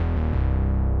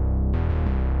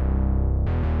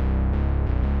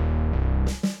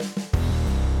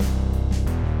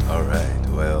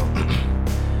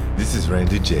This is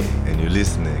Randy J, and you're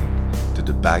listening to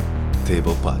the Back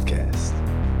Table Podcast.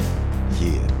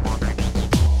 Yeah.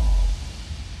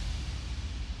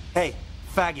 Hey,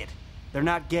 faggot. They're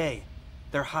not gay.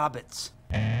 They're hobbits.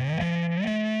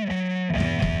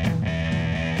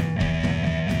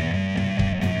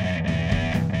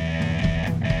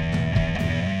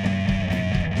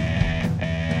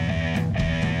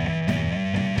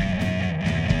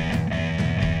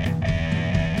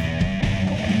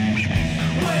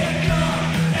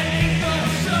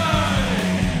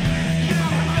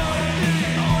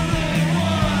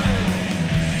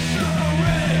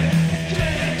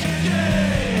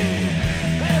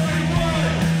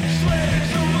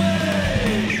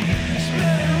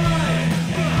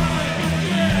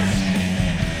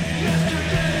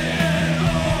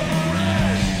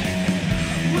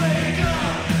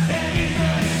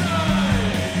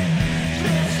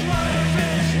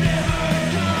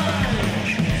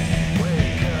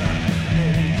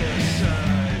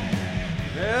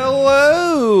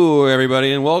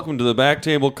 Everybody, and welcome to the Back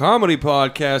Table Comedy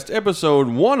Podcast, episode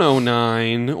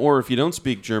 109, or if you don't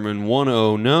speak German,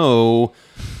 109.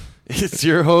 It's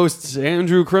your hosts,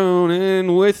 Andrew Crone,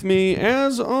 and with me,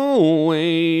 as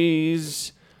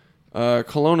always,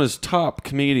 Kelowna's top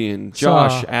comedian,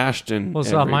 Josh Ashton.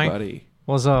 What's everybody. Up, Mike?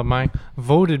 What's up, Mike?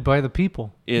 Voted by the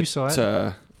people. You saw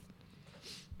it?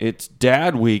 It's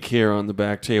Dad Week here on the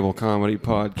Back Table Comedy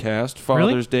Podcast.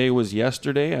 Father's Day was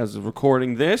yesterday, as of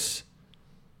recording this.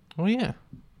 Oh, yeah.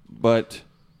 But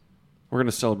we're going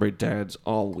to celebrate dads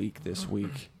all week this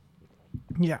week.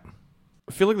 Yeah.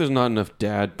 I feel like there's not enough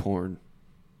dad porn.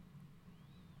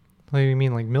 What do you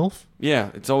mean, like MILF?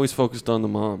 Yeah, it's always focused on the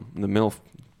mom, the MILF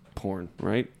porn,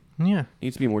 right? Yeah.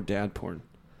 Needs to be more dad porn.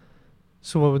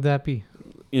 So what would that be?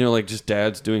 You know, like just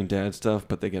dads doing dad stuff,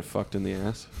 but they get fucked in the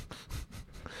ass.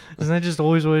 Isn't that just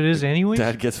always what it is anyway?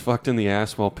 Dad gets fucked in the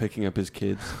ass while picking up his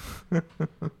kids.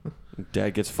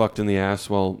 Dad gets fucked in the ass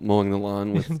while mowing the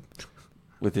lawn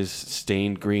with his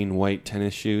stained green white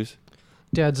tennis shoes.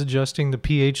 Dad's adjusting the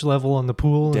pH level on the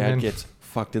pool. Dad and then gets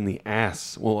fucked in the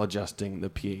ass while adjusting the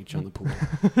pH on the pool.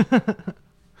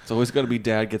 It's always got to be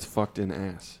dad gets fucked in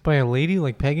ass. By a lady,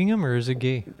 like pegging him, or is it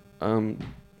gay?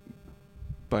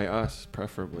 By us,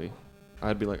 preferably.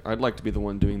 I'd like to be the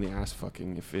one doing the ass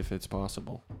fucking if it's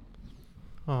possible.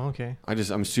 Oh, okay.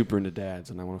 I'm super into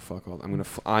dads, and I want to fuck all.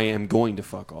 I am going to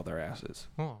fuck all their asses.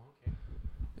 Oh, okay.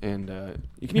 And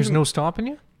you can. There's no stopping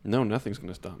you? No, nothing's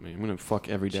gonna stop me. I'm gonna fuck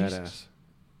every dad Jesus. ass.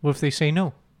 What if they say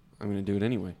no? I'm gonna do it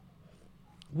anyway.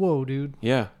 Whoa, dude.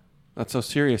 Yeah, that's how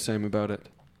serious I am about it.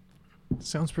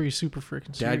 Sounds pretty super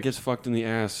freaking serious. Dad gets fucked in the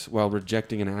ass while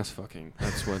rejecting an ass fucking.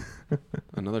 That's what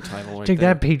another title right Take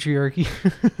there. that, patriarchy.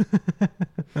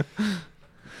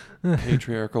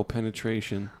 Patriarchal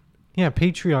penetration. Yeah,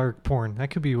 patriarch porn.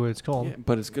 That could be what it's called. Yeah,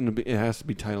 but it has to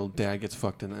be titled "Dad Gets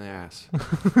Fucked in the Ass."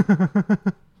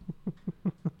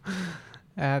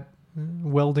 At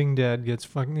welding, dad gets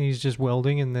fucking. He's just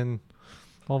welding, and then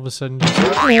all of a sudden, just,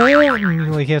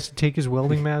 like he has to take his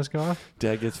welding mask off.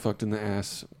 Dad gets fucked in the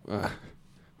ass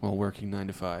while working 9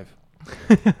 to 5.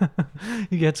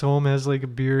 He gets home, has like a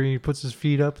beer, and he puts his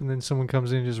feet up, and then someone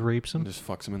comes in and just rapes him. And just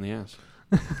fucks him in the ass.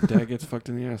 Dad gets fucked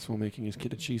in the ass while making his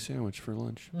kid a cheese sandwich for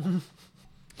lunch.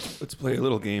 Let's play a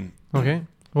little game. Okay.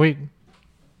 Wait.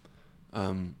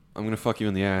 I'm gonna fuck you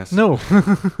in the ass. No.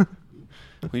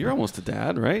 Well, you're almost a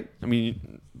dad, right? I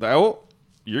mean,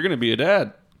 you're gonna be a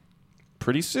dad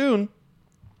pretty soon,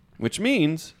 which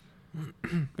means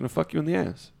I'm gonna fuck you in the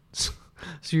ass. So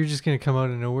you're just gonna come out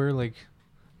of nowhere, like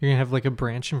you're gonna have like a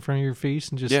branch in front of your face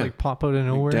and just like pop out of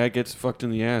nowhere. Dad gets fucked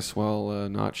in the ass while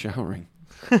not showering.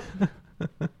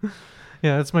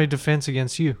 Yeah, that's my defense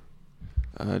against you.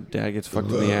 Dad gets fucked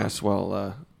in the ass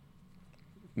while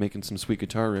making some sweet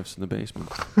guitar riffs in the basement.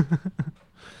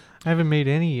 I haven't made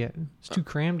any yet. It's too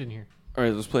crammed in here. All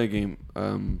right, let's play a game.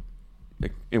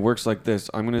 It works like this.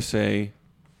 I'm going to say,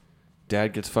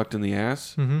 Dad gets fucked in the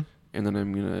ass, and then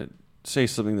I'm going to say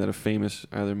something that a famous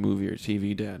either movie or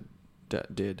TV dad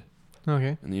did.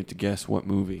 Okay. And you have to guess what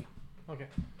movie. Okay.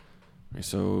 Right,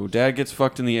 so, Dad gets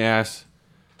fucked in the ass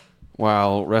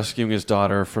while rescuing his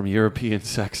daughter from European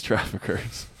sex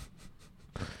traffickers.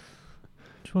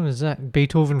 Which one is that?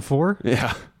 Beethoven 4?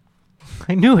 Yeah.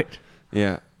 I knew it.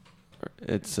 Yeah.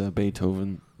 It's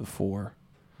Beethoven the 4.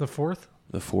 The 4th?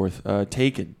 The 4th.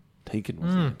 Taken. Taken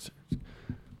was the answer.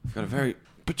 I've got a very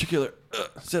particular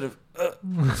set of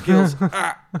skills.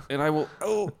 And I will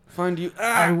find you.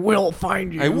 I will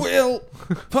find you. I will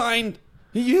find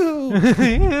you.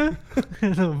 Yeah.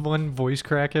 One voice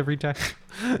crack every time.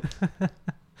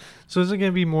 So is it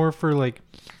going to be more for like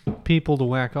people to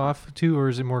whack off to, or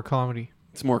is it more comedy?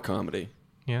 It's more comedy.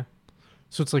 Yeah.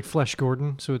 So it's like Flesh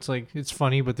Gordon. So it's like, it's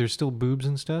funny, but there's still boobs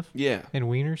and stuff. Yeah. And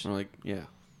wieners. Or like, yeah.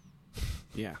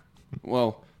 Yeah.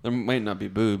 Well, there might not be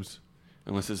boobs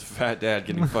unless it's fat dad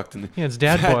getting fucked in the... Yeah, it's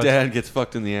dad Fat bod. dad gets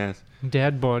fucked in the ass.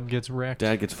 Dad bod gets wrecked.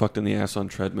 Dad gets fucked in the ass on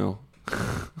treadmill.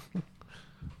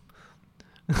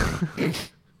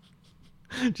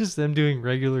 Just them doing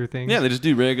regular things. Yeah, they just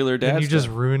do regular dad and you stuff. just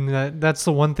ruin that. That's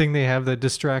the one thing they have that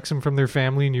distracts them from their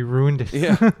family, and you ruined it.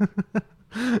 Yeah.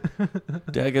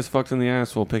 Dad gets fucked in the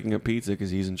ass while picking up pizza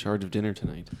because he's in charge of dinner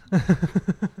tonight.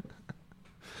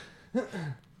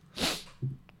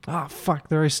 Ah, fuck.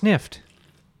 There I sniffed.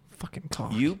 Fucking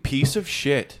cough. You piece of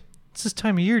shit. It's this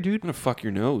time of year, dude. I'm going to fuck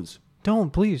your nose.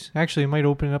 Don't, please. Actually, it might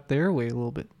open up the airway a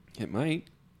little bit. It might.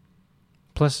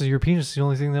 Plus, your penis is the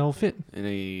only thing that'll fit. In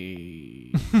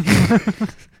a... I'm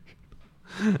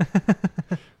going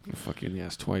to fuck you in the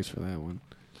ass twice for that one.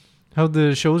 How'd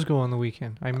the shows go on the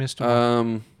weekend? I missed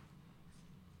them.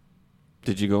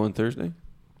 Did you go on Thursday?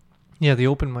 Yeah, the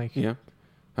open mic. Yeah.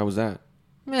 How was that?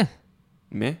 Meh.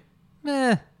 Meh?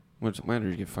 Meh. What's the matter?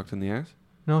 Did you get fucked in the ass?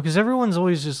 No, because everyone's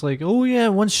always just like, oh yeah,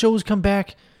 once shows come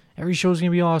back, every show's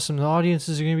going to be awesome. The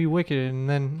audiences are going to be wicked. And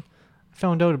then I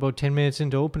found out about 10 minutes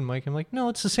into open mic. I'm like, no,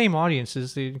 it's the same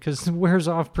audiences because it wears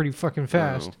off pretty fucking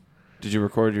fast. Oh. Did you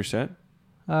record your set?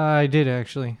 I did,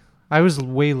 actually. I was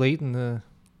way late in the...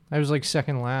 I was like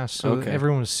second last, so Okay.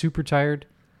 everyone was super tired.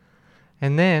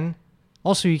 And then,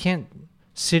 also, you can't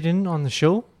sit in on the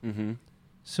show. Mm-hmm.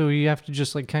 So you have to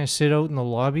just like kind of sit out in the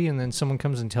lobby, and then someone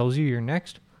comes and tells you you're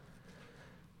next.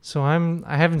 So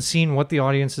I haven't seen what the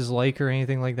audience is like or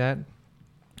anything like that.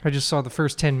 I just saw the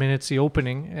first 10 minutes, the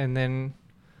opening, and then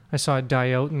I saw it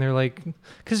die out, and they're like...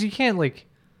 Because you can't, like...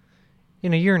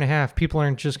 In a year and a half, people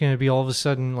aren't just going to be all of a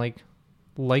sudden, like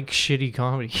shitty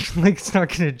comedy. Like, it's not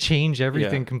going to change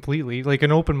everything completely. Like,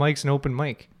 an open mic's an open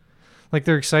mic. Like,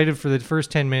 they're excited for the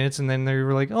first 10 minutes, and then they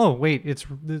were like, oh, wait,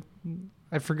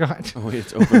 I forgot. Oh, wait,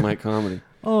 it's open mic comedy.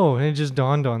 Oh, and it just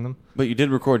dawned on them. But you did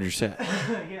record your set.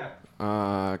 Yeah.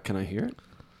 Can I hear it?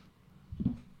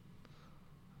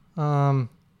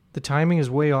 The timing is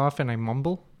way off, and I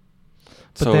mumble.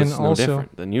 But So then it's no also,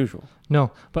 different than usual.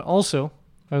 No, but also,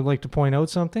 I would like to point out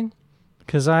something.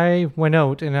 Because I went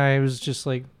out, and I was just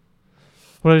like...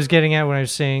 What I was getting at when I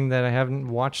was saying that I haven't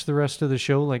watched the rest of the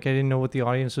show, like I didn't know what the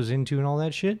audience was into and all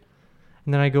that shit.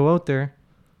 And then I go out there.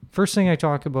 First thing I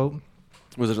talk about...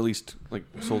 Was it at least like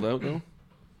sold out though?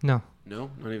 No.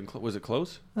 No, not even. Was it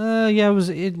close? Yeah,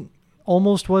 it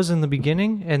almost was in the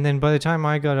beginning, and then by the time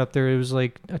I got up there, it was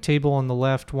like a table on the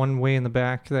left, one way in the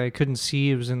back that I couldn't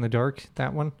see. It was in the dark,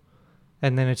 that one,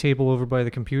 and then a table over by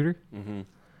the computer. Mm-hmm.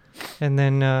 And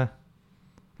then I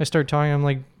started talking. I'm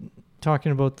like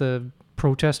talking about the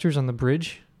protesters on the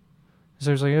bridge.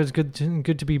 So I was like, it was good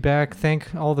to be back.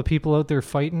 Thank all the people out there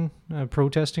fighting,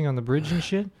 protesting on the bridge and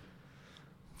shit.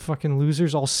 Fucking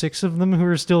losers, all 6 of them who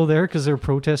are still there because they're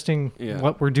protesting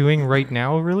what we're doing right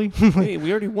now, really. Hey, we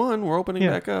already won. We're opening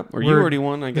back up. Or you already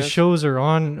won, I guess. The shows are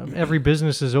on. Every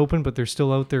business is open, but they're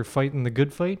still out there fighting the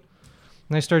good fight.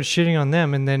 And I started shitting on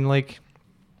them, and then, like,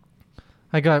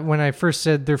 when I first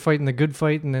said they're fighting the good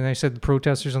fight, and then I said the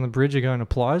protesters on the bridge, I got an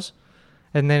applause.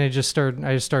 And then I just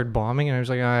started bombing, and I was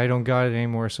like, I don't got it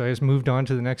anymore. So I just moved on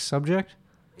to the next subject.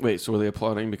 Wait, so were they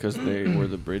applauding because they were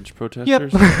the bridge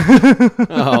protesters? Yep.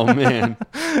 Oh, man.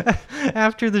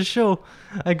 After the show,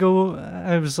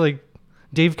 I was like,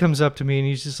 Dave comes up to me and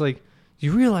he's just like,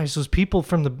 you realize those people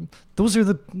those are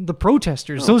the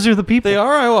protesters. Those are the people. They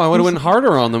are? I would have went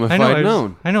harder on them if I'd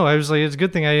known. I know. I was like, it's a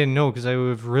good thing I didn't know because I would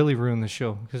have really ruined the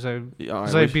show. Because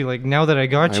I'd be like, now that I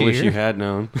got you I wish here. you had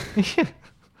known. Yeah.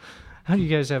 How do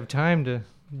you guys have time to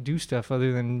do stuff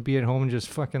other than be at home and just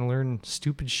fucking learn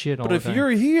stupid shit all the time? But if you're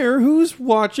here, who's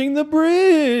watching the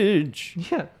bridge?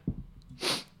 Yeah.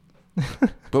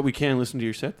 But we can listen to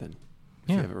your set then. If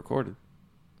Yeah. you have it recorded.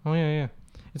 Oh, yeah.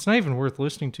 It's not even worth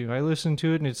listening to. I listen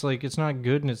to it and it's like, it's not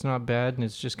good and it's not bad and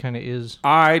it's just kind of is.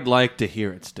 I'd like to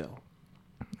hear it still.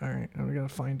 All right. Now we got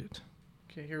to find it.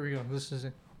 Okay, here we go. This is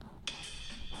it.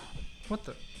 What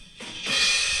the?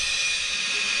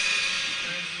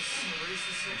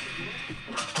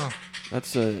 Oh,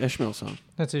 That's an Ishmael song.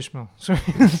 that's Ishmael. Sorry.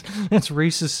 That's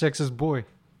Racist, Sexist Boy.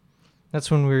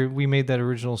 That's when we made that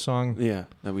original song. Yeah,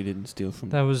 that we didn't steal from.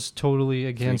 That was totally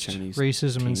against Chinese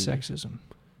racism and teens. sexism.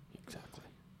 Exactly.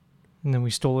 And then we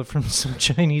stole it from some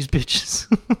Chinese bitches.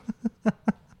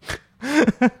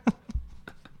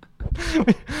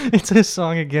 It's a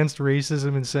song against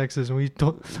racism and sexism. We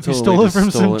stole it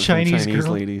from some Chinese girls.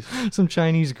 ladies. Some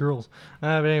Chinese girls.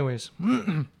 But anyways,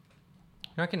 you're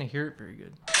not going to hear it very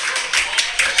good.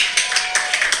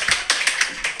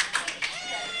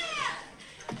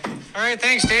 All All right,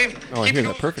 thanks, Dave. Oh, I hear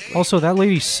that perfectly. Also, that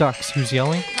lady sucks. Who's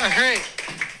yelling? All right.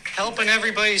 Helping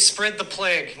everybody spread the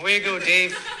plague. Way to go,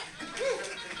 Dave.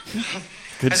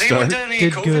 Good Has anyone start. done any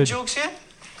Did COVID good. jokes yet?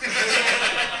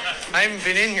 I haven't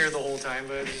been in here the whole time,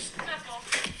 but...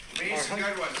 I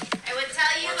would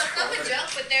tell you a COVID joke,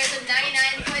 but there's a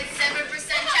 99.7%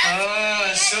 chance.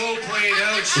 Ah, so played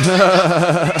out.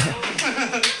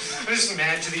 I'm just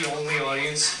mad to the only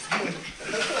audience.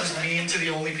 Just mean to the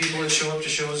only people that show up to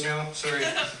shows now. Sorry.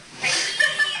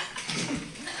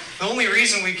 The only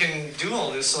reason we can do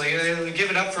all this, like, give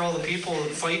it up for all the people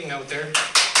fighting out there.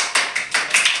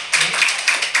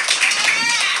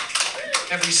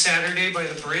 Every Saturday by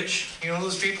the bridge, you know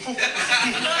those people?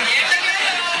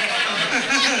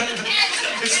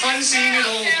 It's fun seeing it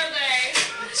all.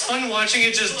 It's fun watching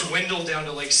it just dwindle down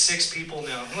to like 6 people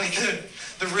now. Like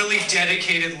the really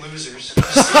dedicated losers.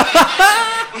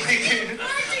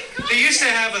 They used to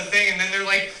have a thing, and then they're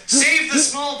like, save the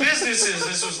small businesses.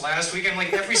 This was last week. I'm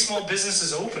like, every small business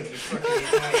is open. You fucking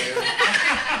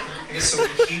I get so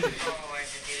heated.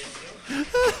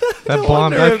 That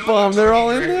bomb. That bomb. They're all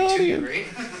in the Directly to you, audience.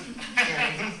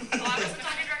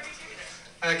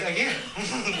 right? Again,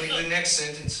 like the next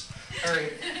sentence. All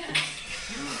right.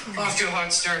 Off to a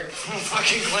hot start. I'm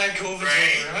fucking glad COVID's over,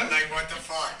 huh? Like, what the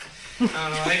fuck? I don't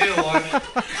know. I did a lot.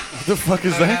 What the fuck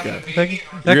is that guy?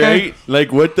 That guy, Right?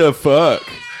 Like, what the fuck?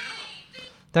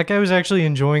 that guy was actually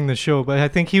enjoying the show, but I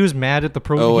think he was mad at the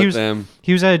pro. Oh, he at was, them.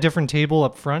 He was at a different table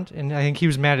up front, and I think he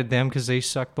was mad at them because they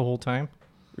sucked the whole time.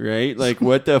 Right? Like,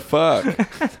 what the fuck?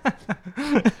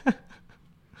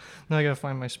 Now I gotta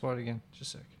find my spot again.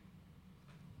 Just a sec.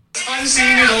 It's fun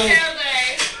seeing it all.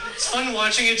 It's fun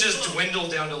watching it just dwindle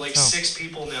down to like 6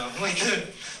 people now. Like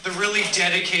the really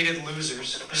dedicated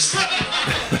losers. Just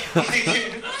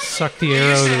Suck the they air out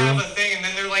used of to the have room. a thing, and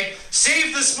then they're like,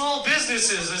 save the small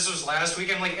businesses. This was last week.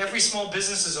 I'm like, every small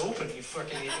business is open. You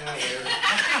fucking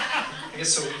I get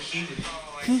so heated.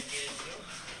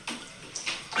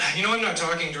 You know I'm not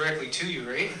talking directly to you,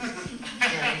 right?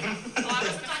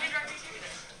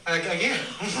 Again,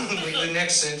 like the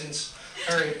next sentence.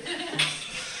 All right.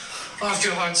 Off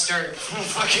to a hot start. I'm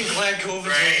fucking glad COVID's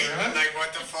over, huh? Like,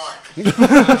 what the fuck?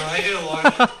 I did a lot.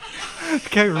 The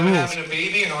guy I'm rules. having a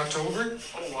baby in October.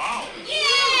 Oh,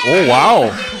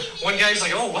 wow. One guy's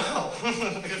like, oh, wow.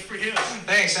 Good for you.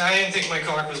 Thanks. I didn't think my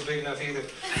cock was big enough either.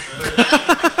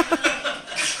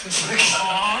 It's like,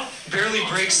 barely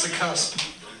breaks the cusp.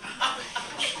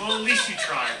 Well, at least you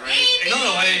tried, right?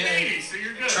 No, I So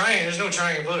you're good. trying. There's no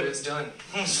trying about it. It's done.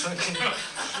 It's fucking...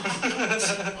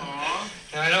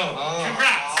 I know. Oh.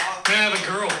 Congrats. I'm gonna have a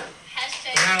girl.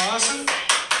 Hashtag Isn't that awesome?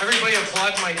 Everybody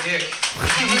applaud my dick.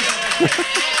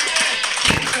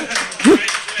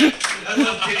 I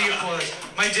love pity applause.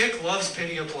 My dick loves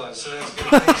pity applause, so that's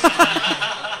good.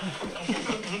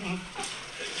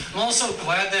 I'm also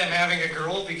glad that I'm having a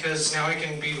girl because now I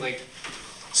can be like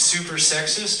super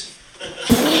sexist.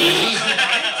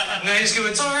 And I just go,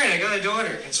 it's alright, I got a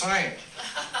daughter, it's fine.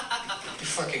 You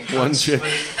fucking cunts. One chick.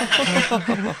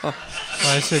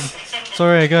 I said,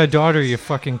 sorry, I got a daughter, you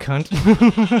fucking cunt.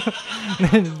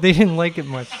 They didn't like it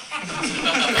much.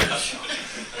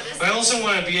 But I also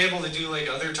want to be able to do like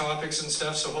other topics and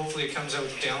stuff, so hopefully it comes out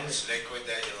Down's Liquid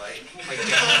that you like.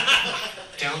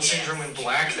 like Down syndrome in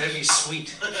black. That'd be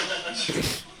sweet.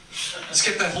 Let's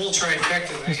get that whole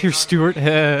trifecta. Man. Your Stuart.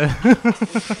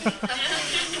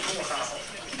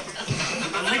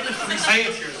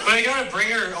 But I gotta bring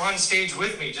her on stage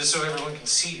with me just so everyone can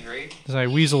see, right? I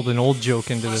weaseled an old joke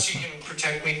into Plus this she one. can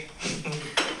protect me.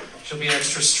 She'll be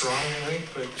extra strong, right?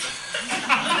 But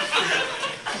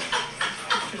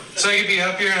so I could be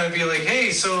up here and I'd be like,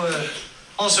 hey, so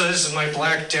also this is my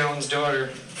black Down's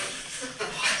daughter.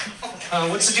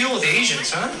 What's the deal with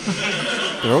Asians, huh?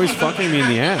 They're always fucking me in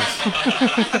the ass.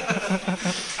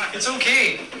 It's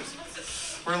okay.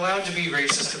 We're allowed to be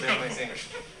racist to them, I think.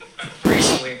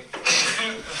 Recently.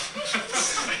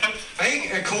 I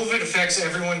think COVID affects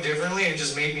everyone differently and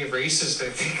just made me racist, I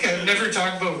think. I've never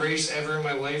talked about race ever in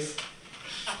my life.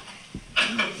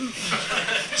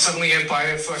 Suddenly I buy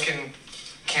a fucking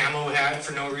camo hat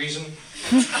for no reason.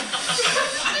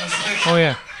 Oh,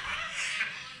 yeah.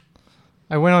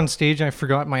 I went on stage and I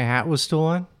forgot my hat was still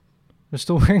on. I was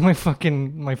still wearing my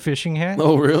fishing hat.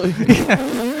 Oh, really?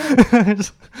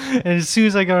 And as soon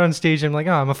as I got on stage, I'm like,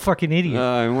 oh, I'm a fucking idiot.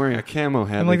 I'm wearing a camo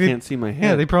hat. I'm They like, can't see my head.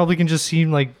 Yeah, they probably can just see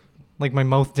like my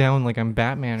mouth down like I'm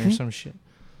Batman or some shit.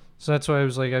 So that's why I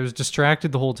was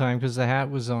distracted the whole time because the hat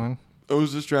was on. I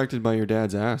was distracted by your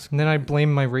dad's ass And then I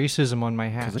blamed my racism on my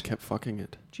hat. because I kept fucking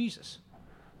it. Jesus.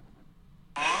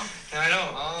 I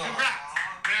know. Oh.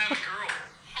 Congrats. Man, girl.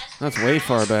 That's way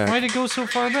far back. Why'd it go so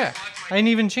far back? I didn't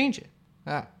even change it.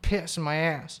 Ah, piss in my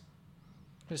ass.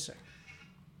 Just a sec.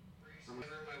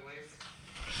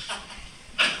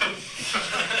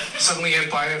 Suddenly I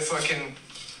buy a fucking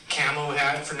camo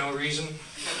hat for no reason.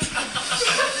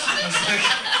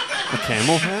 A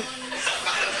camel hat?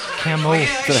 Camo Is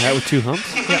that a hat with 2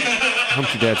 humps? Yeah.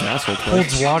 Humped your dad's asshole twice.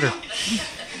 holds water.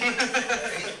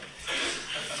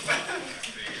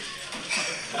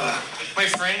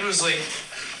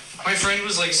 My friend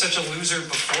was like such a loser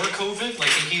before COVID. Like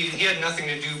he had nothing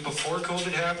to do before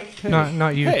COVID happened.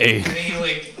 Not you. Hey. And he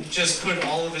like just put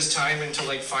all of his time into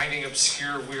like finding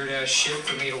obscure weird ass shit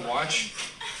for me to watch.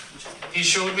 He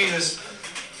showed me this,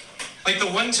 like the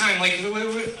one time, like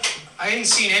I hadn't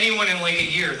seen anyone in like a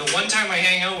year. The one time I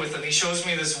hang out with him, he shows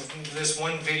me this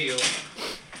one video.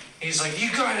 He's like,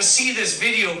 "You gotta see this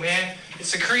video, man.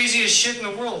 It's the craziest shit in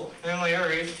the world." And I'm like, "All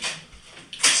right,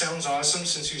 sounds awesome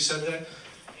since you said that."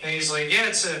 And he's like, "Yeah,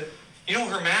 it's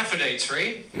hermaphrodites,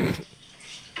 right?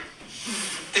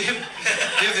 They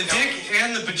have the dick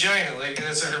and the vagina, like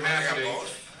that's a hermaphrodite.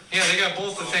 Yeah, they got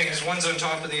both the things. One's on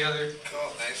top of the other."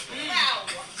 Oh, thanks, man. Wow.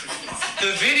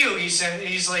 The video he sent,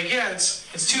 he's like, "Yeah, it's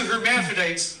 2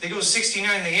 hermaphrodites. They go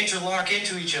 69. They interlock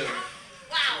into each other."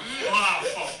 Wow.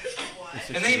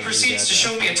 And then he proceeds to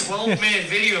show me a 12-minute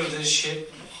video of this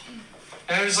shit.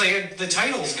 And I was like, the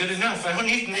title's good enough. I don't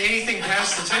need anything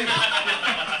past the title.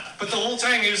 But the whole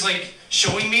time he was like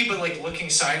showing me, but like looking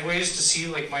sideways to see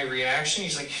like my reaction.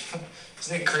 He's like,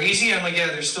 "Isn't it crazy?" I'm like, "Yeah,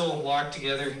 they're still locked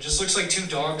together. It just looks like 2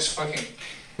 dogs fucking."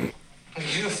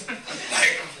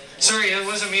 Sorry, that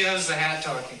wasn't me. That was the hat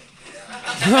talking. I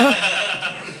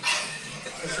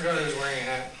forgot I was wearing a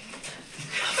hat.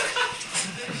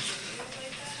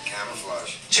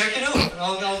 Camouflage. Check it out.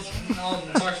 I'll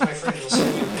talk to my friend. We'll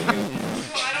send you a video.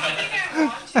 I don't think I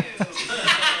want to.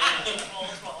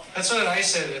 That's what I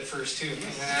said at first too.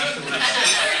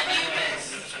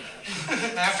 And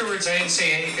then afterwards I didn't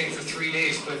say anything for 3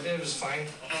 days, but it was fine.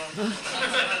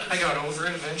 I got over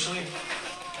it eventually.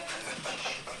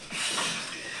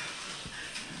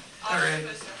 All right.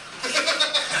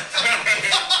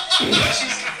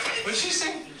 What'd she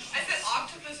say? I said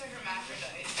octopus are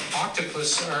hermaphrodites.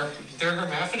 Octopus they're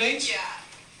hermaphrodites? Yeah.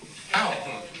 How?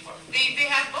 They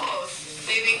have both.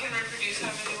 They can reproduce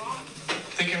however they want.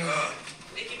 They can.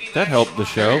 They can be That helped the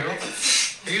show.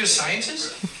 Are you a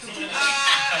scientist? A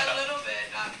little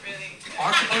bit, not really.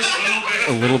 Octopus, a little bit.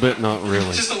 A little bit, not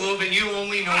really. Just a little bit. You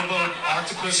only know about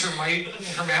octopus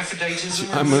hermaphroditism.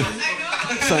 I'm a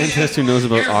scientist who knows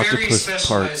about You're a very octopus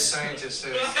specialized parts. scientist.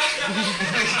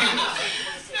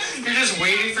 You're just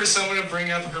waiting for someone to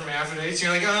bring up hermaphrodites.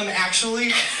 You're like,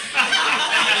 actually,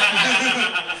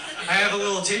 I have a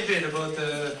little tidbit about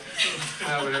the,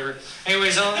 whatever.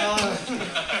 Anyways,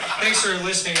 thanks for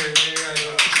listening.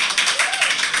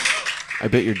 I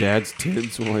bet your dad's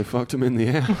tits while I fucked him in the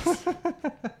ass.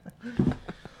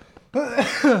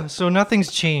 So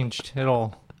nothing's changed at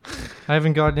all. I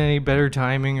haven't gotten any better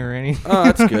timing or anything. Oh,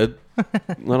 that's good. A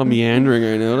lot of meandering,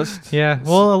 I noticed. Yeah,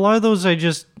 well, a lot of those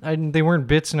they weren't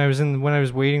bits, and when I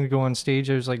was waiting to go on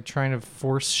stage, I was like trying to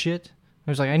force shit.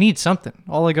 I was like, I need something.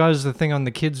 All I got is the thing on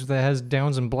the kids that has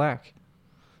Downs and black.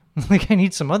 Like, I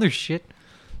need some other shit.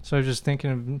 So I was just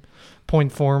thinking of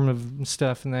point form of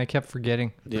stuff, and then I kept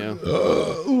forgetting. Yeah.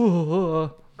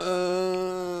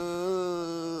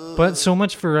 But so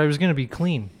much for I was gonna be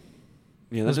clean.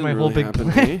 Yeah, that was didn't my whole really big happen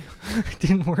to plan. me. It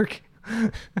didn't work.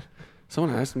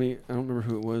 Someone asked me, I don't remember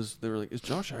who it was, they were like, "Is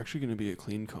Josh actually going to be a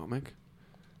clean comic?"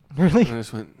 Really? And I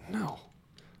just went, "No."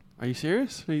 Are you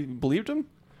serious? You believed him?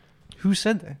 Who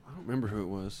said that? I don't remember who it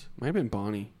was. Might have been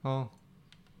Bonnie. Oh.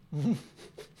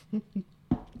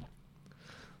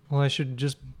 Well,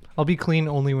 I'll be clean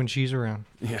only when she's around.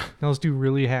 Yeah. I'll just do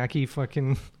really hacky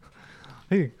fucking,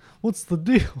 "Hey, what's the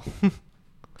deal?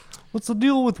 What's the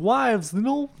deal with wives, you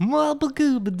know?" I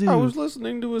was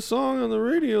listening to a song on the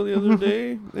radio the other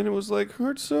day, and it was like,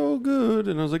 "Hurts so good,"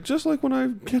 and I was like, "Just like when I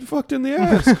get fucked in the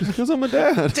ass, because I'm a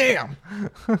dad." Damn.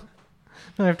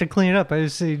 I have to clean it up. I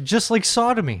just say, just like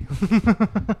sodomy.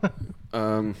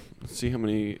 Let's see how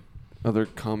many other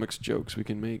comics jokes we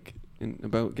can make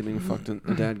about getting a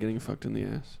dad getting fucked in the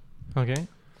ass. Okay.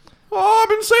 Oh, I've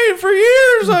been saying for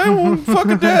years I won't fuck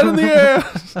a dad in the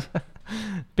ass.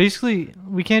 Basically,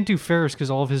 we can't do Ferris because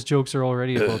all of his jokes are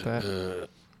already about that.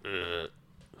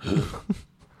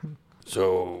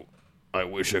 So, I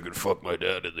wish I could fuck my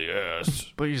dad in the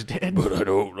ass, But he's dead. but I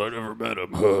never met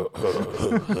him.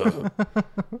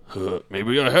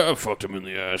 Maybe I have fucked him in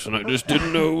the ass and I just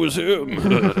didn't know it was him.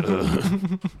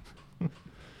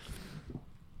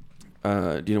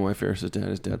 Do you know why Ferris's dad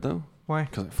is dead, though? Why?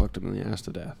 Because I fucked him in the ass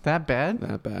to death. That bad?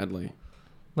 That badly.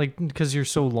 Like because you're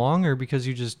so long, or because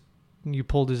you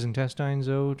pulled his intestines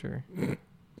out, or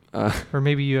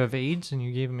maybe you have AIDS and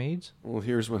you gave him AIDS? Well,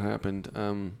 here's what happened.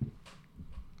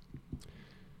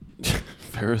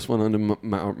 Ferris went on to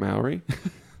Maori.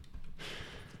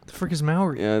 The frick is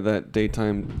Maori? Yeah, that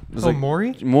daytime. It was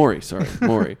Maury? Maury, sorry.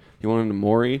 Maury. He went on to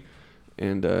Maury,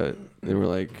 and they were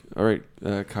like, all right,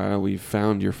 Kyle, we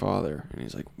found your father. And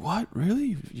he's like, what?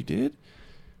 Really? You did?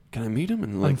 Can I meet him?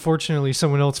 And like, unfortunately,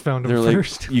 someone else found him they're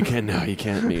first. like, you can't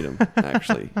meet him.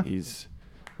 Actually,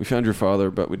 we found your father,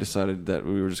 but we decided that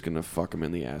we were just going to fuck him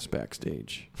in the ass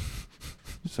backstage.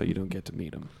 So you don't get to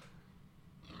meet him.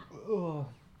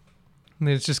 And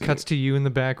then it just cuts to you in the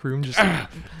back room, just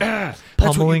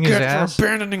pummeling his ass. For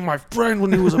abandoning my friend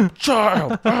when he was a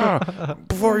child.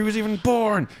 Before he was even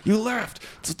born. You left.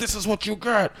 So this is what you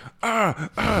get.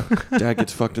 Dad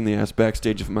gets fucked in the ass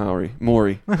backstage of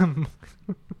Maury.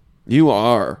 You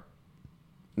are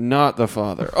not the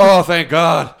father. Oh, thank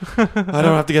God. I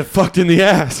don't have to get fucked in the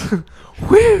ass.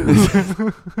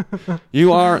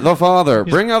 You are the father.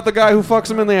 Bring out the guy who fucks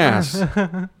him in the ass.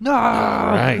 No!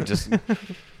 All right, just...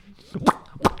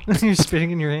 You're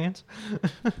spitting in your hands.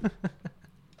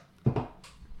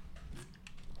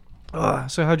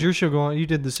 So how'd your show go on? You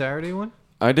did the Saturday one?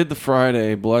 I did the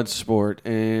Friday Bloodsport,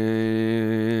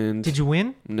 and... Did you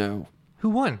win? No. Who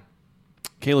won?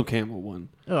 Caleb Campbell won.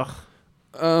 Ugh.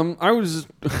 I was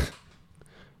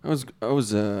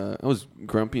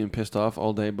grumpy and pissed off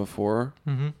all day before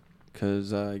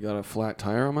because I got a flat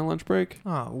tire on my lunch break.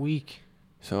 Oh, weak.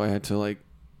 So I had to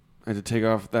take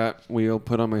off that wheel,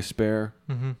 put on my spare,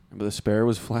 but the spare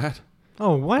was flat.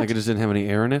 Oh, what? Like it just didn't have any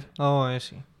air in it. Oh, I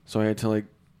see. So I had to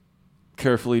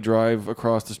carefully drive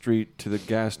across the street to the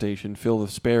gas station, fill the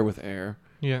spare with air.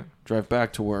 Yeah. Drive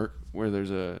back to work where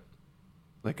there's a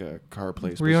car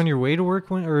place. Were you on your way to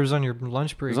work or was it on your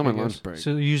lunch break? It was on my lunch break.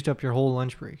 So you used up your whole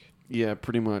lunch break. Yeah,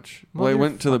 pretty much. Well, I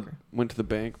went to the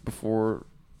bank before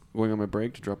going on my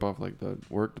break to drop off the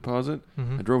work deposit.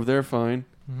 I drove there fine.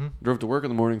 Drove to work in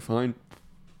the morning fine.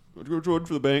 Drove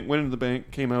for the bank, went into the bank,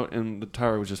 came out, and the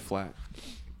tire was just flat.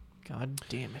 God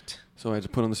damn it. So I had to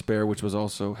put on the spare, which was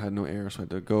also had no air. So I had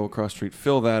to go across the street,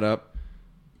 fill that up,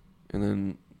 and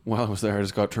then while I was there, I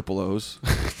just got triple O's.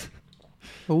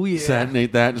 Oh, yeah. Sat and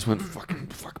ate that, just went fucking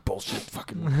bullshit,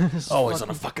 fucking always on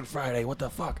a fucking Friday. What the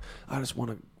fuck? I just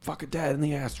want to fuck a dad in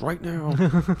the ass right now.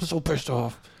 I'm so pissed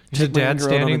off. Just a dad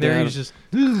standing there. He's just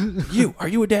are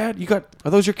you a dad?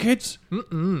 Are those your kids?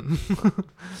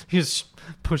 He just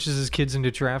pushes his kids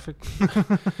into traffic.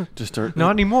 Just start not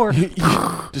anymore.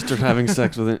 Just start having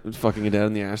sex with it, fucking a dad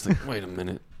in the ass. Like, wait a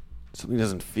minute. Something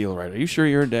doesn't feel right. Are you sure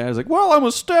you're a dad? He's like, well, I'm a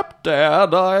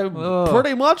stepdad. I'm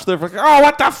pretty much there. Oh,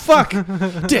 what the fuck?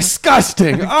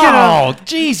 Disgusting. Oh,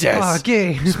 Jesus. Oh,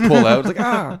 gay. Just pull out. It's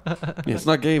like, Yeah, it's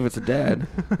not gay if it's a dad.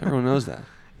 Everyone knows that.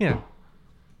 Yeah.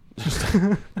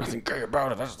 Nothing gay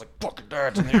about it. That's just fucking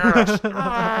dads in the ass.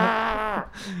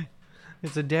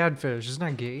 It's a dad fetish. It's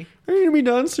not gay. Are you going to be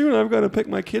done soon? I've got to pick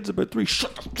my kids up at 3.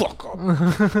 Shut the fuck up. You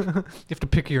have to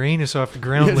pick your anus off the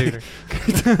ground later.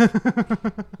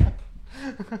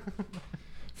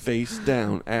 Face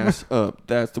down, ass up.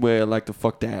 That's the way I like to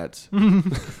fuck dads.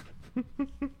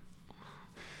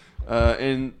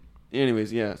 And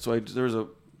anyways, yeah. So I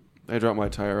dropped my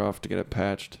tire off to get it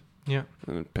patched. Yeah.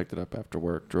 And then picked it up after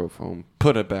work, drove home,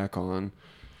 put it back on.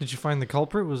 Did you find the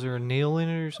culprit? Was there a nail in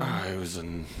it or something? It was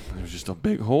just a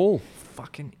big hole.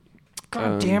 Fucking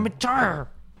God damn it, tire!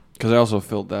 Because I also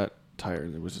filled that tire.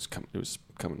 It was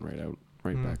coming right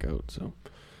back out. So,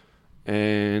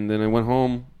 and then I went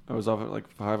home. I was off at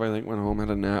 5. I think went home, had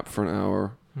a nap for an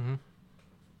hour.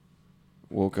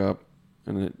 Woke up,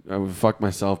 and I would fuck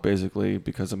myself basically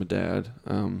because I'm a dad.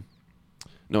 No,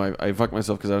 I fucked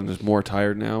myself because I'm just more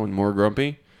tired now and more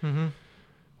grumpy.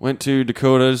 Went to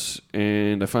Dakota's,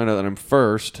 and I find out that I'm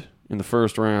first in the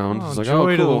first round. It's like,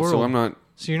 oh, cool. So I'm not.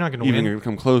 So you're not going to even win. going to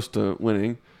come close to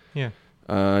winning. Yeah.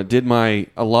 Did my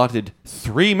allotted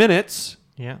 3 minutes.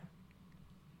 Yeah.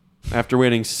 After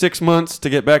waiting 6 months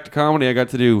to get back to comedy, I got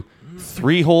to do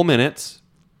 3 whole minutes.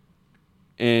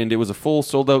 And it was a full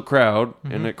sold-out crowd,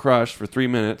 and it crushed for 3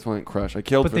 minutes. Well, I didn't crush. I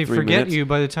killed for 3 minutes. But they forget you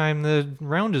by the time the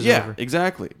round is over. Yeah,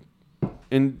 exactly.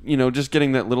 And, just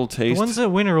getting that little taste. The ones that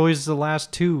win are always the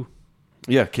last 2.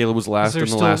 Yeah, Caleb was last in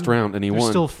the last round, and he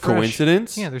won. Still fresh.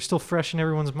 Coincidence? Yeah, they're still fresh in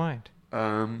everyone's mind.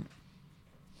 But,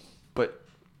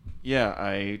 yeah,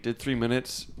 I did 3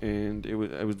 minutes, and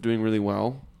I was doing really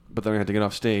well. But then I had to get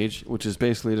off stage, which is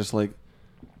basically just like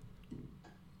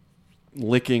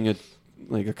licking a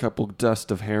couple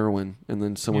dust of heroin, and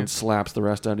then someone slaps the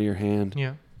rest out of your hand.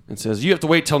 Yeah. And says, you have to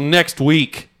wait till next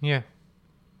week. Yeah.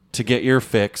 To get your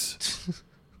fix.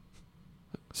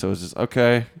 So it was just,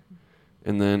 okay.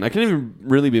 And then I can't even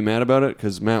really be mad about it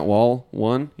because Matt Wall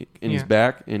won, and he's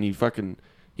back, and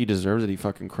he deserves it. He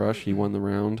fucking crushed. He won the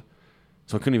round.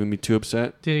 So I couldn't even be too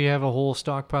upset. Did he have a whole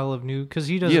stockpile of new? Because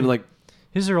he doesn't. He had like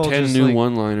his are all 10 just new like,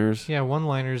 one-liners. Yeah,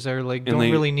 one-liners that are like And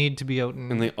don't really need to be out.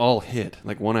 And they all hit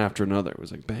like one after another. It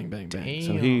was like bang, bang, bang.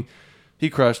 So Damn. he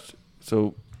crushed.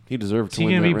 So he deserved Is to he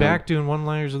win gonna that be round. back doing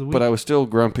one-liners of the week? But I was still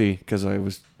grumpy because I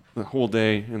was the whole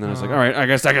day, and then I was like, all right, I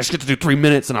guess I get to do 3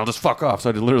 minutes, and I'll just fuck off. So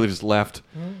I literally just left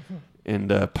and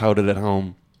pouted at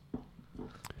home.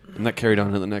 And that carried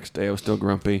on to the next day. I was still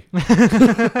grumpy.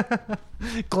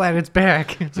 Glad it's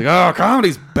back. It's like, oh,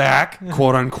 comedy's back,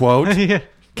 quote unquote. Yeah.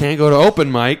 Can't go to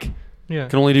open mic. Yeah.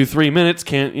 Can only do 3 minutes.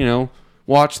 Can't,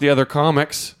 watch the other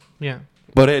comics. Yeah.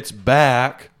 But it's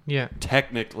back. Yeah.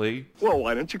 Technically. Well,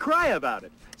 why don't you cry about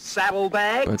it?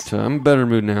 Saddlebags? But I'm in a better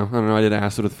mood now. I don't know. I did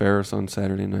acid with Ferris on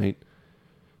Saturday night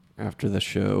after the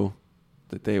show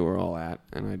that they were all at,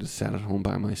 and I just sat at home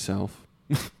by myself.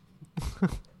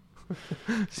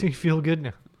 So you feel good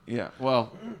now? Yeah.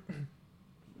 Well,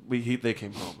 they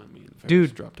came home and me and Ferris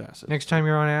Dude, dropped acid. Next time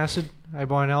you're on acid, I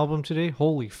bought an album today.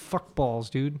 Holy fuck balls,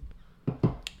 dude.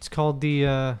 It's called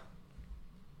the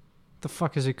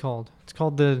fuck is it called? It's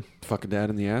called the... Fuck a dad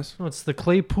in the ass? No, it's the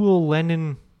Claypool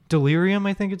Lennon Delirium,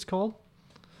 I think it's called.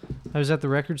 I was at the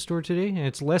record store today, and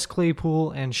it's Les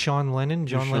Claypool and Sean Lennon.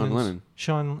 Who's Sean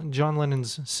Lennon? John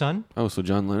Lennon's son. Oh, so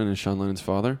John Lennon is Sean Lennon's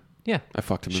father? Yeah. I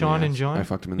fucked him in Sean the ass. and John. I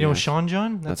fucked him in the You know ass. Sean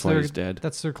John? That's why he's dead.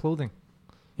 That's their clothing.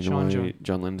 You know Sean why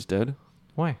John Lennon's dead?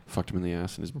 Why? Fucked him in the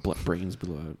ass and his brains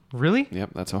blew out. Really?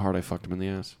 Yep, that's how hard I fucked him in the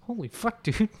ass. Holy fuck,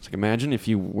 dude. It's like, imagine if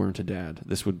you weren't a dad.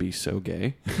 This would be so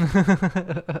gay.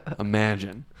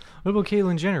 Imagine. What about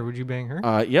Caitlyn Jenner? Would you bang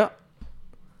her? Yeah.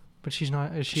 But she's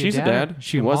not. Is she She's a dad?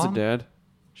 She was mom? a dad.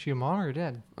 Is she a mom or a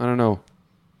dad? I don't know.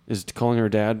 Is calling her a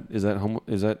dad, is that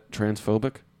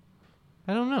transphobic?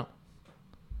 I don't know.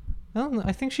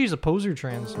 I think she's a poser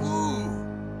trans.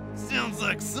 Sounds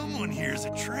like someone here's a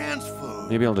transphobe.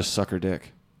 Maybe I'll just suck her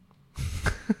dick.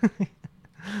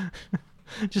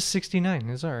 Just 69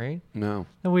 is all right. No.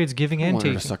 That way it's giving I and want her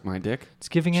taking. to suck my dick. It's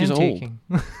giving She's and old. taking.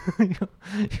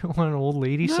 You want an old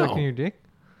lady No. sucking your dick?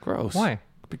 Gross. Why?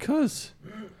 Because.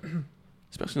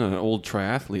 Especially not an old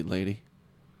triathlete lady.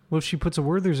 What if she puts a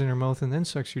Werther's in her mouth and then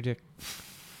sucks your dick?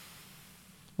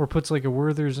 Or puts like a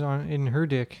Werther's in her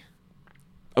dick.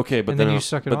 Okay, but And then, then you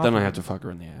suck it but off then I of have her. to fuck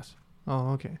her in the ass.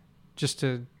 Oh, okay.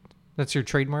 That's your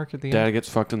trademark at the Dad end? gets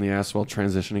fucked in the ass while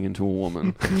transitioning into a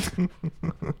woman.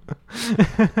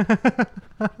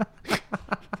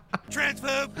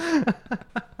 Transphobe.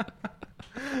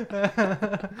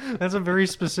 That's a very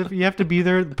specific... You have to be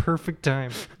there at the perfect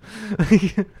time.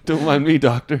 Don't mind me,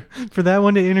 doctor. For that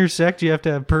one to intersect, you have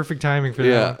to have perfect timing for that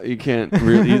Yeah, one. you can't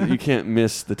really, you can't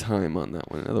miss the time on that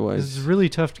one. It's Otherwise, really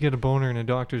tough to get a boner in a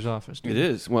doctor's office. Dude. it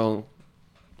is. Well,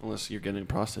 unless you're getting a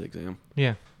prostate exam.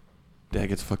 Yeah. Dad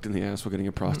gets fucked in the ass while getting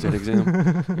a prostate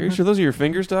exam. Are you sure those are your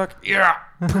fingers, doc? Yeah,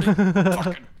 pretty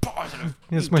fucking positive.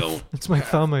 It's my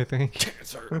thumb, I think.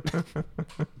 Cancer.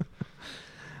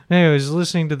 Anyways,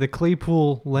 listening to the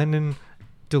Claypool Lennon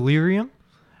Delirium,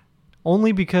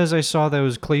 only because I saw that it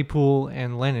was Claypool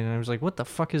and Lennon, and I was like, what the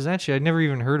fuck is that shit? I'd never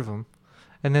even heard of them.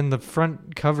 And then the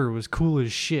front cover was cool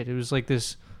as shit. It was like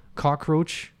this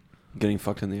cockroach Getting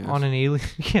fucked in the ass. on an alien,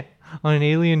 on an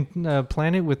alien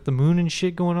planet with the moon and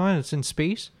shit going on. It's in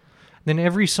space. Then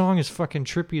every song is fucking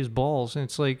trippy as balls, and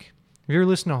it's like, have you ever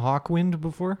listened to Hawkwind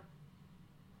before?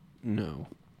 No.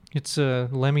 It's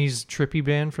Lemmy's trippy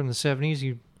band from the 70s.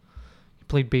 He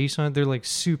played bass on it. They're like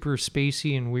super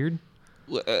spacey and weird.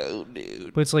 Whoa,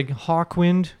 dude. But it's like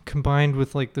Hawkwind combined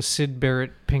with like the Syd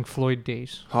Barrett Pink Floyd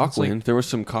days. It's Hawkwind? like, There was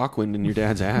some cockwind in your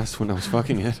dad's ass when I was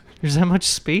fucking it. there's that much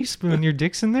space when your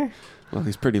dick's in there? Well,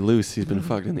 he's pretty loose. He's been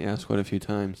fucked in the ass quite a few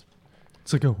times.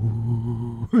 It's like a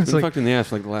ooh. He's It's been like, fucked in the ass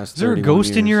for like the last is there a 31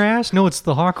 ghost in years. your ass? No, it's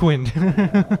the Hawkwind.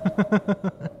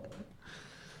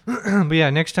 But yeah,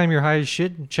 next time you're high as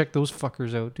shit, check those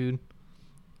fuckers out, dude.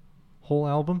 Whole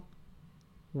album,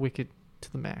 wicked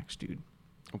to the max, dude.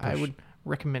 I would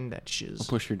recommend that shiz. I'll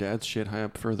push your dad's shit high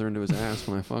up further into his ass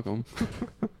when I fuck him.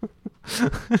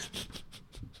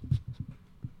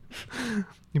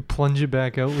 You plunge it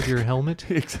back out with your helmet,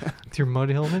 Exactly. with your mud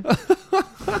helmet.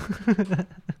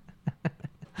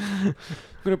 I'm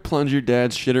gonna plunge your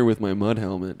dad's shitter with my mud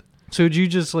helmet. So did you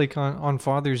just like on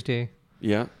Father's Day,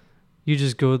 Yeah. you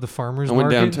just go to the farmer's I went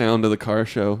market? downtown to the car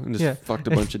show and just Yeah. fucked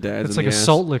a bunch of dads It's in like the a ass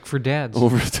salt lick for dads.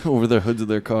 over the hoods of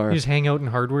their car. You just hang out in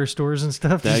hardware stores and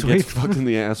stuff. Dad just gets wait. fucked in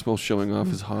the ass while showing off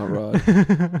his hot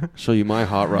rod. Show you my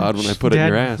hot rod when I put it in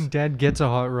your ass. Dad gets a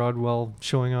hot rod while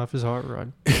showing off his hot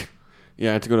rod. Yeah,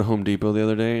 I had to go to Home Depot the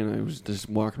other day, and I was just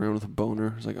walking around with a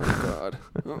boner. I was like, oh, God.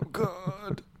 Oh,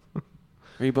 God.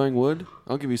 Are you buying wood?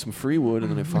 I'll give you some free wood,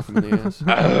 and then I fuck him in the ass.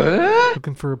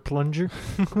 Looking for a plunger?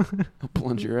 I'll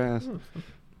plunge your ass.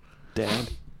 Dad.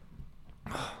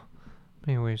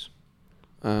 Anyways.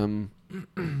 Hey?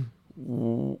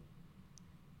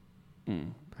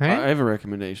 I have a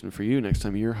recommendation for you next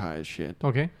time you're high as shit.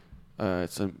 Okay.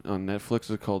 It's on Netflix.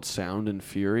 It's called Sound and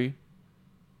Fury.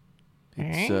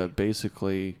 It's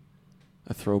basically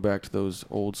a throwback to those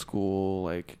old school,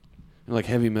 like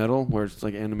heavy metal, where it's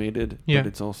like animated, but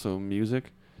it's also music.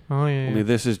 Oh, yeah. Only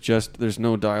this is just, there's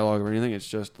no dialogue or anything. It's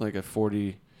just like a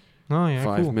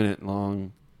 45-minute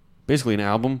long, basically an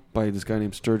album by this guy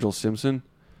named Sturgill Simpson.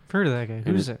 I've heard of that guy.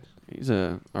 Who is it? He's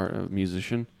a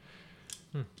musician.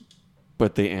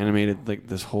 But they animated like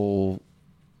this whole,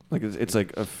 like it's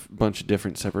like a bunch of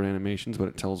different separate animations, but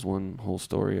it tells one whole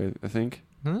story, I think.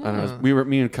 I don't know.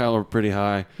 Me and Kyle were pretty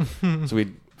high, so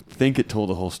we think it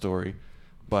told the whole story,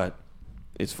 but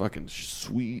it's fucking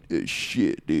sweet as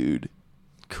shit, dude.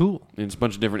 Cool. And it's a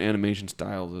bunch of different animation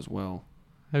styles as well.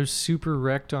 I was super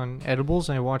wrecked on edibles,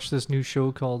 and I watched this new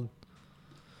show called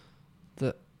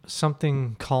The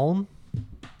Something Calm.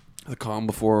 The Calm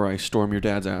Before I Storm Your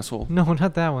Dad's Asshole. No,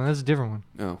 not that one. That's a different one.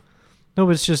 No. No,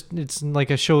 but it's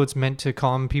like a show that's meant to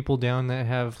calm people down that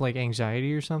have like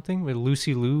anxiety or something. But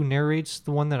Lucy Liu narrates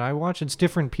the one that I watch. It's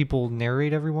different people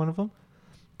narrate every one of them.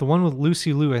 The one with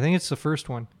Lucy Liu, I think it's the first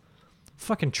one.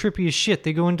 Fucking trippy as shit.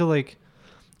 They go into like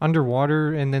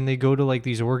underwater and then they go to like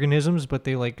these organisms, but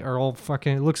they like are all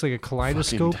fucking, it looks like a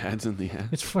kaleidoscope. Fucking dads in the ass.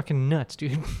 It's fucking nuts,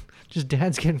 dude. Just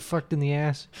dads getting fucked in the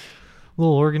ass.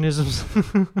 Little organisms.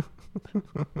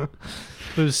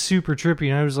 It was super trippy,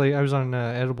 and I was on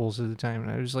edibles at the time,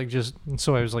 and I was like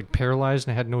so I was like paralyzed,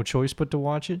 and I had no choice but to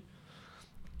watch it.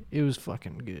 It was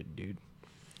fucking good, dude.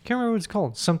 Can't remember what it's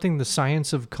called. Something The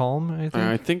Science of Calm, I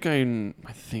think. I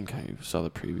think I saw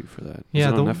the preview for that. Yeah,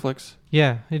 is it on Netflix?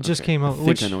 Yeah, it just came out. I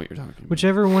think I know what you're talking about.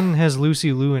 Whichever one has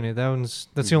Lucy Liu in it, that's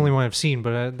the only one I've seen.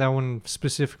 But that one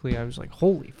specifically, I was like,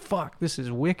 holy fuck, this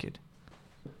is wicked.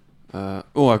 I've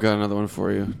got another one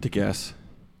for you to guess.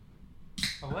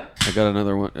 What? I got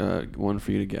another one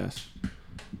for you to guess.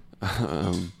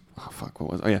 Fuck,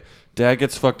 what was it? Oh, yeah. Dad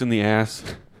gets fucked in the ass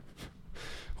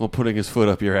while putting his foot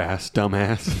up your ass,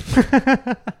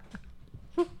 dumbass.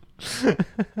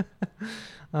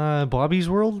 Bobby's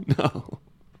World? No.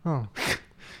 Oh.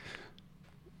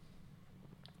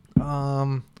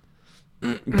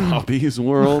 Bobby's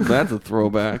World? That's a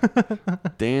throwback.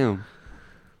 Damn.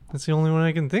 That's the only one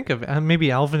I can think of.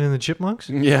 Maybe Alvin and the Chipmunks?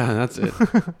 Yeah, that's it.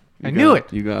 I knew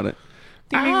it. You got it.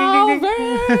 Ding, ding, ding,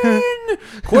 ding, ding.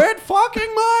 Quit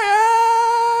fucking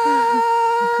my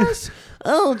ass!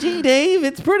 Oh, gee, Dave,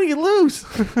 it's pretty loose.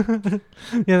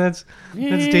 Yeah, that's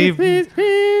Dave.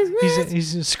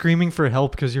 He's screaming for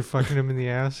help because you're fucking him in the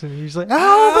ass, and he's like,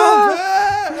 "Help!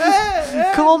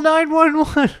 Call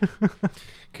 911."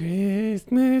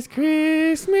 Christmas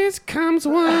comes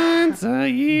once a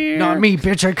year. Not me,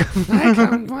 bitch. I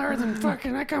come more than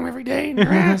fucking. I come every day in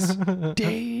your ass,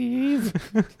 Dave.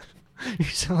 You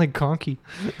sound like Conky.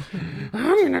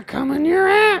 I'm gonna come in your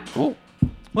ass. Oh.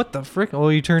 What the frick? Oh,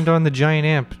 you turned on the giant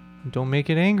amp. Don't make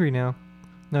it angry now.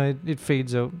 No, it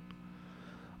fades out.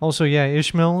 Also, yeah,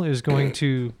 Ishmael is going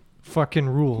to fucking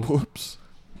rule. Whoops.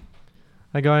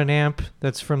 I got an amp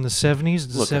that's from the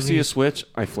 70s. Look, 70s. I see a switch.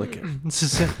 I flick it.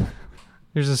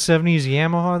 There's a 70s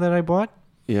Yamaha that I bought.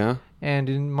 Yeah. And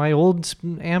in my old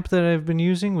amp that I've been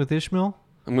using with Ishmael,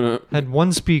 had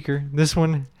one speaker. This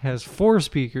one has 4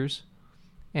 speakers.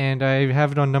 And I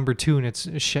have it on number 2,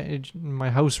 and my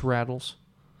house rattles.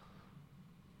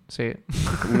 Say it.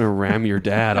 I'm going to ram your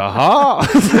dad. Aha!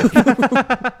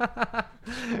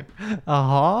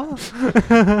 Aha?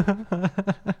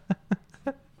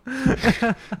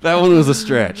 That one was a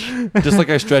stretch. Just like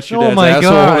I stretched your dad's my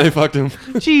asshole God. when I fucked him.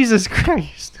 Jesus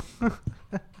Christ.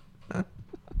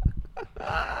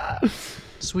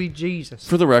 Sweet Jesus.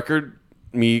 For the record,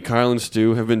 me, Kyle, and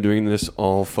Stu have been doing this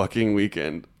all fucking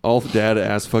weekend. All dad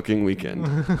ass fucking weekend.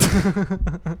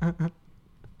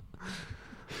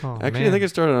 Actually, I think it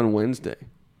started on Wednesday.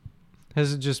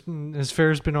 Has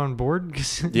Ferris been on board?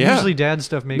 Because Yeah. usually dad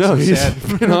stuff makes him he's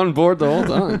sad. been on board the whole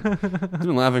time. He's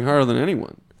been laughing harder than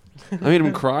anyone. I made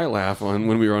him cry laugh when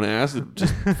we were on acid,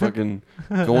 just fucking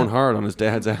going hard on his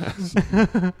dad's ass.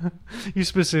 You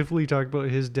specifically talked about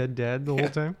his dead dad the whole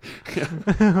time?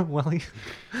 Yeah.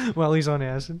 while he's on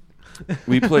acid?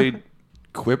 We played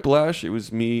Quiplash. It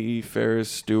was me, Ferris,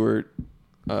 Stewart,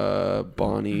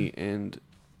 Bonnie, and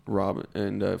Robin,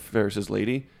 and Ferris's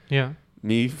lady. Yeah.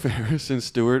 me, Ferris, and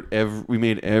Stuart, we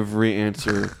made every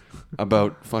answer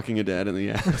about fucking a dad in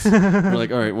the ass. We're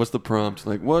like, all right, what's the prompt?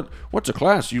 Like, what's a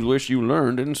class you wish you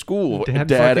learned in school?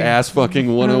 Dad ass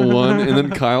fucking 101. And then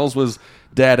Kyle's was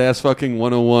dad ass fucking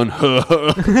 101.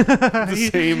 The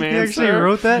same answer. You actually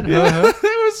wrote that? Yeah, it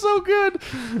was so good.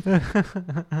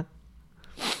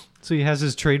 So he has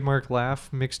his trademark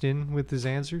laugh mixed in with his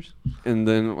answers. And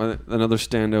then another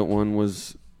standout one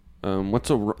was,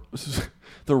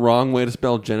 the wrong way to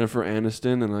spell Jennifer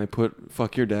Aniston, and I put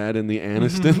 "fuck your dad" in the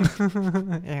Aniston.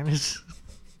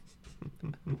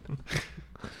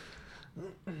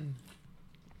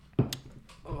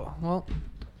 Well,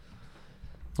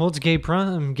 it's Gay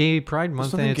Pride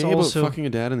Month, and it's gay also about fucking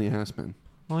a dad in the ass, man.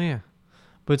 Oh yeah,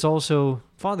 but it's also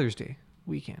Father's Day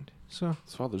weekend, so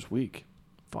It's Father's Week.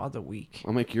 Father Week.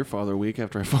 I'll make your father weak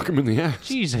after I fuck him in the ass.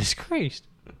 Jesus Christ,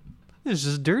 this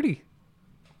is dirty.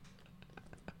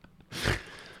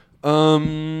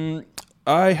 I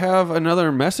have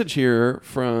another message here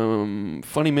from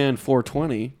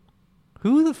Funnyman420.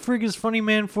 Who the frig is Funny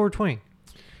Man 420?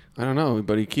 I don't know,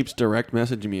 but he keeps direct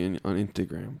messaging me on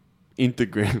Instagram.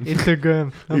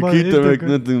 Instagram. I'm You on keep direct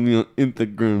Instagram. messaging me on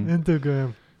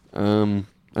Instagram.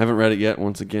 I haven't read it yet.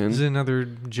 Once again, Is it another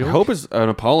joke? I hope it's an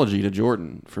apology to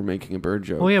Jordan for making a bird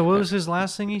joke. Oh yeah, what was his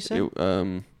last thing he said?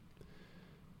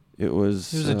 It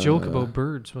was a joke about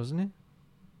birds, wasn't it?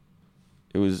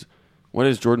 It was, what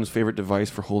is Jordan's favorite device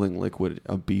for holding liquid?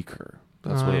 A beaker.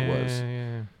 That's what it was.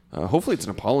 Yeah. Hopefully it's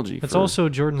an apology. It's for also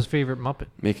Jordan's favorite Muppet.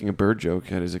 making a bird joke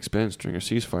at his expense during a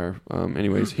ceasefire.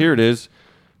 Anyways, here it is.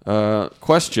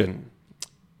 Question.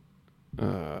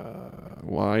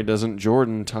 Why doesn't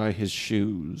Jordan tie his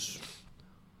shoes?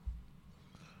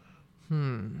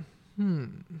 Is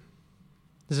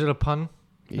it a pun?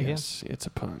 Yes, it's a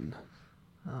pun.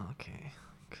 Okay.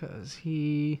 Because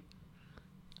he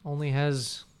only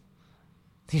has...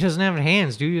 He doesn't have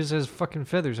hands, dude. He just has fucking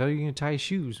feathers. How are you going to tie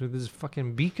shoes? With his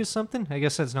fucking beak or something? I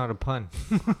guess that's not a pun.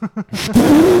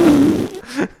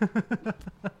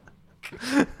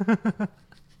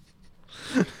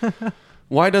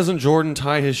 Why doesn't Jordan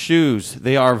tie his shoes?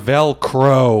 They are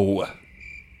Velcro.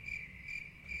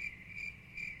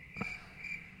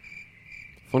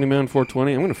 Funny Man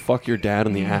 420, I'm going to fuck your dad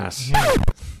in the ass.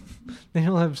 They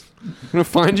don't have... I'm going to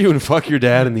find you and fuck your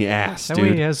dad in the ass, That way he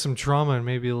dude. has some trauma and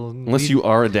maybe it'll... Unless you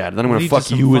are a dad. Then I'm going to lead to fuck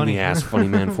some you in funny. the ass, Funny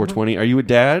Man 420. Are you a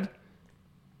dad?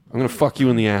 I'm going to fuck you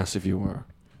in the ass if you are.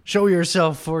 Show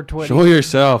yourself, 420. Show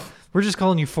yourself. We're just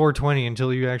calling you 420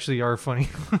 until you actually are funny.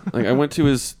 Like, I went to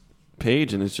his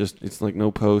page and it's like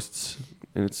no posts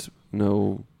and it's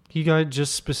no... He got it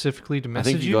just specifically to I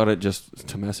message think he you? got it just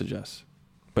to message us.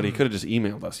 But he could have just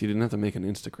emailed us. He didn't have to make an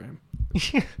Instagram.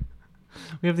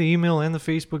 We have the email and the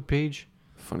Facebook page.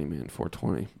 Funny Man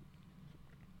 420.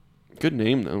 Good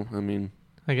name, though. I mean...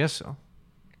 I guess so.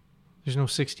 There's no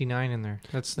 69 in there.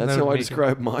 That's That's how I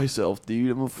describe myself,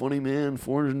 dude. I'm a funny man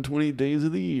 420 days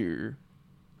of the year.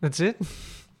 That's it?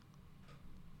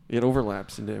 It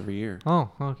overlaps into every year.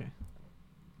 Oh, okay.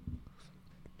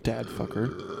 Dad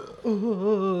fucker.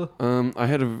 I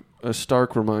had a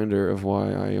stark reminder of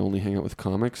why I only hang out with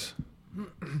comics.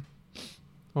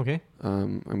 Okay. I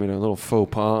made a little faux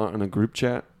pas on a group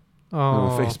chat. Oh,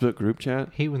 On a Facebook group chat.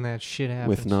 hate when that shit happens.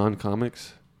 With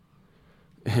non-comics.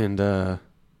 And, well,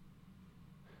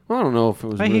 I don't know if it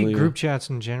was I really... hate group chats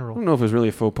in I general. don't know if it was really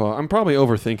a faux pas. I'm probably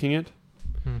overthinking it.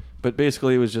 Hmm. But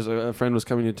basically, it was just a friend was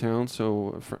coming to town,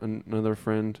 so another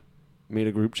friend made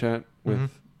a group chat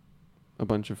with a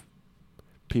bunch of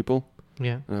people,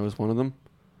 Yeah. and I was one of them.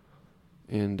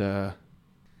 And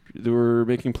they were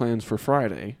making plans for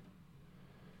Friday.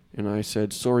 And I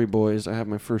said, sorry, boys, I have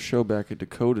my first show back at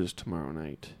Dakota's tomorrow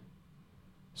night,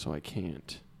 so I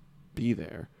can't be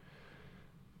there.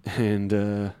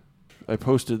 And I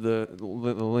posted the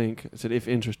link. I said, if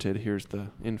interested, here's the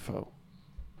info.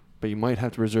 But you might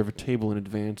have to reserve a table in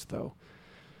advance, though.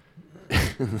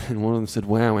 And one of them said,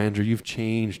 wow, Andrew, you've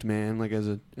changed, man, like as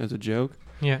a joke.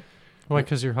 Yeah. Why,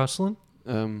 because you're hustling?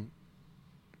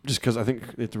 Just because I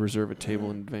think they have to reserve a table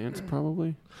in advance,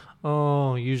 probably,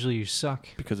 Oh, usually you suck.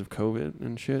 because of COVID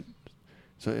and shit.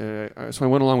 So I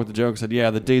went along with the joke. I said,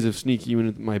 yeah, the days of sneaking you in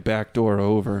at my back door are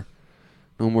over.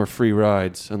 No more free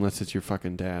rides unless it's your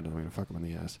fucking dad. I'm going to fuck him in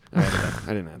the ass. I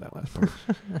didn't add that last part.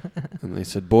 And they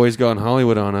said, boys gone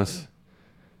Hollywood on us.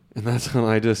 And that's when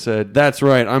I just said, that's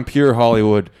right, I'm pure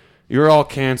Hollywood. You're all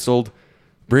canceled.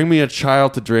 Bring me a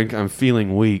child to drink. I'm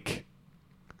feeling weak.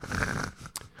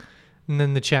 And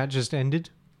then the chat just ended.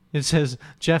 It says,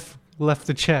 Jeff left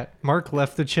the chat. Mark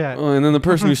left the chat. Oh, and then the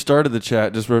person who started the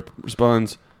chat just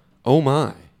responds, oh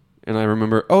my. And I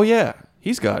remember, oh yeah,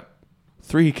 he's got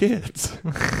 3 kids.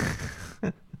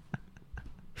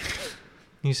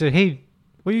 You said, "Hey,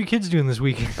 what are your kids doing this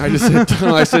weekend?" I just said,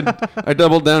 I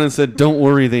doubled down and said, "Don't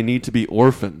worry, they need to be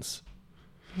orphans."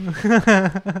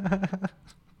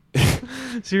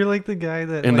 So you're like the guy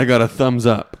that, And I got a thumbs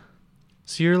up.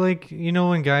 So you're like,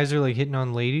 when guys are like hitting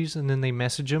on ladies and then they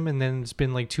message them and then it's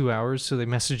been like 2 hours, so they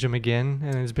message them again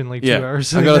and it's been like 2 hours.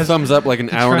 So I got a thumbs up like an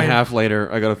hour and a try half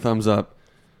later. I got a thumbs up.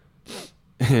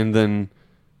 And then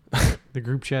the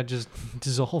group chat just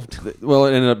dissolved. well,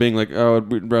 it ended up being like, oh,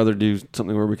 we'd rather do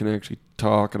something where we can actually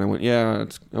talk. And I went, yeah,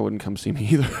 I wouldn't come see me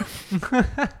either.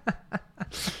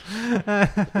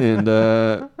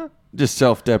 And just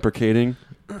self-deprecating.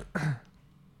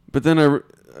 But then I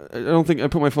don't think I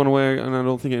put my phone away, and I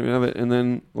don't think I even have it. And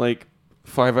then, like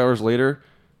 5 hours later,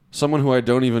 someone who I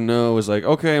don't even know is like,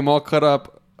 "Okay, I'm all cut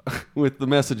up with the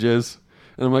messages,"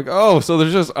 and I'm like, "Oh, so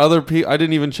there's just other people. I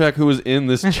didn't even check who was in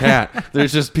this chat.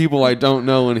 There's just people I don't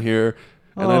know in here."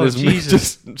 And I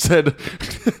just said,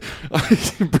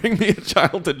 "Bring me a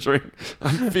child to drink.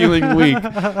 I'm feeling weak,"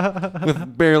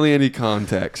 with barely any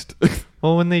context.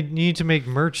 Well, when they need to make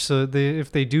merch, so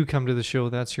if they do come to the show,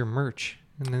 that's your merch.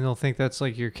 And then they'll think that's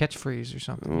like your catchphrase or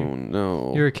something. Oh,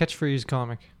 no. You're a catchphrase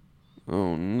comic.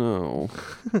 Oh, no.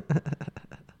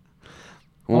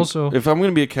 Also, if I'm going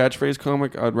to be a catchphrase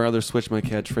comic, I'd rather switch my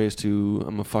catchphrase to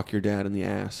I'm going to fuck your dad in the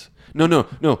ass. No.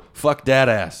 Fuck dad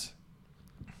ass.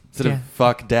 Instead of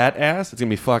fuck dad ass, it's going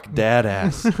to be fuck dad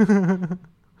ass.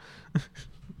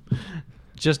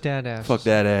 Just dad ass. Fuck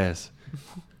dad ass.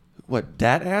 What,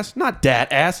 dad ass? Not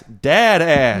dad ass. Dad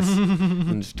ass.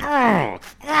 And just,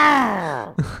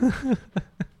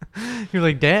 You're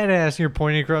like, dad ass, and you're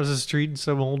pointing across the street and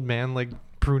some old man like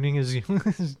pruning his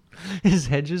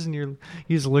hedges, and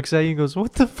he just looks at you and goes,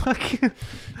 "What the fuck?"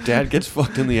 Dad gets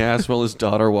fucked in the ass while his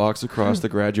daughter walks across the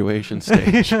graduation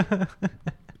stage. You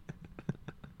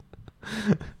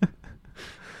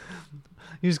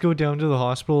just go down to the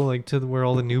hospital, like to where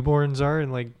all the newborns are,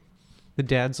 and like the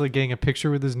dad's like getting a picture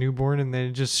with his newborn, and then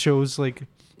it just shows like,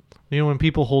 when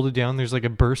people hold it down, there's like a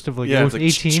burst of like, it's like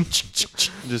 18.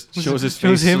 Just shows his face.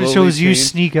 Shows him. It slowly shows you change.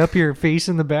 sneak up, your face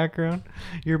in the background.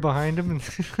 You're behind him, and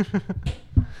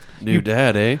New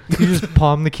dad, eh? you just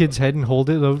palm the kid's head and hold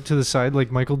it out to the side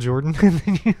like Michael Jordan. And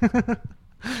then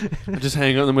I just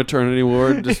hang out in the maternity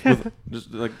ward, just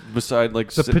like beside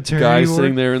like The paternity guys ward?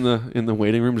 sitting there in the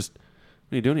waiting room. Just,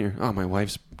 what are you doing here? Oh, my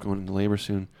wife's going into labor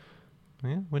soon.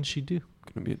 yeah, what'd she do?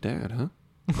 Gonna be a dad, huh?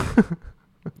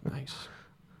 Nice.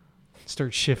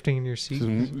 Start shifting in your seat.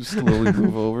 Slowly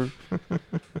move over.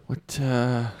 What do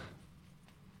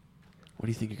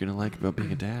you think you're gonna like about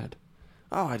being a dad?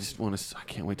 Oh, I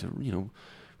can't wait to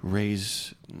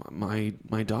raise my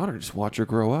daughter. Just watch her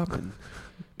grow up and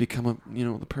become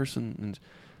the person. And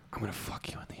I'm gonna fuck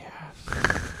you in the ass.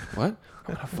 What?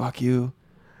 I'm gonna fuck you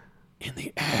in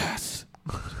the ass.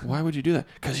 Why would you do that?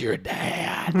 Because you're a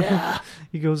dad.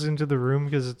 He goes into the room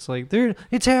because it's like,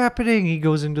 it's happening. He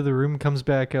goes into the room, comes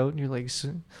back out, and you're like,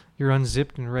 you're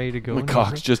unzipped and ready to go. My And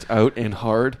cock's just out and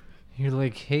hard. You're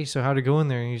like, hey, so how'd it go in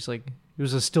there? And he's like, it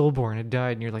was a stillborn. It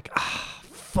died. And you're like,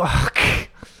 fuck.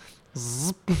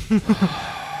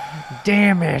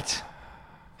 Damn it.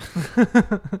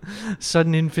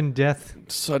 Sudden infant death.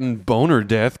 Sudden boner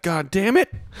death. God damn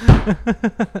it.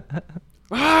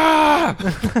 Damn,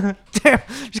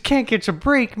 just can't catch a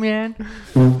break, man.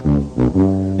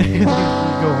 You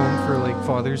go home for like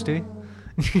Father's Day.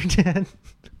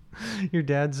 Your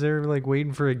dad's there like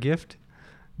waiting for a gift.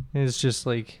 And it's just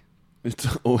like, It's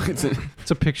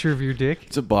it's a picture of your dick.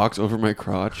 It's a box over my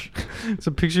crotch. It's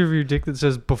a picture of your dick that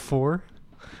says before.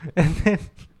 And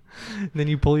then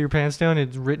you pull your pants down,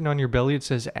 it's written on your belly, it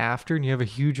says after, and you have a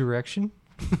huge erection.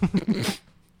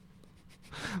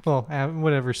 Well,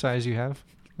 whatever size you have.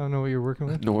 I don't know what you're working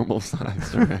with. Normal size,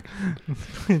 correct.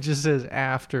 It just says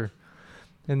after.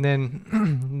 And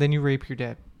then you rape your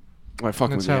dad. I fuck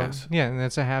him in That's the how, ass. yeah, and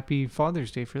that's a happy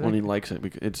Father's Day for that. When he likes it.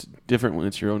 It's different when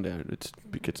it's your own dad. It's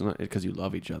not because you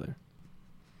love each other.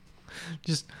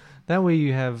 Just that way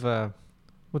you have,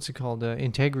 what's it called,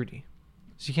 integrity.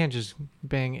 So you can't just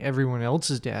bang everyone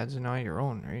else's dads and not your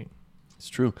own, right? It's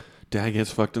true. Dad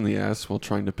gets fucked in the ass while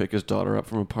trying to pick his daughter up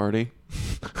from a party.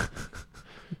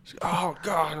 Oh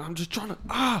God, I'm just trying to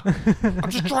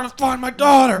find my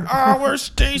daughter. Where's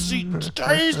Stacy?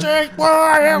 Stacy, where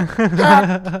I am?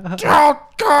 God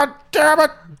damn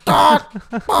it! God.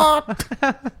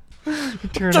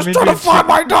 Just trying to find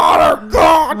my daughter.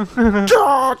 God,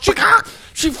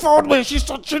 she phoned me. She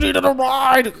said she needed a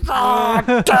ride. God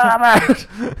damn it!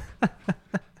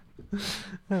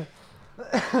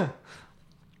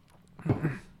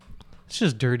 It's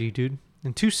just dirty, dude.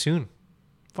 And too soon.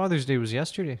 Father's Day was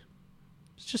yesterday.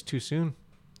 It's just too soon.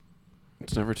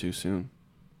 It's never too soon.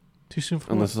 Too soon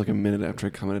for Unless what? it's like a minute after I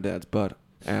come out of dad's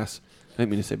ass. I didn't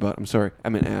mean to say butt. I'm sorry. I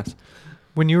meant ass.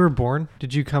 When you were born,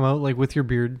 did you come out like with your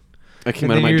beard? I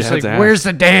came And out of then my you're dad's just like, ass. where's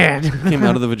the dad? Came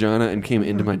out of the vagina and came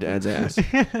into my dad's ass.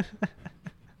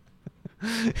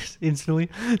 Instantly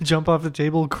jump off the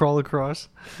table, crawl across.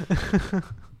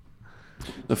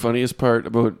 The funniest part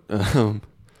about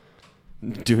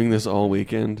doing this all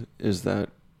weekend is that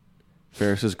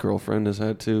Ferris's girlfriend has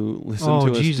had to listen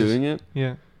to us doing it.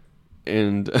 Yeah.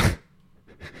 And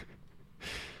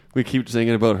we keep saying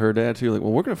it about her dad too. Like,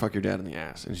 well, we're going to fuck your dad in the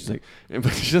ass. And she's like,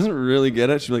 but she doesn't really get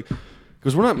it. She's like,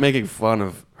 because we're not making fun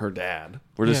of her dad.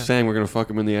 We're just saying we're going to fuck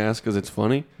him in the ass because it's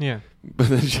funny. Yeah. But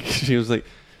then she was like,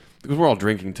 because we're all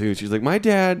drinking too. She's like, my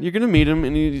dad, you're gonna meet him,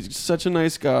 and he's such a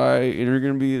nice guy, and you're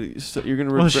gonna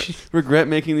regret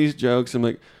making these jokes. I'm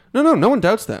like, no one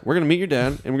doubts that. We're gonna meet your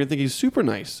dad, and we're gonna think he's super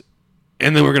nice,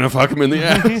 and then we're gonna fuck him in the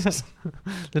ass.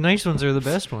 The nice ones are the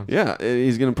best ones. Yeah,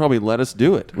 he's gonna probably let us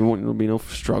do it. There'll be no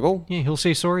struggle. Yeah, he'll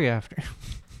say sorry after.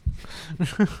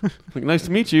 Like, nice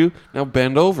to meet you. Now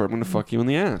bend over. I'm gonna fuck you in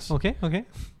the ass. Okay.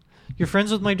 You're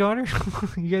friends with my daughter?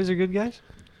 You guys are good guys?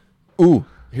 Ooh,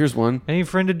 here's one. Any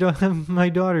friend of my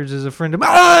daughter's is a friend of mine.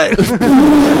 I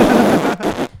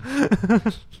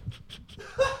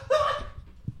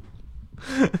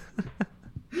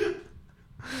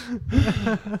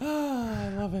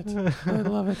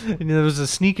love it. And there was a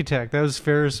sneak attack. That was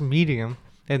Ferris meeting him,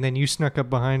 and then you snuck up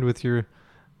behind with your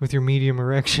medium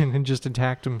erection and just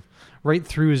attacked him right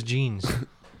through his jeans.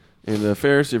 And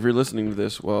Ferris, if you're listening to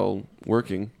this while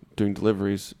working, doing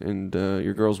deliveries, and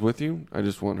your girl's with you, I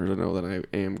just want her to know that I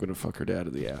am going to fuck her dad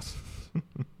in the ass.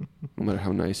 No matter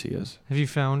how nice he is. Have you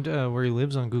found where he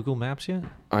lives on Google Maps yet?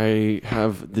 I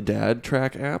have the Dad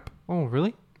Track app. Oh,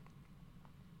 really?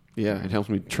 Yeah, it helps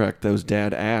me track those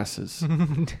dad asses.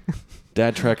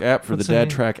 Dad Track app for What's the the Dad name?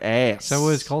 Track ass. Is that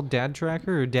what it's called? Dad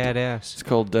Tracker or Dad Ass? It's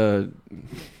called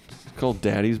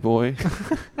Daddy's Boy.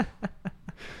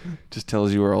 Just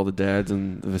tells you where all the dads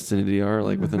in the vicinity are,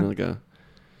 like within like a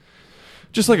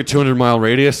 200-mile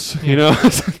radius, you know?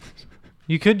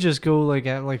 You could just go like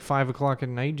at like 5 o'clock at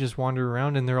night, just wander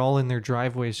around, and they're all in their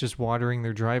driveways, just watering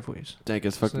their driveways. Dad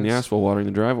gets fucked in the ass while watering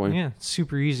the driveway. Yeah, it's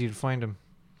super easy to find them.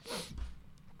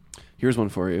 Here's one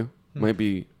for you. Might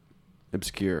be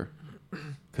obscure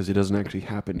because it doesn't actually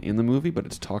happen in the movie, but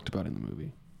it's talked about in the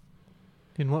movie.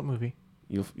 In what movie?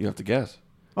 You have to guess.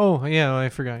 Oh, yeah, I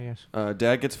forgot, yes.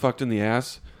 Dad gets fucked in the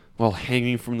ass while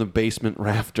hanging from the basement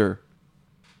rafter.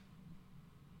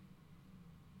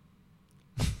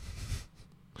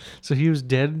 So he was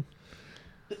dead?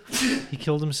 He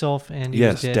killed himself and he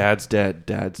was dead? Yes, Dad's dead.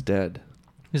 Dad's dead.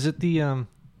 Is it the,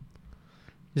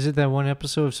 is it that one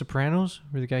episode of Sopranos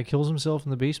where the guy kills himself in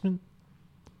the basement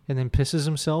and then pisses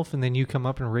himself and then you come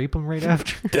up and rape him right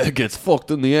after? Dad gets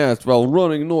fucked in the ass while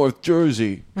running North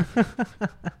Jersey.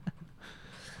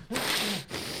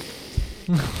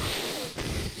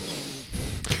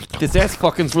 This ass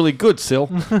fucking's really good, Sil.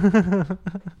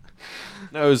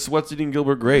 That was What's Eating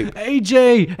Gilbert Grape.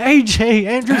 AJ,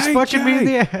 Andrew's fucking me in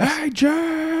the ass.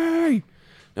 AJ!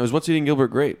 That was What's Eating Gilbert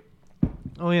Grape.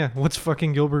 Oh yeah, what's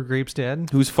fucking Gilbert Grape's dad?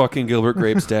 Who's fucking Gilbert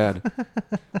Grape's dad?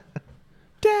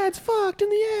 Dad's fucked in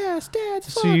the ass.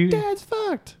 Dad's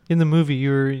fucked. In the movie,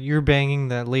 you're banging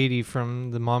that lady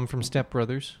from the mom from Step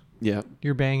Brothers. Yeah.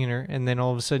 You're banging her, and then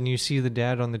all of a sudden you see the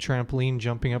dad on the trampoline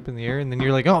jumping up in the air, and then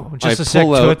you're like, oh, just a sec,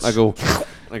 pull out. toots.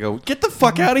 I go, get the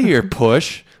fuck out of here,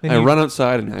 push. Then I you- run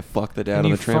outside and I fuck the dad and on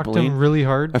you the fucked him trampoline. really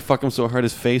hard. I fuck him so hard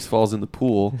his face falls in the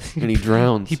pool and he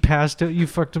drowns. He passed out. You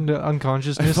fucked him to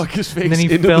unconsciousness. I fuck his face and then he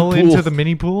into fell the pool. into the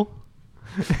mini pool.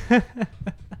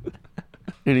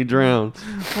 And he drowns.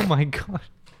 Oh my god.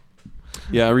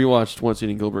 Yeah, I rewatched Once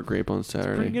Eating Gilbert Grape on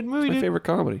Saturday. pretty good movie, It's my dude. favorite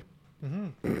comedy.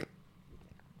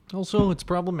 Also, it's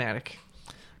problematic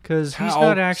because he's How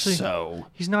not actually so?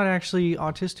 he's not actually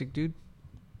autistic, dude.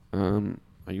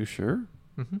 Are you sure?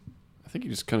 Mm-hmm. I think he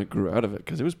just kind of grew out of it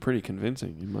because it was pretty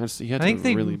convincing. He had I think to they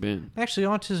have really been. Actually,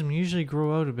 autism usually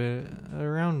grow out a bit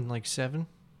around like 7.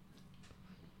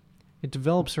 It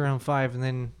develops around 5, and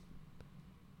then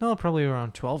probably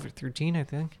around 12 or 13, I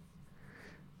think.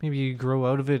 Maybe you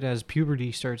grow out of it as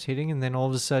puberty starts hitting, and then all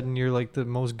of a sudden you're like the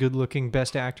most good-looking,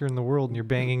 best actor in the world, and you're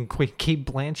banging Kate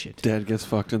Blanchett. Dad gets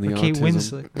fucked in the Or autism. Kate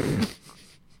Winslet.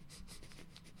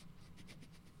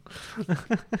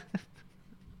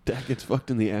 Dad gets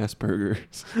fucked in the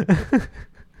Asperger's.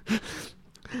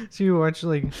 So you watch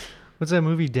like, what's that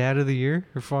movie, Dad of the Year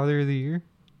or Father of the Year?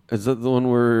 Is that the one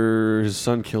where his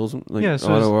son kills him? Like Yeah,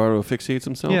 so auto asphyxiates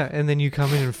himself? Yeah, and then you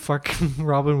come in and fuck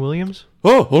Robin Williams.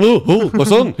 Oh no! Oh, my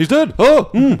son, he's dead. Oh,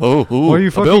 Why are you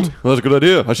a fucking- belt. That's a good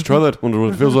idea. I should try that. Wonder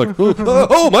what it feels like.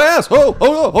 Oh, my ass.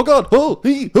 Oh, God.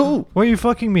 Oh. Why are you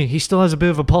fucking me? He still has a bit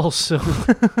of a pulse, so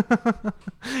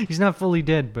he's not fully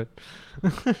dead, but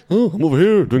Oh, I'm over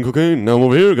here doing cocaine. Now I'm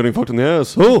over here getting fucked in the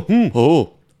ass.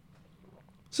 Oh.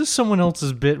 is this someone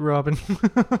else's bit, Robin?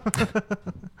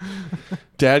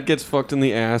 Dad gets fucked in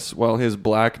the ass while his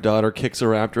black daughter kicks a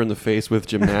raptor in the face with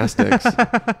gymnastics.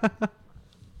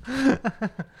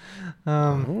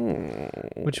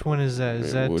 Which one is that?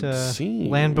 Is It would that seem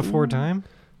Land Before Time?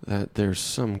 that there's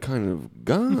some kind of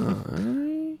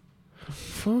guy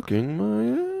fucking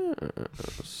my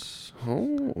ass.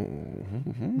 Oh.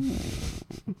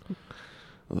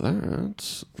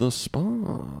 That's the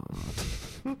spot.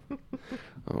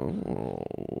 Oh,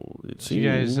 it You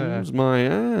guys, seems my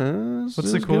ass. What's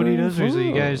is the quote he getting does? Or is it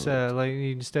you guys fucked. like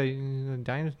you study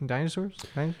dinosaurs?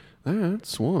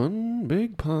 That's one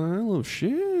big pile of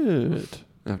shit.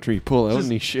 After he pull out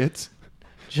and he shits.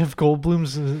 Jeff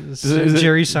Goldblum's Is it-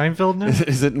 Jerry Seinfeld now?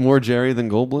 Is it more Jerry than I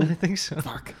Goldblum? think so.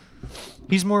 Fuck.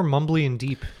 He's more mumbly and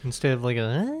deep instead of like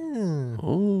a.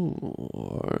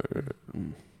 Oh.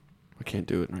 I can't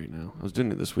do it right now. I was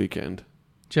doing it this weekend.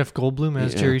 Jeff Goldblum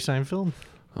as Yeah. Jerry Seinfeld.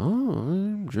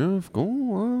 I'm Jeff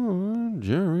I'm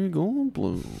Jerry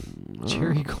Goldblum.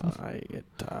 Jerry Goldblum. I get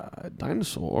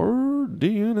dinosaur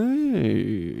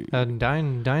DNA.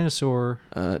 Dinosaur.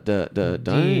 Dinosaur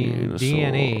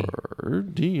DNA.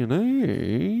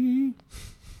 DNA.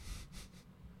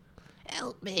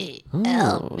 Help me. Oh,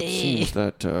 Help it me. seems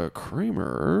that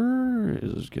Kramer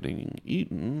is getting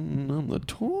eaten on the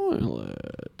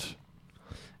toilet.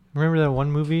 Remember that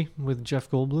one movie with Jeff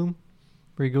Goldblum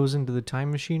where he goes into the time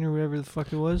machine or whatever the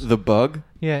fuck it was? The bug?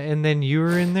 Yeah, and then you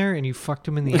were in there and you fucked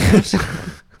him in the ass.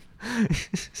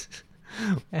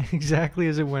 Exactly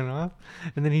as it went off.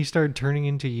 And then he started turning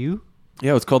into you.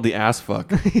 Yeah, it's called the ass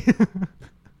fuck.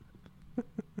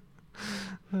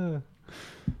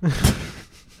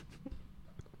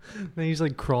 Then he's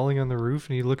like crawling on the roof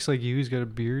and he looks like you. He's got a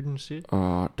beard and shit. It's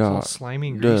all The slimy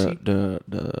and greasy.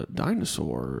 the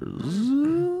dinosaurs.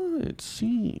 It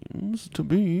seems to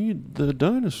be the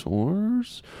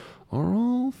dinosaurs are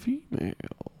all female.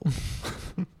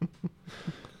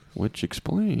 Which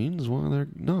explains why they're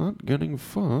not getting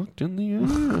fucked in the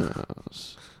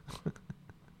ass.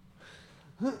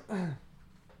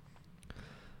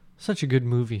 Such a good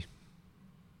movie.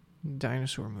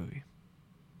 Dinosaur movie.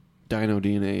 Dino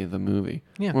DNA, the movie.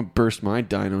 Yeah. I'm going to burst my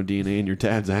dino DNA in your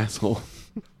dad's asshole.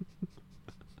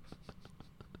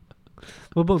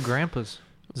 What about grandpas?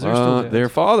 Is there still dads? Their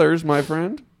fathers, my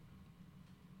friend.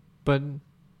 But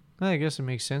I guess it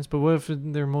makes sense. But what if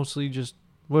they're mostly just...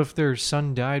 What if their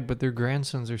son died but their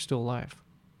grandsons are still alive?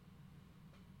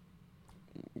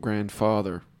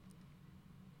 Grandfather.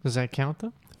 Does that count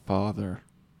though? Father.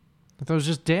 I thought it was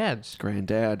just dads.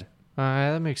 Granddad.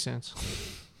 That makes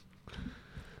sense.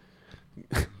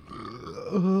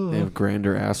 They have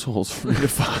grander assholes for me to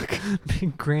fuck.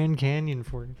 Big Grand Canyon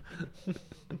for you.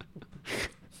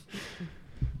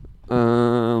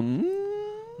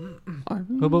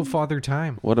 What about Father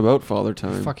Time? What about Father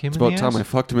Time? Fuck him it's in about the time ass? I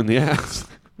fucked him in the ass.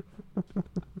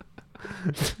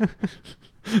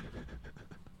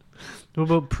 What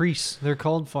about priests? They're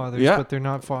called fathers, Yeah. but they're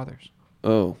not fathers.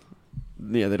 Oh.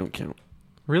 Yeah, they don't count.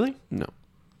 Really? No.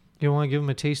 You don't want to give them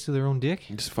a taste of their own dick?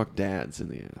 You just fuck dads in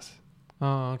the ass.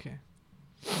 Oh, okay.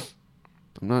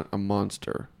 I'm not a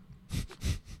monster.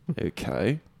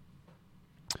 Okay.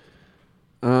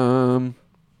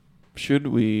 Should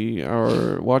we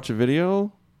watch a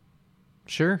video?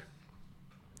 Sure.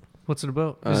 What's it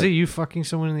about? Is it you fucking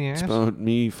someone in the ass? It's about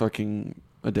me fucking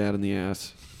a dad in the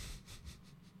ass.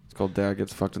 It's called Dad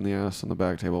Gets Fucked in the Ass on the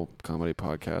Back Table Comedy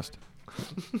Podcast.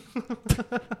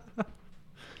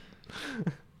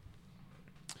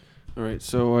 All right,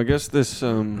 so I guess this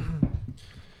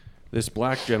this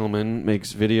black gentleman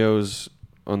makes videos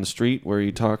on the street where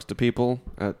he talks to people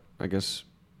at, I guess,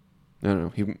 I don't know.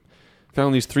 He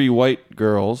found these 3 white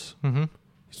girls,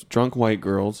 these drunk white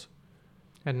girls.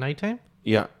 At nighttime?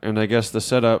 Yeah, and I guess the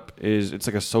setup is it's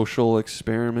like a social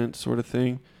experiment sort of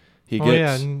thing.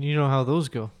 Yeah, and you know how those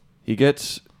go.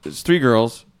 It's 3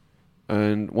 girls,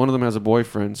 and one of them has a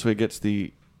boyfriend, so he gets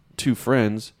the 2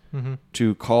 friends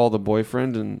to call the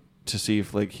boyfriend and to see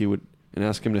if like he would and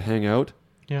ask him to hang out.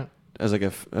 Yeah. As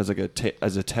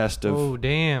a test of. Oh,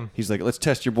 damn. He's like, let's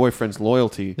test your boyfriend's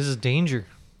loyalty, This is danger.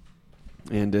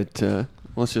 and it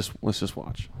let's just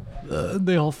watch.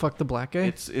 They all fuck the black guy?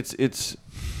 It's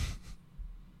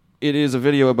it is a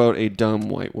video about a dumb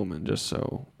white woman, just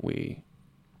so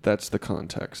that's the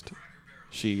context.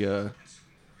 She, yeah.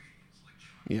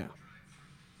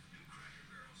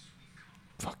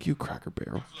 Fuck you, Cracker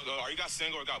Barrel. Are you guys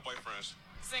single or got boyfriends?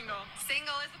 Single.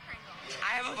 Single is a Pringle.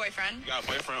 I have a boyfriend. You got a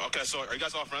boyfriend? Okay, so are you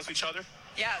guys all friends with each other?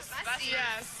 Yes.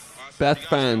 Yes. Beth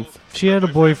fans. She had a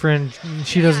boyfriend.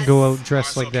 She doesn't go out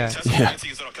dressed like that. Yeah. Is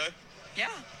that okay? Yeah.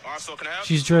 So can I have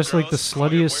She's dressed like the girls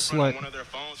call your sluttiest boyfriend on slut. one of their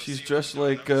phones to She's see dressed what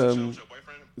like, message shows your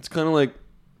boyfriend? it's kind of like...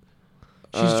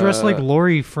 She's dressed like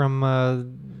Lori from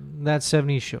that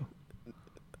 70s show.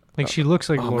 Like, she looks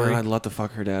like Oh Lori. man, I'd love to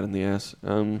fuck her dad in the ass.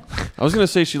 I was gonna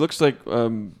say she looks like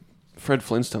Fred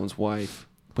Flintstone's wife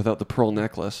without the pearl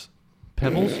necklace.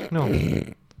 Pebbles? No.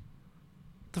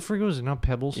 The frig was it? Not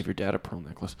Pebbles? Give your dad a pearl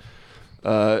necklace.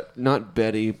 Not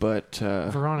Betty, but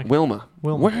Veronica. Wilma.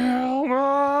 Wilma.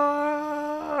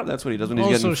 That's what he does when he's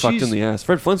Also, getting fucked in she's- the ass.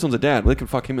 Fred Flintstone's a dad. They can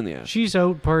fuck him in the ass. She's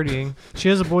out partying. She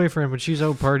has a boyfriend, but she's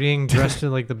out partying dressed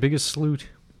in like the biggest sloot.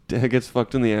 Dad gets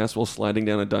fucked in the ass while sliding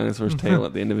down a dinosaur's tail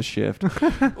at the end of his shift.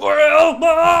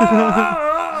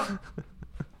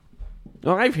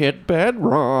 I've hit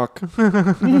bedrock. Hey,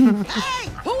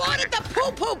 who ordered the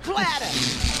poo-poo platter?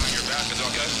 Your back is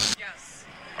okay? Yes.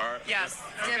 All right. Yes.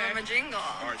 Give him a jingle.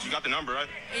 All right, you got the number, right?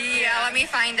 Yeah, let me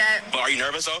find it. But are you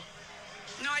nervous, though?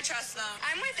 No, I trust them.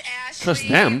 I'm with Ashley. Trust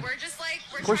them? We're just like,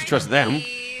 we're Of course you trying trust to them.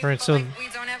 leave, Right, but, so like, we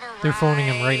don't have a they're phoning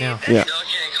him right now. Yeah.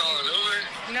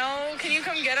 No, can you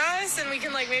come get us and we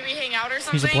can like maybe hang out or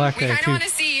something? He's a black We guy, kind of too. want to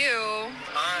see you.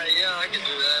 Yeah, I can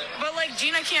do that. But like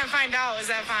Gina can't find out. Is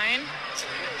that fine?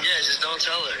 Yeah, just don't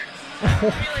tell her. Can we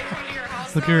like come to your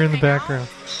house? Look at though, her in the hang out? background.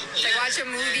 Like watch a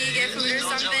movie, get food or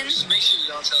something. Just make sure you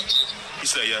don't tell her. He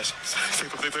said yes. Take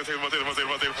the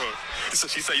phone.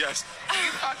 She said yes. Are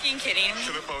you fucking kidding?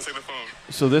 Take the phone, take the phone.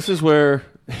 So this is where...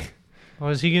 Oh,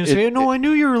 is he going to say, no, I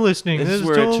knew you were listening. This is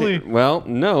where totally... well,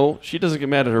 no. She doesn't get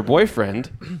mad at her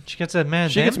boyfriend. She gets that mad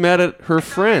She then gets mad at her We're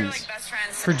friends. like best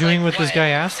friends for since, doing like, what this guy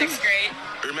asked him? 6th grade.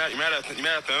 You mad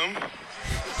at them?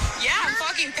 Yeah, I'm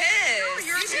fucking pissed.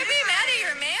 You should be mad at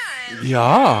your man. Yeah.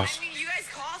 I mean, you guys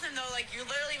called him though, like you're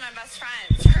literally my best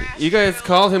friends. Trash You guys you.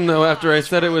 called him, though, after I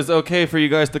said it was okay for you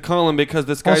guys to call him because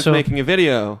this guy's Also- making a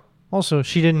video. Also,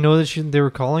 she didn't know that they were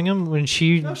calling him when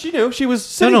she... No, she knew. She was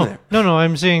sitting there. No,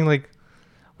 I'm saying like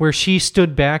where she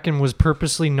stood back and was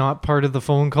purposely not part of the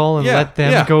phone call and Yeah, let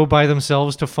them yeah. go by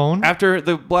themselves to phone. After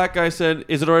the black guy said,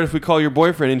 is it all right if we call your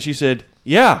boyfriend? And she said,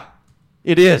 yeah,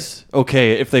 it is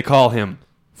okay if they call him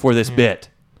for this bit.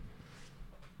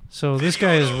 So this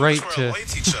guy is right to... Why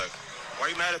are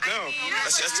you mad at them?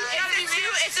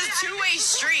 It's a two-way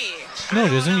street. No,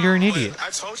 it isn't. You're an idiot.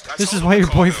 This is why your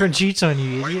boyfriend cheats on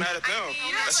you, Why are you idiot. mad at them?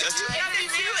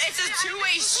 It's a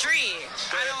two-way street.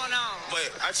 I don't know.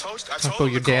 But I told Talk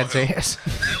about your them to call dad's him.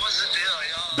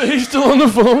 ass. He's still on the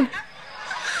phone.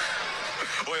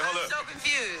 Wait, hold up. So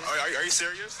confused. Are you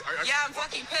serious? Yeah, I'm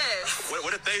fucking pissed.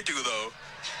 What did they do, though?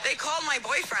 They called my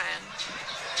boyfriend.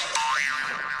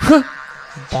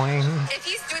 Boing. If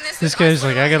he's doing this, This with guy's us,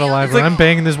 like, I got a literally, live one. I'm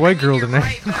banging this white girl you're tonight.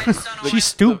 right, but I just don't know She's why-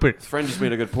 stupid. His friend just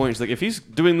made a good point. She's like, if he's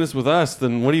doing this with us,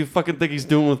 then what do you fucking think he's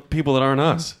doing with people that aren't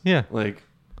us? Yeah. Like...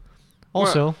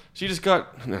 Also, Well, she just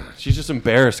got... Nah, she's just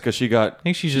embarrassed because she got... I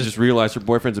think she just realized her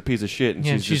boyfriend's a piece of shit. And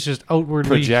yeah, she's just outwardly...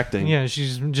 projecting. Yeah,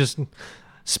 she's just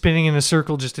spinning in a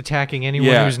circle, just attacking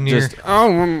anyone who's near.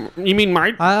 You mean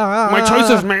my my choice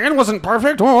of man wasn't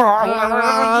perfect? You're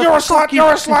a slut,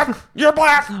 you're a slut, you're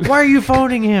black. Why are you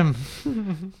phoning him?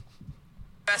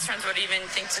 Best friends would even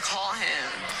think to call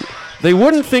him. They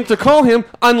wouldn't think to call him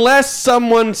unless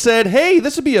someone said, hey,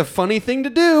 this would be a funny thing to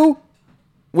do.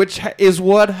 Which is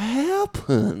what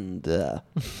happened.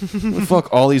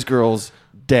 Fuck all these girls'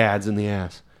 dads in the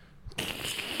ass.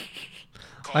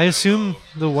 I assume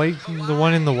the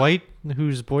one in the white,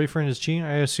 whose boyfriend is cheating,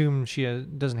 I assume she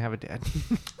doesn't have a dad.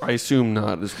 I assume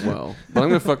not as well. But I'm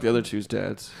going to fuck the other two's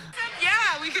dads. Yeah,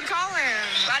 we could call him.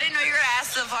 I didn't know you were gonna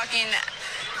ask to fucking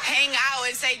hang out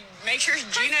and say, make sure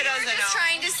Gina doesn't know. Just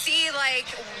trying to see like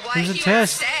what It was a he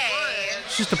test. would say.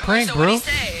 It's just a prank, So bro. what'd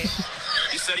he say?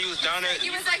 He said he was down at... He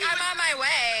was like, I'm on my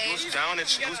way. He was down at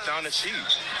cheat.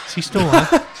 Is he still on?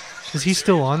 Is he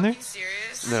still on there?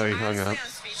 Serious? No, he hung Honestly, up. I'm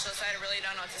speechless. I really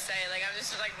don't know what to say. Like, I'm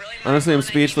just like really. Honestly, I'm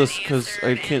mindful that he speechless didn't because answer, I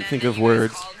and can't then think you of guys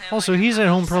words. called him, Also, like, he's at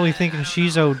home probably thinking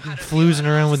she's out floozing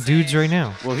around with dudes right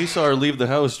now. Well, he saw her leave the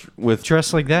house with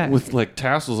Dressed like that. with like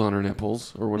tassels on her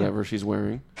nipples or whatever she's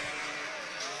wearing.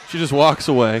 She just walks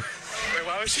away. Wait,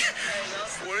 why was she...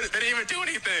 They didn't even do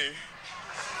anything.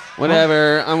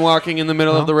 Whatever. I'm walking in the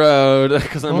middle of the road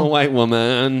because I'm a Well- white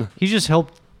woman. He just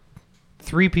helped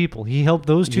 3 people. He helped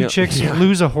those 2 Yeah, chicks yeah.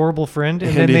 lose a horrible friend,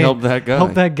 and then he they helped that guy.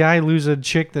 helped that guy lose a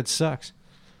chick that sucks.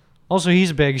 Also,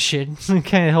 he's a bag of shit. It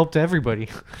kind of helped everybody.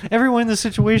 Everyone in the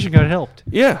situation got helped.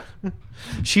 Yeah.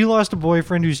 She lost a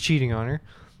boyfriend who's cheating on her.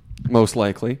 Most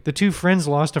likely. The 2 friends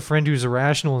lost a friend who's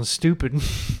irrational and stupid.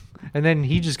 And then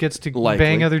he just gets to Likely.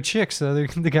 bang other chicks,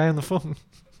 the guy on the phone.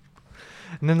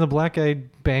 And then the black guy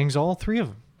bangs all 3 of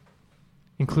them,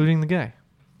 including the guy.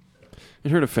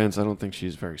 In her defense, I don't think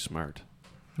she's very smart.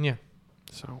 Yeah.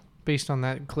 So, based on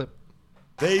that clip.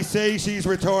 They say she's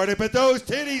retarded, but those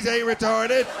titties ain't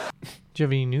retarded. Do you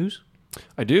have any news?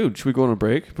 I do. Should we go on a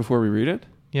break before we read it?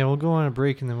 Yeah, we'll go on a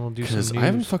break and then we'll do some news. Because I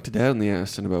haven't fucked a dad in the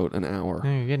ass in about an hour. No,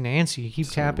 you're getting antsy. You keep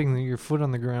tapping your foot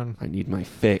on the ground. I need my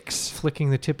fix. Flicking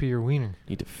the tip of your wiener.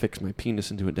 Need to fix my penis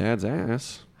into a dad's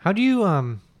ass. How do you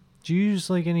do you use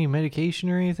like any medication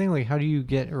or anything? Like how do you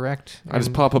get erect? I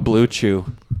just pop a Blue Chew.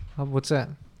 What's that?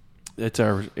 It's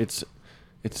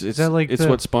that like it's the-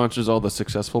 what sponsors all the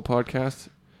successful podcasts.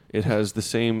 It has the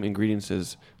same ingredients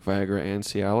as Viagra and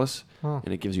Cialis,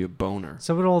 and it gives you a boner.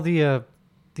 So with all the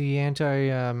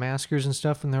anti-maskers and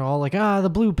stuff, and they're all like, the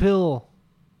blue pill,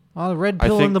 the red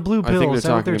pill and the blue pill. I think Is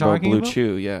that what they're talking Blue about?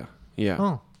 Chew. Yeah, yeah.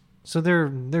 Oh, so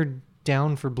they're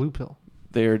down for blue pill.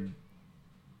 They're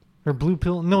or blue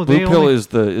pill. No, blue they pill only... is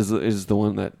the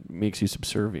one that makes you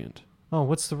subservient. Oh,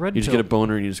 what's the red pill? You just get a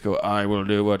boner and you just go, I will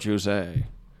do what you say.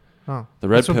 Oh, the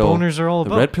red that's what pill. boners are all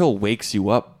about. The red pill wakes you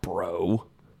up, bro.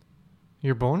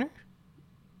 Your boner?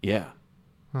 Yeah.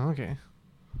 Oh, okay.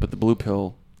 But the blue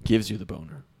pill gives you the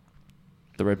boner.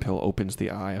 The red pill opens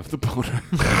the eye of the boner.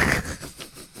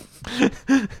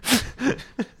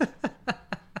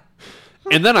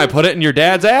 And then I put it in your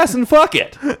dad's ass and fuck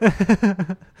it.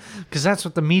 Because that's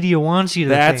what the media wants you to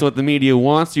That's think. what the media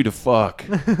wants you to fuck.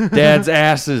 Dad's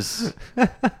asses.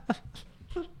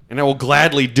 And I will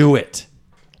gladly do it.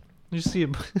 You see a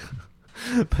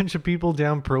bunch of people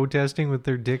down protesting with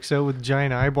their dicks out with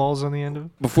giant eyeballs on the end of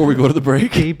it. Before we go to the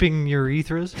break? Gaping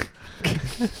urethras.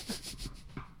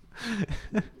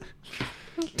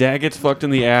 Dad gets fucked in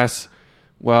the ass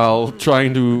while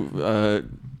trying to...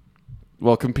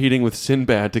 while competing with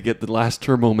Sinbad to get the last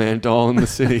Turbo Man doll in the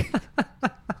city.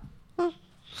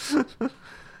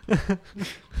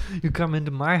 You come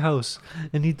into my house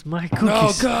and eat my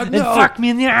cookies and no. fuck me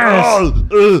in the ass.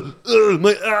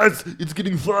 My ass, it's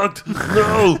getting fucked.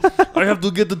 No, I have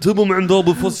to get the Turbo Man doll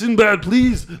before Sinbad,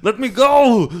 please. Let me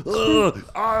go.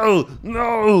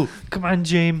 No. Come on,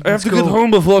 James. I have to get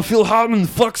home before Phil Hartman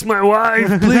fucks my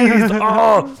wife, please.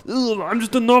 I'm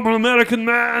just a normal American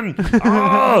man.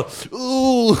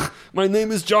 My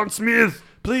name is John Smith.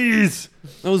 Please.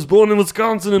 I was born in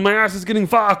Wisconsin and my ass is getting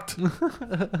fucked.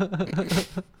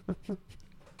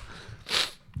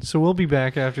 So we'll be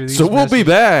back after these. So we'll be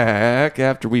back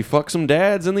after we fuck some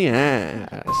dads in the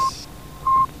ass.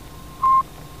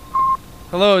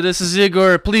 Hello, this is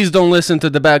Igor. Please don't listen to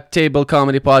the Back Table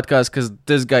Comedy Podcast because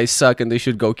these guys suck and they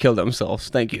should go kill themselves.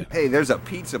 Thank you. Hey, there's a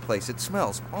pizza place. It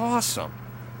smells awesome.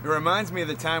 It reminds me of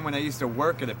the time when I used to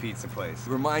work at a pizza place.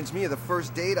 It reminds me of the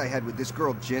first date I had with this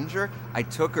girl, Ginger. I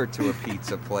took her to a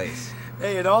pizza place.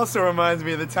 Hey, it also reminds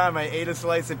me of the time I ate a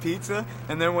slice of pizza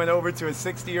and then went over to a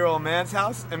 60-year-old man's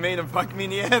house and made him fuck me in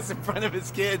the ass in front of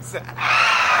his kids.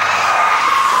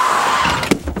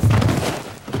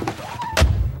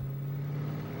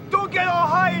 Don't get all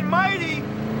high and mighty.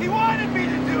 He wanted me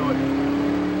to do it.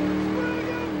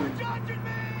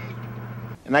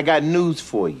 And I got news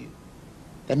for you.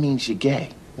 That means you're gay.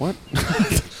 What?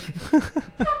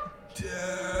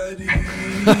 Daddy.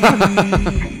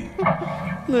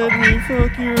 Let me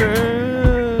fuck your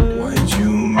ass. Why'd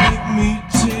you make me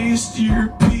taste your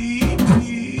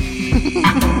pee-pee?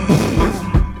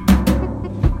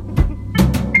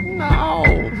 No.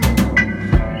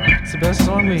 It's the best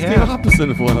song we It's have. the opposite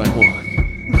of what I want.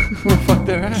 I want to fuck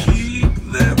their ass. Keep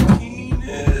that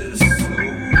penis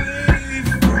away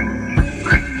from me.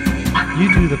 You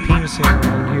do the penis thing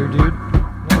around here, dude.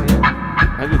 Oh,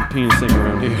 yeah. I do the penis thing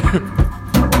around here.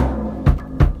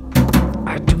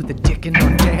 I do the dickin'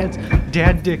 on dad's.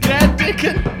 Dad dickin'. Dad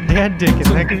dickin'. Dad dickin'.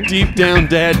 Some That could- deep down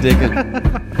dad dickin'.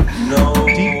 No.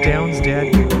 Deep down's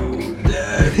dad dickin'.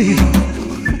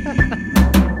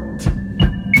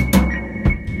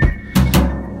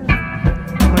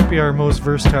 Might be our most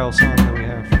versatile song that we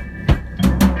have.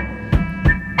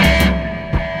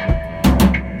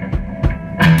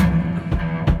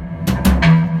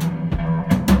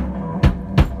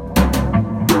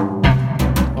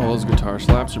 All those guitar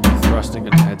slaps are me thrusting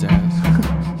a dad's ass.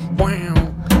 Wow.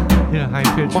 Yeah, high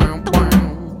pitch. Wow, wow.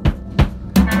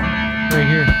 Right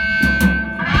here.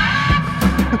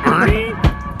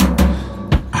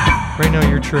 Right now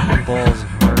you're tripping balls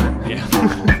hard. Yeah.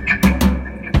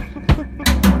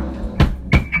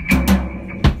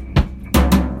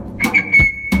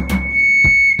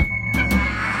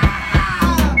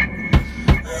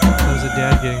 That was a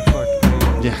dad getting fucked.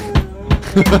 Yeah.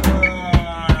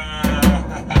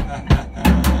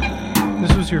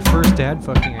 This was your first dad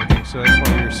fucking, I think, so that's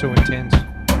why you're so intense.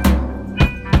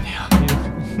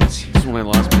 This is when I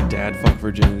lost my dad fuck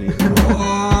virginity.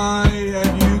 Why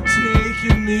have you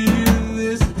taken me to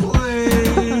this place?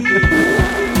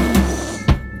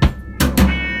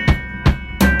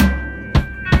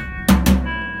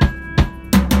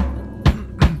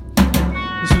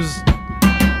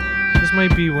 This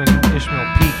might be when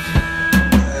Ishmael peaked.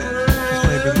 This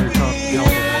might have been their top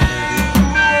album.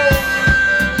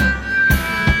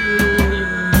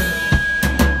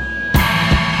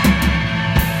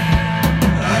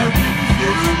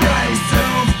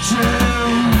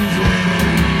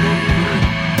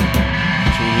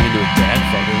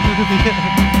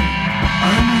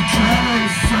 I'm trying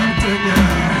something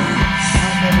else.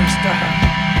 I'll never stop.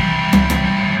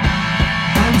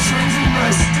 I'm changing my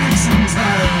sticks and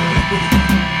tires.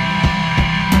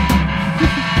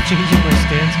 Changing my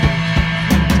stance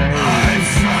entirely. I'm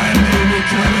finally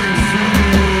becoming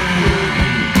free.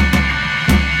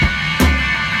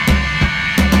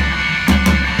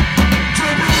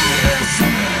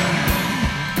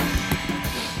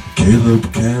 Caleb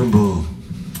Campbell,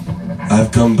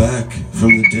 I've come back from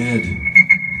the dead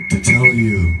to tell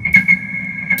you,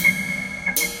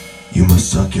 you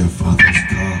must suck your father's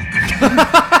cock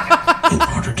in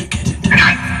order to get into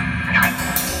heaven.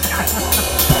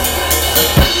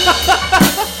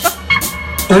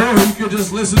 Or you could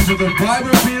just listen to the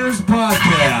Bible Beers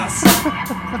podcast.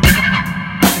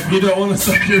 If you don't want to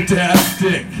suck your dad's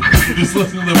dick, you can just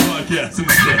listen to the podcast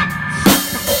instead.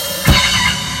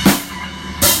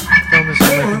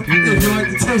 If you like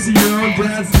the taste of your own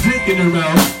dad's dick in your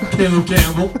mouth, Caleb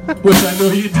Campbell, which I know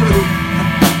you do,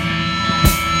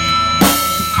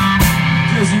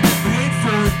 because you get paid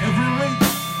for it every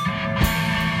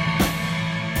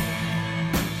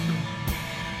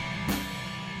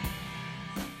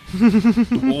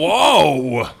week.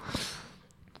 Whoa!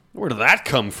 Where did that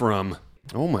come from?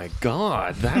 Oh my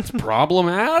god, that's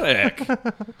problematic.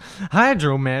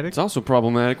 Hydromatic. It's also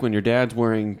problematic when your dad's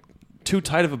wearing too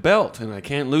tight of a belt and I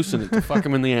can't loosen it to fuck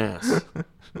him in the ass.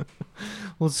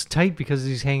 Well, it's tight because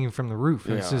he's hanging from the roof.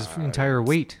 It's his entire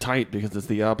weight. It's tight because it's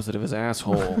the opposite of his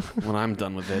asshole when I'm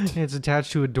done with it. It's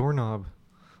attached to a doorknob.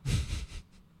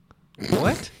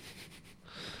 What?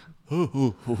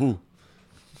 Oh,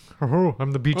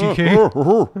 I'm the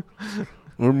BTK.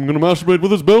 I'm gonna masturbate with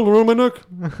this belt around my neck.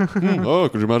 Oh,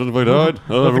 could you imagine if I died?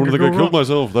 Everyone would think I killed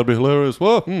myself. That'd be hilarious.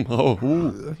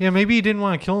 Yeah, maybe he didn't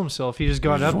want to kill himself. He just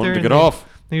got up there to get off.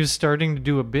 He was starting to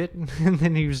do a bit, and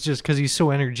then he was just, because he's so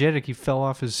energetic, he fell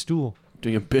off his stool.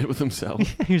 Doing a bit with himself.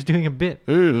 Yeah, he was doing a bit.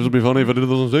 Hey, this would be funny if I did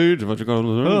this on stage. If I took on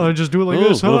the stage. Oh, I just do it like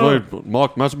this. What if I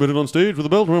masturbated on stage with a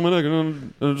belt around my neck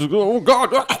and just go, oh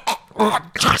God,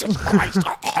 Jesus Christ.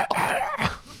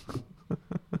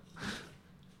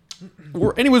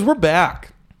 We're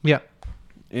back. Yeah.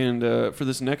 And for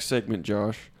this next segment,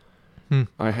 Josh,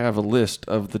 I have a list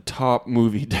of the top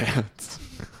movie dads.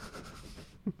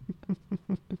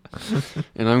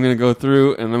 And I'm going to go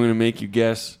through and I'm going to make you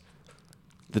guess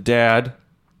the dad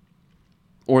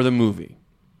or the movie.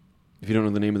 If you don't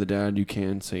know the name of the dad, you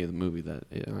can say the movie that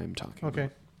I'm talking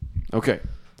about. Okay.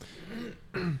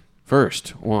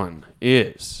 First one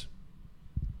is...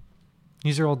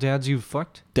 These are all dads you've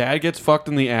fucked? Dad gets fucked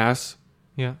in the ass.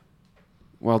 Yeah.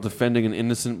 While defending an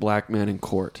innocent black man in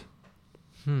court.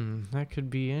 That could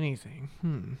be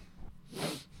anything.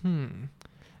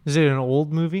 Is it an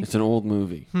old movie? It's an old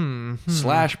movie.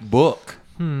 Slash book.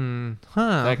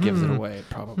 That gives it away,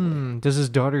 probably. Does his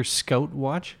daughter Scout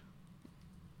watch?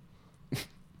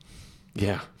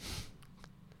 Yeah.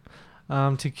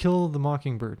 To Kill the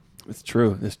Mockingbird. It's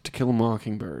true. It's To Kill a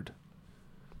Mockingbird.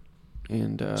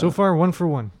 And so far, 1 for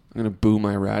 1. I'm going to boo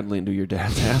my Radley into your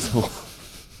dad's asshole.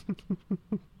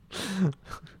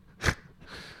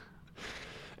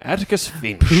 Atticus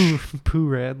Finch. Pooh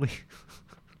Radley.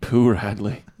 Pooh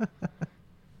Radley.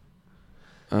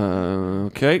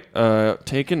 Okay.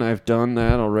 Taken. I've done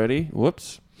that already.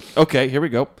 Whoops. Okay, here we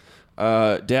go.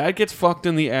 Dad gets fucked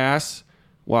in the ass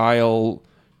while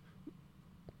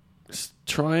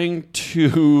trying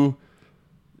to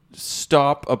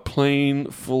stop a plane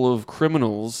full of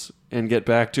criminals and get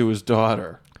back to his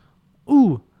daughter.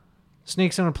 Ooh.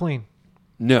 Snakes on a Plane.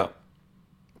 No.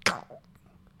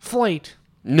 Flight.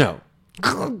 No.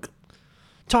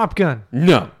 Top Gun.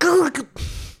 No.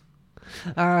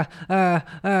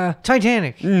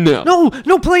 Titanic. No.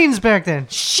 No planes back then.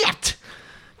 Shit.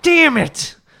 Damn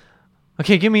it.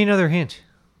 Okay, give me another hint.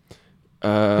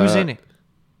 Who's in it?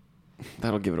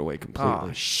 That'll give it away completely.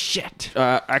 Oh, shit.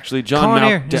 Actually, John Con Mal-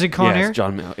 Air. Is it Con Air?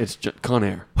 Yes, it's Con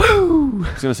Air. Woo!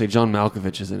 I was gonna say John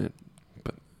Malkovich is in it,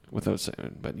 but without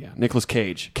saying. But yeah, Nicolas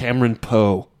Cage, Cameron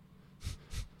Poe.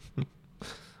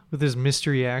 With his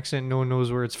mystery accent, no one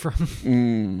knows where it's from.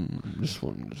 This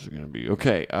one is gonna be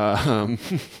okay.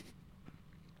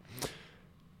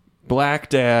 Black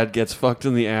dad gets fucked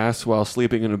in the ass while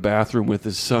sleeping in a bathroom with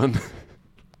his son.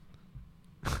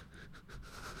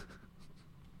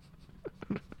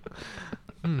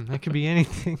 That could be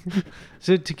anything. Is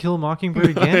it To Kill a Mockingbird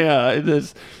again? Yeah, it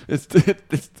is. It's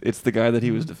the guy that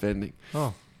he was defending.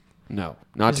 Oh. No,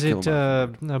 not Is To Kill a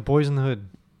Mockingbird. it Boys in the Hood?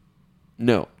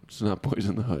 No, it's not Boys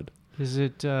in the Hood. Is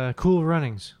it Cool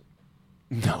Runnings?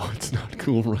 No, it's not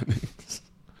Cool Runnings.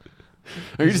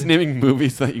 Are you just naming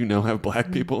movies that you know have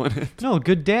black people in it? No,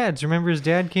 Good Dads. Remember his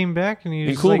dad came back and he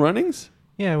was In Cool like, Runnings?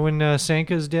 Yeah, when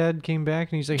Sanka's dad came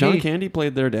back and he's like, John hey. Candy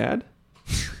played their dad?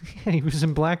 Yeah, he was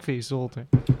in blackface the whole time.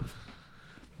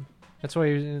 That's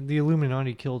why the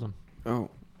Illuminati killed him. Oh.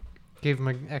 Gave him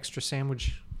an extra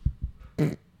sandwich.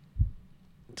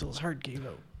 Until his heart gave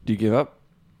out. Do you give up?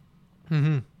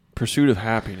 Mm-hmm. Pursuit of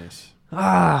Happiness.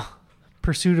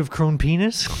 Pursuit of Crone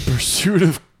Penis? Pursuit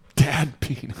of Dad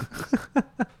Penis.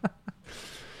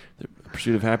 The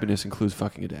Pursuit of Happiness includes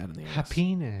fucking a dad in the ass.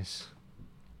 Happiness.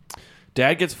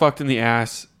 Dad gets fucked in the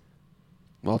ass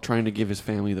while trying to give his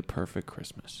family the perfect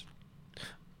Christmas.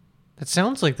 That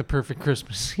sounds like the perfect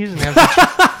Christmas. He doesn't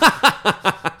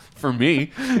have For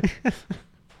me.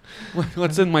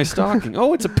 What's in my stocking?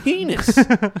 Oh, it's a penis.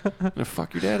 I'm gonna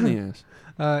fuck your dad in the ass.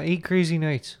 8 Crazy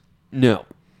Nights. No.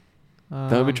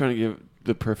 That would be trying to give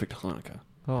the perfect Hanukkah.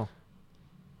 Oh.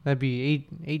 That'd be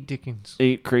 8 Dickens.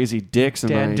 8 crazy dicks in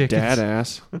Dad my Dickens. dad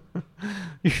ass.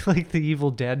 You're like the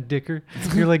evil dad dicker.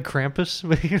 You're like Krampus,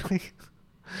 but you're like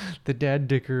the dad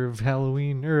dicker of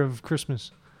Halloween or of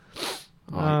Christmas.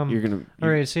 You're gonna. All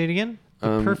right, say it again.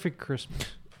 The perfect Christmas.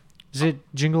 Is it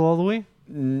Jingle All the Way?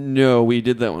 No, we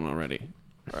did that one already.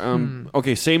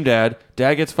 Okay, same dad.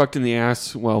 Dad gets fucked in the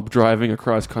ass while driving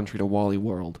across country to Wally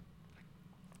World.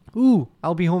 Ooh,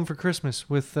 I'll Be Home for Christmas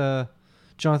with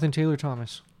Jonathan Taylor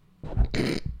Thomas.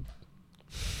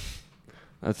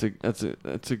 That's a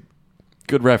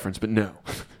good reference, but no.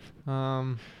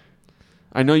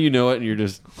 I know you know it, and you're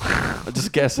just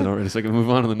guessing already, so I can move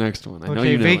on to the next one. I know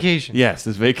you know Vacation. It. Yes,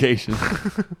 it's Vacation.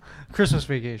 Christmas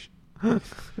Vacation.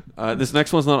 This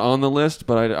next one's not on the list,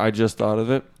 but I just thought of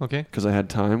it. Okay. Because I had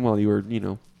time while you were,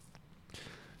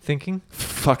 thinking,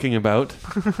 fucking about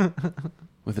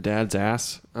with a dad's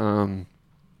ass. Dad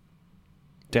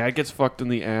gets fucked in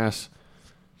the ass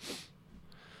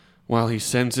while he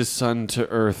sends his son to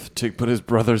Earth to put his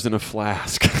brothers in a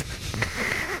flask.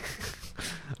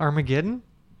 Armageddon?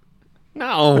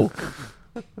 No.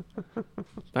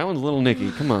 That one's Little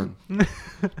Nicky. Come on.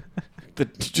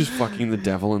 Just fucking the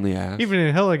devil in the ass. Even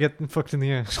in hell, I get fucked in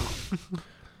the ass.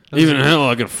 Even in hell,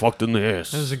 I get fucked in the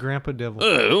ass. That was a grandpa devil.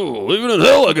 Even in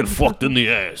hell, I get fucked in the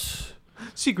ass.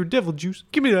 Secret devil juice.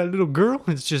 Give me that little girl.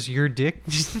 It's just your dick.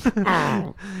 It's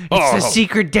Oh. the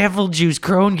secret devil juice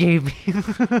Crone gave me.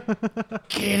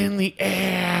 Get in the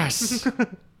ass.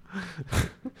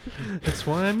 That's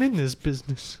why I'm in this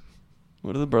business.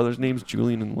 What are the brothers' names?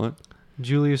 Julian and what?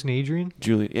 Julius and Adrian?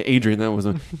 Julian. Yeah, Adrian, that was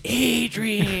one.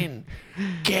 Adrian!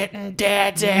 Getting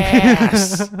dad's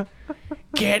ass!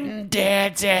 Getting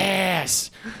dad's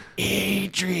ass!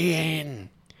 Adrian!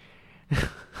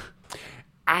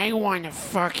 I want to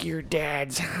fuck your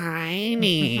dad's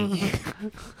hiney.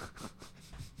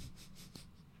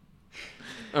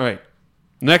 All right.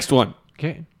 Next one.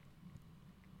 Okay.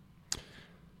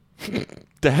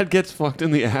 Dad gets fucked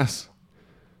in the ass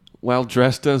while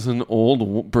dressed as an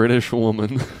old British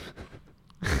woman.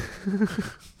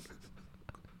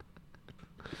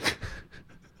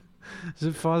 Is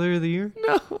it Father of the Year?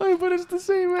 No, but it's the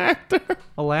same actor.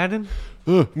 Aladdin?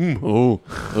 I'm an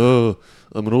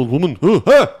old woman.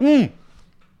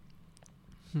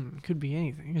 Could be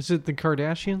anything. Is it the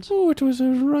Kardashians? Oh, it was a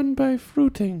run by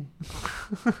fruiting.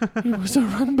 It was a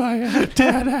run by a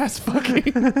dad ass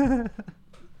fucking.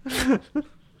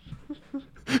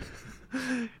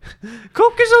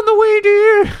 Coke is on the way,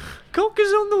 dear. Coke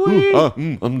is on the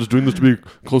way. I'm just doing this to be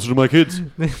closer to my kids.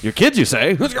 Your kids, you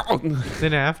say? Let's go.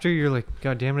 Then after, you're like,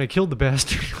 God damn it, I killed the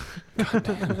bastard. God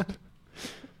damn it.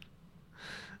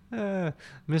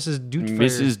 Mrs. Doubtfire.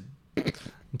 Mrs.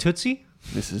 Tootsie?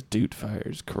 Mrs. Doubtfire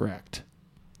is correct.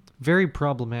 Very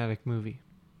problematic movie.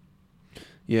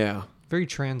 Yeah. Very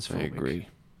transphobic. I agree.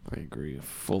 I agree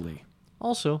fully.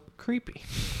 Also, creepy.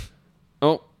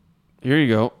 Oh, here you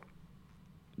go.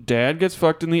 Dad gets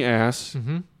fucked in the ass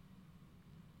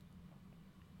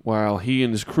while he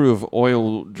and his crew of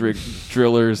oil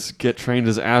drillers get trained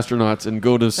as astronauts and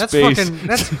go to space.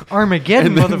 That's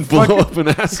Armageddon, and then motherfucker. blow up an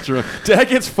asteroid. Dad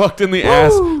gets fucked in the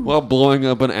ass while blowing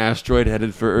up an asteroid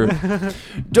headed for Earth.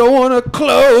 Don't want to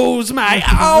close my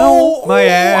ass.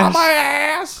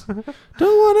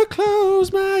 Don't want to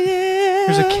close my ass.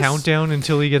 There's a countdown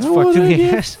until he gets fucked in the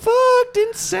ass. Fucked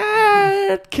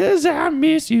inside, cause I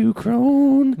miss you,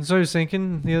 crone. That's what I was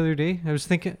thinking the other day. I was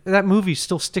thinking that movie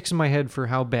still sticks in my head for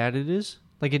how bad it is.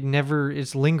 Like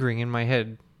it's lingering in my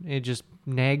head. It just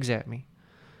nags at me.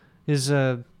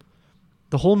 The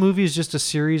whole movie is just a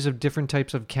series of different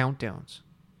types of countdowns.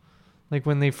 Like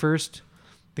when the first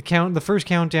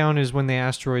countdown is when the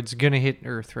asteroid's gonna hit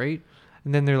Earth, right?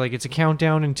 And then they're like, it's a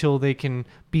countdown until they can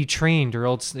be trained, or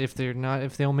else if they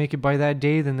don't make it by that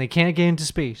day, then they can't get into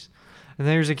space. And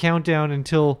then there's a countdown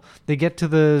until they get to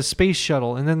the space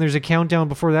shuttle. And then there's a countdown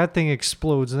before that thing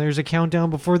explodes. And there's a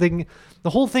countdown before they can... The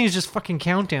whole thing is just fucking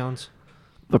countdowns.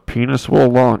 The penis will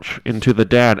launch into the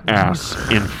dad ass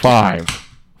in 5,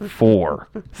 4,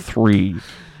 3,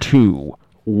 2,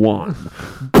 1.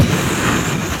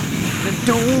 I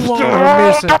don't want to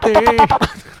miss a thing.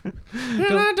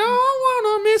 And I don't want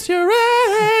to miss your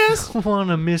ass. Don't want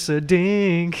to miss a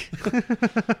dink.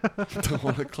 Don't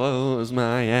want to close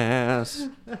my ass.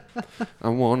 I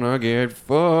want to get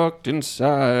fucked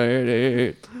inside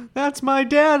it. That's my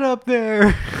dad up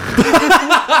there.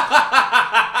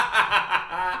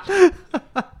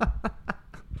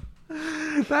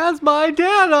 That's my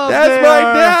dad up there. That's my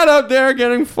dad up there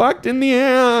getting fucked in the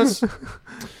ass.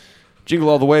 Jingle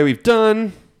All the Way we've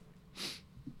done.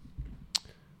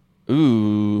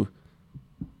 Ooh.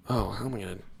 Oh, how am I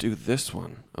going to do this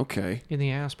one? Okay. In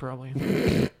the ass,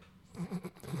 probably.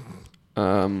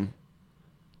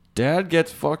 Dad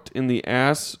gets fucked in the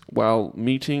ass while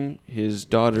meeting his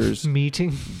daughter's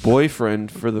meeting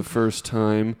boyfriend for the first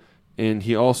time, and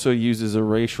he also uses a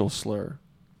racial slur.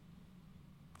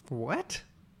 What?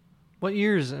 What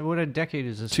a decade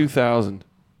is this? 2000.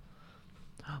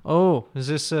 Oh, is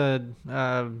this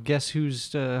Guess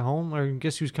Who's Home or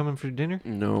Guess Who's Coming for Dinner?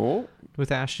 No. With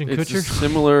Ashton It's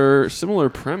Kutcher? a similar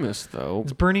premise, though.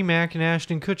 It's Bernie Mac and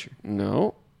Ashton Kutcher.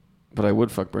 No. But I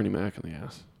would fuck Bernie Mac in the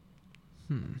ass.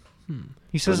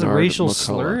 He says Bernard a racial McCullough.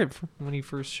 slur when he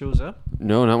first shows up?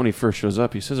 No, not when he first shows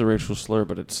up. He says a racial slur,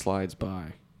 but it slides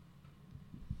by.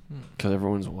 Because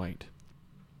everyone's white.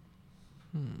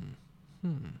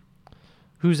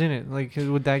 Who's in it? Like,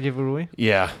 would that give it away?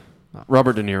 Yeah. Oh.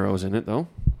 Robert De Niro's in it, though.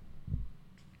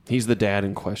 He's the dad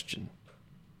in question.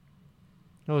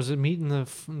 Oh, is it meeting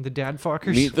the dad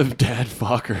fuckers? Meet the dad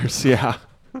fuckers, yeah.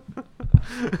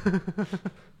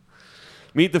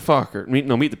 Meet the fucker.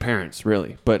 Meet the parents,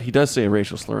 really. But he does say a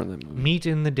racial slur in that movie. Meet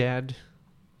in the dad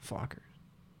fucker.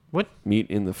 What? Meet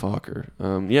in the fucker.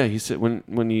 Yeah, he said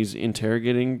when he's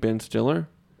interrogating Ben Stiller.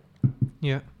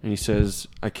 Yeah. And he says,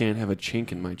 "I can't have a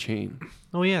chink in my chain."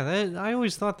 Oh yeah, I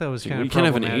always thought that was kind of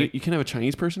problematic. You can't have a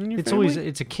Chinese person in your family?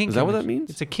 It's a kink. Is that what that means?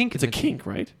 It's a kink. It's a kink,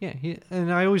 right? Yeah,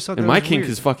 and I always thought and that my was kink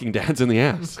weird. is fucking dads in the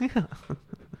ass. Yeah.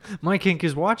 My kink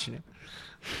is watching it.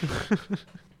 All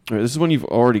right, this is one you've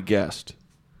already guessed.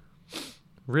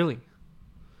 Really?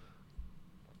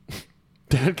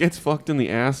 Dad gets fucked in the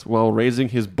ass while raising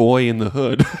his boy in the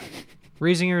hood.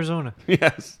 Raising Arizona.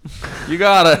 Yes. You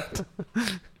got it.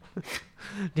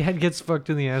 Dad gets fucked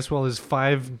in the ass while his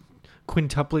 5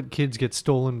 quintuplet kids get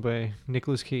stolen by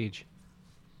Nicolas Cage.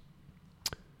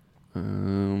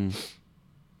 Man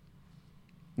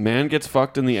gets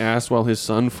fucked in the ass while his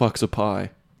son fucks a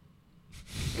pie.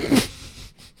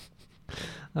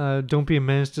 Don't be a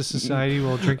menace to society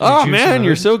while drinking Oh, juice. man,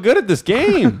 you're so good at this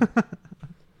game.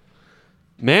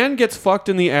 Man gets fucked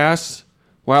in the ass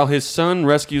while his son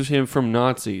rescues him from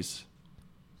Nazis.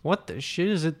 What the shit?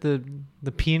 Is it the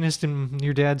pianist in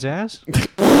your dad's ass?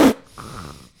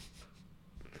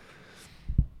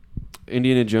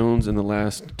 Indiana Jones and the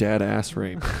Last Dad Ass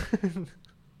Rape.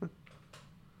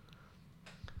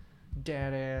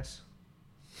 Dad ass.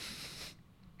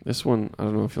 This one, I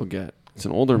don't know if you'll get. It's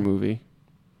an older movie.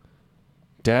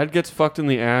 Dad gets fucked in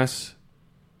the ass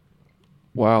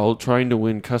while trying to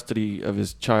win custody of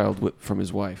his child from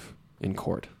his wife in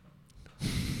court.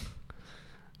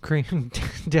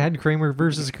 Dad Kramer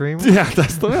versus Kramer? Yeah,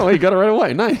 that's the way. You got it right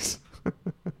away. Nice.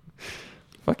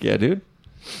 Fuck yeah, dude.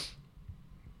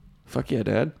 Fuck yeah,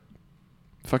 Dad.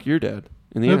 Fuck your dad.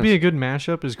 In the It would ass. be a good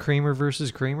mashup is Kramer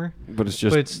versus Kramer. But it's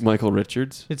just Michael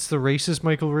Richards. It's the racist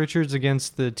Michael Richards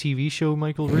against the TV show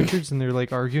Michael Richards, and they're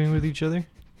like arguing with each other.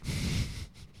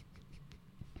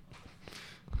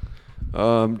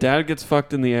 Dad gets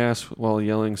fucked in the ass while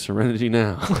yelling "Serenity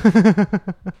now."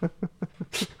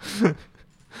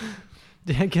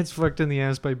 Dad gets fucked in the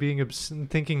ass by being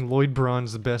thinking Lloyd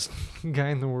Braun's the best guy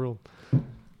in the world.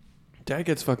 Dad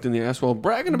gets fucked in the ass while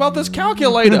bragging about this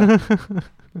calculator.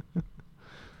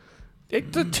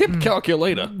 It's a tip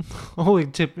calculator. Oh,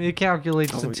 it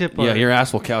calculates the tip. Yeah, your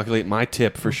ass will calculate my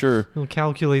tip for sure. It'll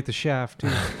calculate the shaft,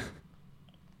 too.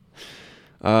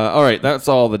 All right, that's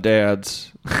all the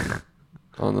dads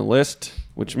on the list,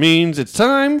 which means it's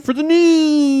time for the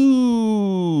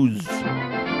news.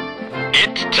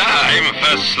 It's time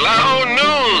for Slow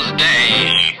News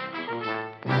Day.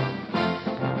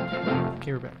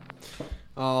 Okay, we're back.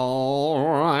 All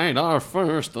right, our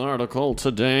first article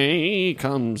today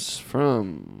comes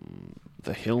from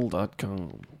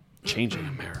thehill.com. Changing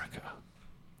America.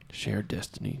 Shared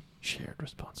destiny, shared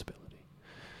responsibility.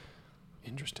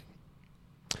 Interesting.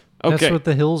 Okay. That's what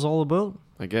The Hill's all about?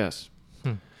 I guess.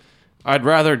 I'd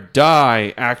rather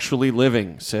die actually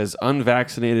living, says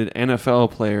unvaccinated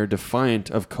NFL player defiant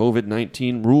of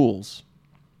COVID-19 rules.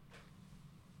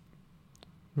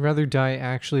 Rather die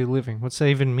actually living. What's that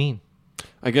even mean?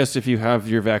 I guess if you have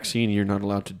your vaccine, you're not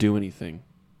allowed to do anything.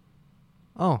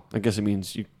 Oh. I guess it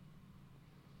means you,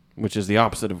 which is the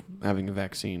opposite of having a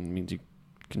vaccine. It means you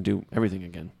can do everything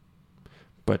again.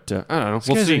 But I don't know. This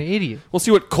guy's an idiot. We'll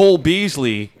see what Cole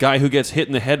Beasley, guy who gets hit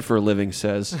in the head for a living,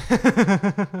 says.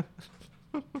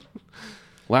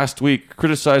 Last week,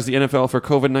 criticized the NFL for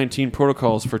COVID-19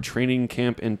 protocols for training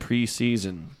camp and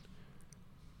preseason.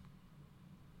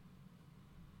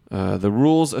 The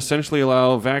rules essentially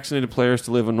allow vaccinated players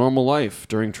to live a normal life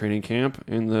during training camp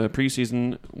and the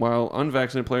preseason, while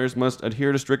unvaccinated players must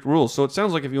adhere to strict rules. So it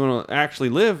sounds like if you want to actually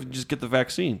live, just get the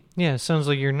vaccine. Yeah, it sounds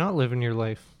like you're not living your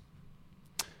life.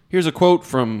 Here's a quote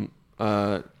from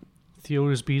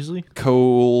Theodore Beasley.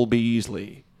 Cole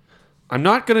Beasley. I'm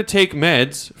not going to take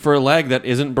meds for a leg that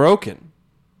isn't broken.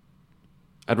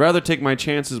 I'd rather take my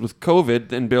chances with COVID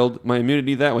than build my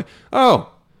immunity that way.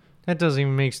 Oh. That doesn't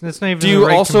even make sense. That's not even Do you the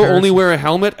right also comparison. only wear a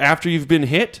helmet after you've been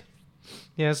hit?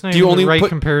 Yeah, it's not even the right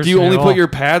comparison. Do you only at put all. your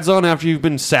pads on after you've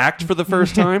been sacked for the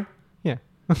first time? Yeah.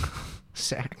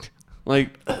 Sacked.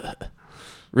 Like,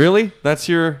 really? That's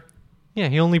your... Yeah,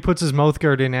 he only puts his mouth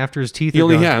guard in after his teeth He are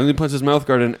only, gone. yeah, only puts his mouth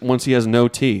guard in once he has no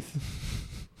teeth.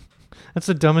 That's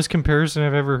the dumbest comparison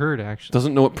I've ever heard, actually.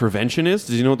 Doesn't know what prevention is?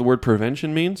 Does he know what the word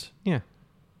prevention means? Yeah.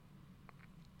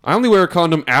 I only wear a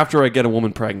condom after I get a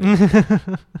woman pregnant.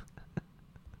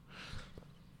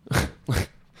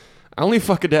 I only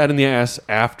fuck a dad in the ass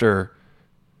after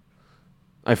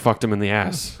I fucked him in the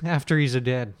ass. After he's a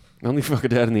dad. I only fuck a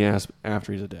dad in the ass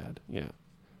after he's a dad. Yeah.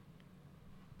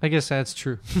 I guess that's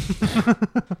true.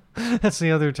 That's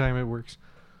the other time it works.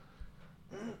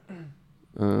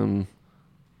 Yeah,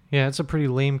 it's a pretty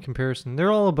lame comparison.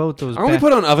 They're all about those. I only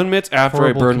put on oven mitts after I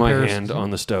horrible burn my comparisons. hand on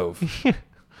the stove.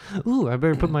 Ooh, I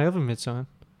better put my oven mitts on.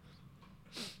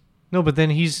 No, but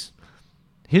then his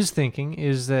thinking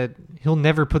is that he'll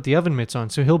never put the oven mitts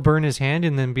on, so he'll burn his hand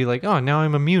and then be like, "Oh, now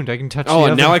I'm immune. I can touch the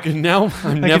oven. Now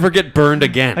I never get burned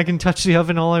again." I can touch the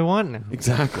oven all I want now."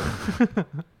 Exactly.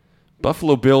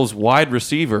 Buffalo Bills wide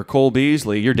receiver Cole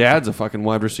Beasley. Your dad's a fucking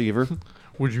wide receiver.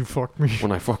 Would you fuck me?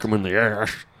 When I fuck him in the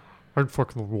ass. I'd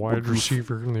fuck the wide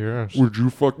receiver in the ass. Would you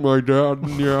fuck my dad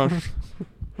in the ass?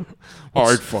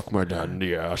 I'd fuck my dad in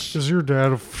the ass. Is your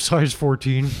dad a size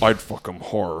 14? I'd fuck him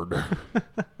hard.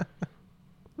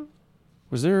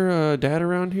 Was there a dad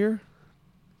around here?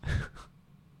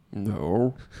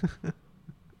 No.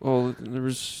 Well, there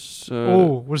was...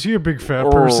 was he a big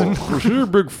fat person? Was he a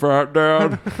big fat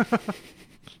dad?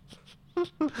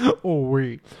 Oh,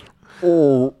 wait.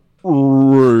 Oh,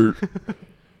 wait.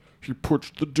 He puts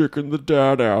the dick in the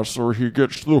dad ass or he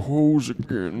gets the hose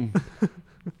again.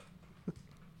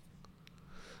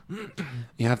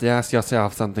 You have to ask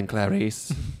yourself something,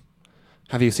 Clarice.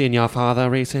 Have you seen your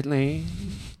father recently?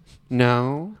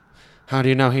 No? How do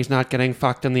you know he's not getting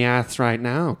fucked in the ass right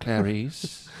now,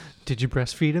 Clarice? Did you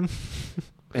breastfeed him?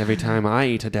 Every time I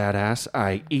eat a dad ass,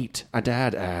 I eat a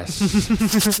dad ass.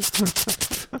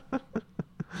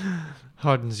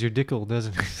 Hardens your dickle,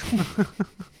 doesn't it?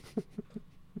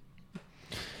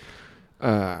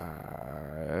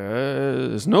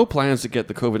 There's no plans to get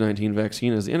the COVID-19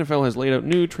 vaccine as the NFL has laid out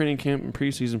new training camp and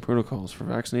preseason protocols for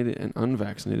vaccinated and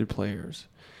unvaccinated players.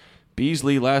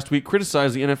 Beasley last week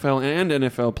criticized the NFL and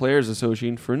NFL Players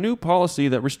Association for a new policy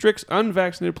that restricts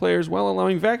unvaccinated players while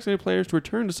allowing vaccinated players to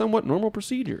return to somewhat normal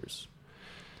procedures.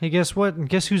 Hey, guess what?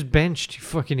 Guess who's benched, you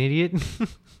fucking idiot?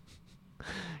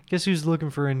 Guess who's looking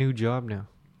for a new job now?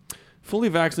 Fully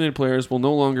vaccinated players will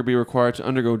no longer be required to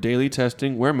undergo daily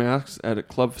testing, wear masks at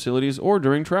club facilities or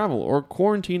during travel, or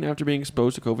quarantine after being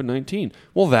exposed to COVID-19.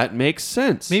 Well, that makes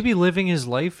sense. Maybe living his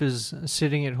life is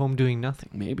sitting at home doing nothing.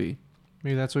 Maybe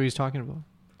that's what he's talking about.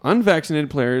 Unvaccinated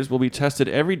players will be tested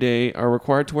every day, are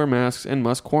required to wear masks, and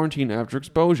must quarantine after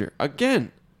exposure.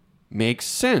 Again, makes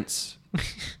sense.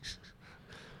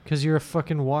 Because you're a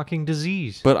fucking walking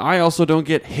disease. But I also don't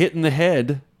get hit in the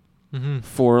head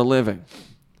for a living.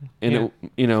 And,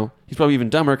 he's probably even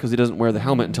dumber because he doesn't wear the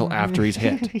helmet until after he's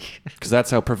hit. Because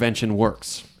that's how prevention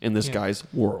works in this guy's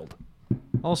world.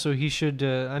 Also, he should,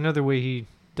 another way he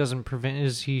doesn't prevent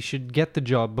is he should get the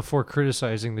job before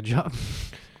criticizing the job.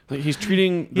 Like he's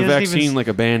treating the vaccine like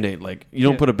a Band-Aid. Like, you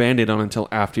don't put a Band-Aid on until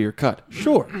after you're cut.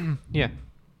 Sure. Yeah.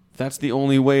 That's the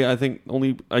only way,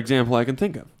 only example I can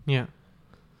think of. Yeah.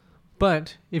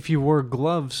 But if you wore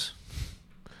gloves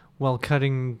while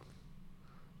cutting,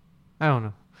 I don't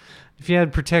know. If you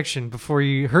had protection before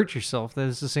you hurt yourself, that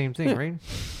is the same thing, right?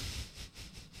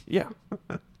 Yeah.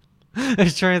 I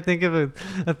was trying to think of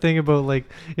a thing about, like,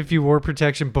 if you wore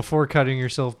protection before cutting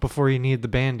yourself before you needed the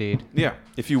Band-Aid. Yeah.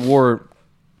 If you wore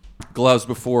gloves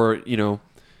before,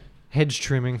 hedge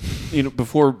trimming.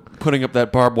 Before putting up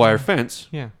that barbed wire fence.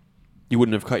 Yeah. You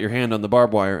wouldn't have cut your hand on the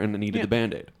barbed wire and needed the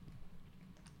Band-Aid.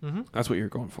 Mm-hmm. That's what you're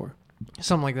going for.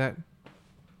 Something like that.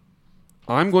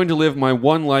 I'm going to live my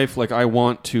one life like I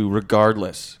want to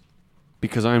regardless.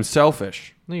 Because I'm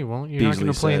selfish. No, you won't. You're not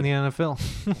going to play in the NFL.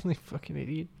 You fucking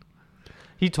idiot.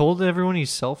 He told everyone he's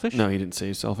selfish? No, he didn't say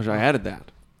he's selfish. I added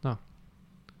that. No.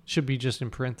 Should be just in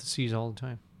parentheses all the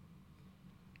time.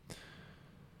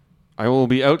 I will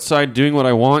be outside doing what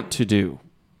I want to do.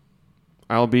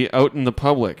 I'll be out in the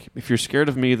public. If you're scared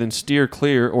of me, then steer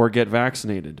clear or get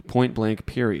vaccinated. Point blank,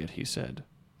 period, he said.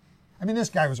 I mean, this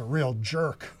guy was a real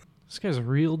jerk. This guy's a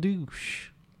real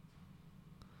douche.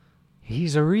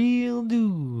 He's a real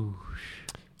douche.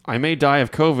 I may die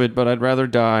of COVID, but I'd rather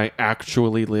die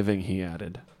actually living, he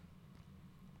added.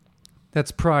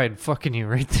 That's pride fucking you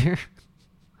right there.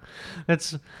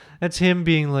 That's him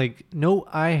being like, no,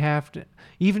 I have to.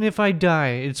 Even if I die,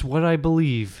 it's what I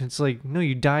believe. It's like, no,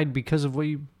 you died because of what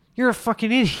you... You're a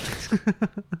fucking idiot.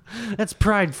 That's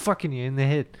pride fucking you in the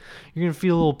head. You're going to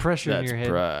feel a little pressure in your head. That's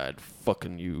pride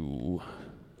fucking you.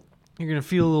 You're going to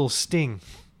feel a little sting.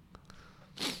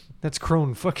 That's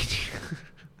Crone fucking you.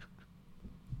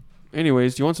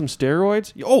 Anyways, do you want some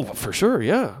steroids? Oh, for sure,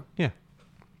 yeah. Yeah.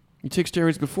 You take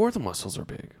steroids before the muscles are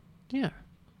big. Yeah.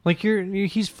 Like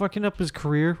he's fucking up his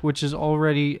career, which is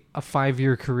already a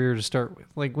 5-year career to start with.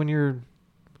 Like when you're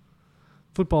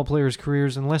football players'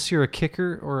 careers, unless you're a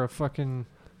kicker or a fucking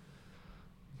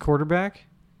quarterback,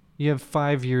 you have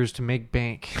 5 years to make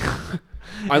bank.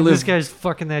 This guy's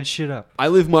fucking that shit up. I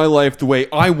live my life the way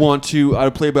I want to. I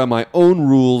play by my own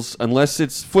rules, unless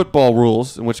it's football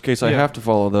rules, in which case I have to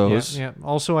follow those. Yeah.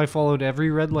 Also, I followed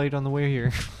every red light on the way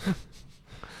here.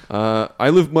 I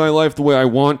live my life the way I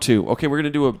want to. Okay, we're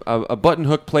going to do a button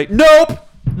hook plate. Nope!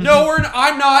 No,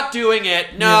 I'm not doing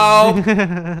it. No.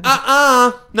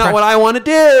 Not what I want to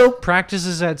do. Practice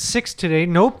is at 6 today.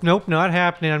 Nope, not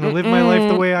happening. I'm going to live my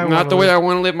life the way I want to live. Not the way I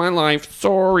want to live my life.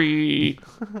 Sorry.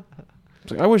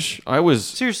 It's like, I wish I was...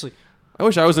 Seriously. I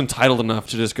wish I was entitled enough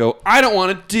to just go, I don't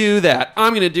want to do that.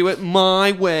 I'm going to do it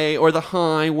my way or the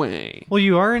highway. Well,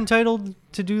 you are entitled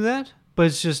to do that, but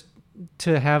it's just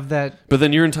to have that... But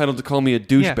then you're entitled to call me a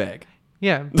douchebag.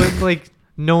 Yeah, but like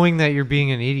knowing that you're being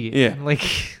an idiot. Yeah.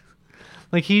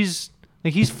 Like he's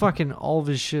fucking all of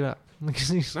his shit up.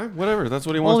 Whatever, that's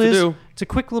what he wants to do. It's a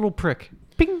quick little prick.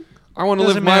 Bing. I want to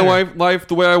live my life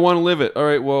the way I want to live it. All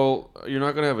right, well, you're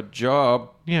not going to have a job.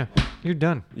 Yeah, you're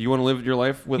done. You want to live your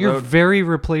life without... You're very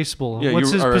replaceable. Yeah,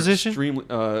 what's his position?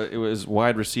 It was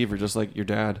wide receiver, just like your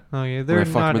dad. Oh, yeah, they're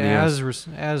not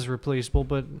as replaceable,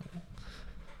 but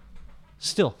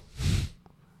still.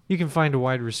 You can find a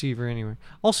wide receiver anywhere.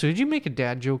 Also, did you make a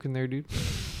dad joke in there, dude?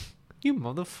 You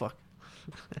motherfucker.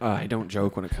 I don't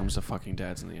joke when it comes to fucking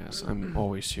dads in the ass. I'm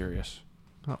always serious.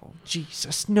 Oh,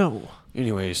 Jesus, no.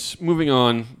 Anyways, moving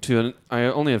on to... I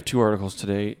only have 2 articles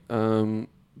today.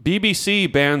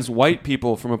 BBC bans white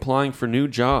people from applying for new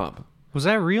job. Was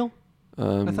that real?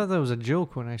 I thought that was a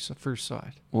joke when I first saw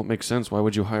it. Well, it makes sense. Why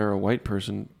would you hire a white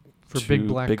person for big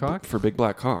black cock? For big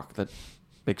black cock. That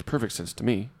makes perfect sense to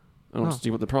me. I don't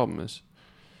see what the problem is.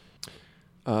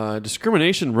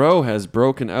 Discrimination row has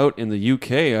broken out in the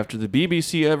UK after the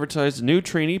BBC advertised a new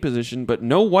trainee position, but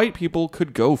no white people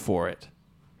could go for it.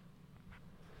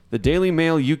 The Daily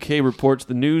Mail UK reports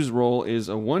the news role is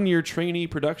a 1-year trainee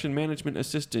production management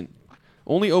assistant,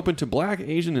 only open to black,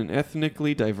 Asian, and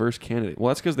ethnically diverse candidates. Well,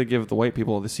 that's because they give the white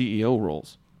people the CEO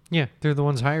roles. Yeah, they're the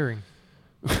ones hiring.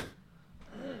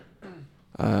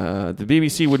 The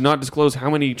BBC would not disclose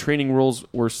how many training roles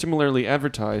were similarly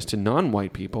advertised to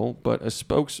non-white people, but a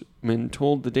spokesman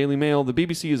told the Daily Mail the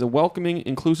BBC is a welcoming,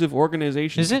 inclusive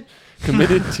organization. Is it?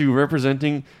 Committed to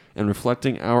representing and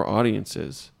reflecting our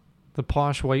audiences. The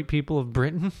posh white people of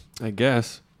Britain? I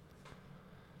guess.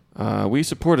 We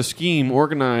support a scheme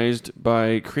organized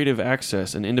by Creative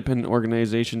Access, an independent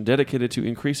organization dedicated to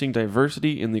increasing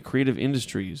diversity in the creative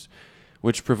industries,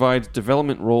 which provides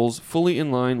development roles fully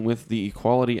in line with the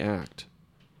Equality Act.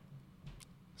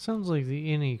 Sounds like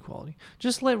the inequality.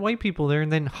 Just let white people there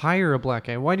and then hire a black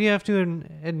guy. Why do you have to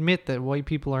admit that white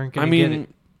people aren't going to get it?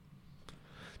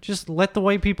 Just let the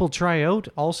white people try out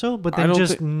also, but then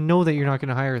just know that you're not going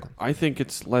to hire them. I think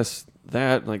it's less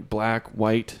that, like black,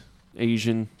 white,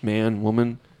 Asian, man,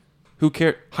 woman. Who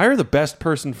care? Hire the best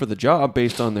person for the job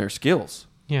based on their skills.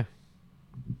 Yeah.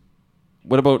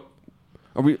 What about...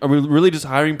 Are we really just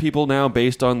hiring people now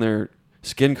based on their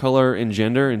skin color and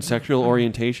gender and sexual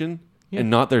orientation and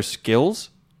not their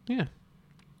skills? Yeah.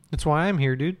 That's why I'm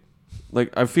here, dude.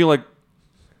 Like, I feel like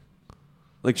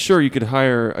sure, you could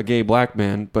hire a gay black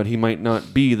man, but he might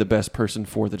not be the best person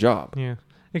for the job. Yeah.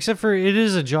 Except for it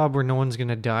is a job where no one's going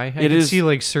to die. I can see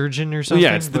like surgeon or something.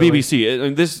 Yeah, it's the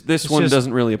BBC. This one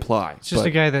doesn't really apply. It's just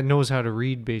a guy that knows how to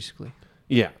read, basically.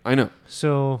 Yeah, I know.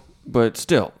 So... But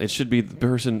still, it should be the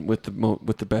person with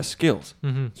the best skills.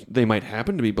 Mm-hmm. They might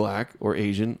happen to be black or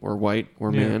Asian or white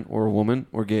or man or woman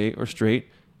or gay or straight.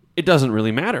 It doesn't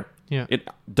really matter. Yeah. It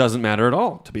doesn't matter at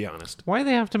all, to be honest. Why do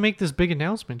they have to make this big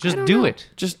announcement? Just do it.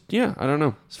 I don't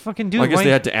know. Just fucking do it. I guess they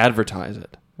had to advertise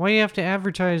it. Why do you have to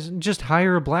advertise? Just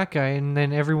hire a black guy and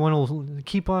then everyone will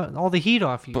keep all the heat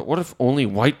off you. But what if only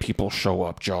white people show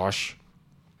up, Josh?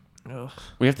 Ugh.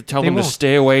 We have to tell them to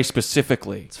stay away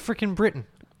specifically. It's freaking Britain.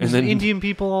 And There's then Indian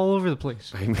people all over the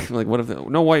place. I mean, like, what if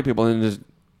no white people? And then just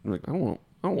like, I don't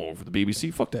want for the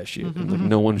BBC. Fuck that shit. And, like,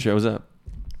 no one shows up.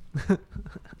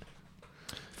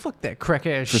 Fuck that crack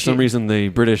ass shit. For some reason, the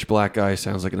British black guy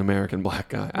sounds like an American black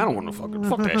guy. I don't want to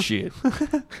fuck that shit.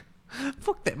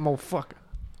 Fuck that motherfucker.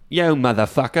 Yo,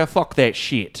 motherfucker, fuck that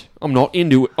shit. I'm not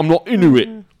into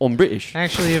it. I'm British.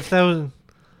 Actually, if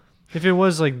it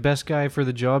was like best guy for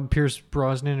the job, Pierce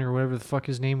Brosnan or whatever the fuck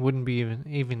his name wouldn't be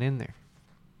even in there.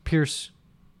 Pierce,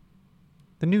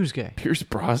 the news guy. Pierce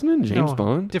Brosnan? James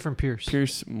Bond? Different Pierce.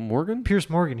 Pierce Morgan? Pierce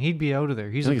Morgan. He'd be out of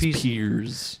there. He's I think it's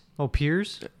Piers. Oh,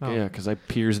 Piers? Oh. Yeah, because I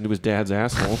peers into his dad's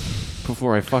asshole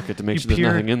before I fuck it to make sure there's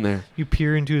nothing in there. You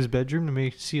peer into his bedroom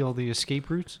to see all the escape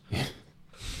routes?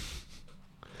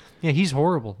 Yeah, he's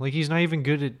horrible. Like, he's not even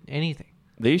good at anything.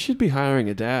 They should be hiring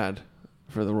a dad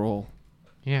for the role.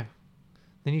 Yeah.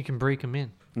 Then you can break him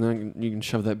in. And then you can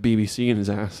shove that BBC in his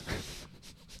ass.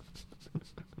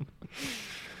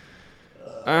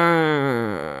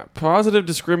 Positive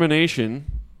discrimination.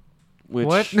 Which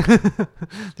what?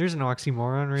 There's an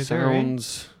oxymoron right there.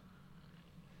 Sounds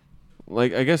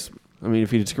like, I guess, I mean,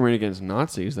 if you discriminate against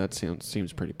Nazis, that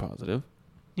seems pretty positive.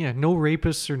 Yeah, no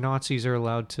rapists or Nazis are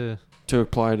allowed to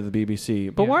apply to the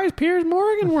BBC. But why is Piers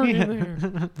Morgan working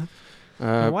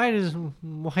there?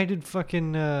 Why did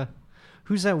fucking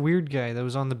who's that weird guy that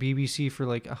was on the BBC for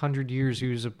like 100 years? He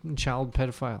was a child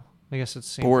pedophile. I guess it's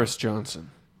the same. Boris Johnson.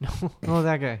 No,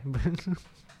 that guy.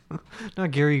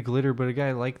 Not Gary Glitter, but a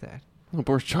guy like that. No,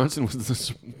 Boris Johnson was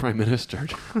the prime minister.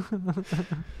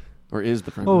 Or is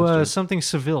the prime minister. Something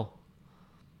Seville.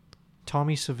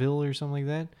 Tommy Seville or something like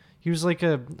that. He was like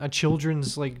a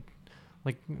children's like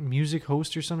music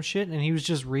host or some shit, and he was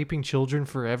just raping children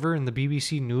forever, and the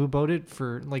BBC knew about it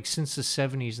for like since the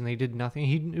 70s, and they did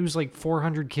nothing. It was like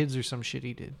 400 kids or some shit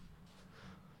he did.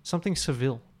 Something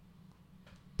Seville.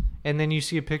 And then you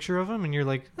see a picture of him, and you're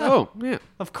like, oh yeah,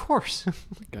 of course.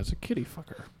 That guy's a kitty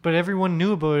fucker. But everyone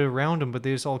knew about it around him, but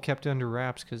they just all kept it under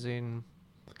wraps because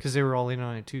they were all in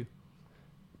on it too.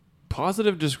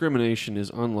 Positive discrimination is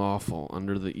unlawful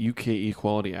under the UK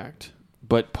Equality Act,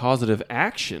 but positive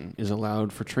action is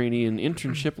allowed for trainee and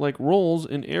internship-like roles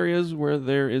in areas where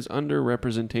there is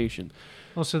underrepresentation.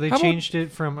 Oh, so they changed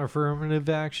it from affirmative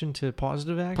action to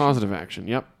positive action? Positive action,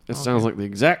 yep. It sounds like the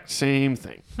exact same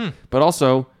thing. But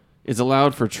also, it's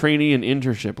allowed for trainee and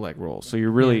internship-like roles, so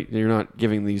you're not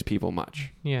giving these people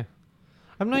much. Yeah.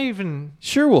 I'm not even...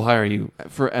 Sure, we'll hire you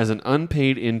as an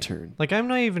unpaid intern. Like, I'm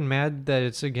not even mad that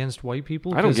it's against white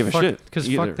people. I don't give a shit.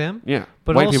 Because fuck them. Yeah,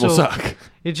 but white also, people suck.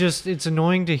 It's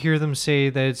annoying to hear them say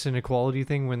that it's an equality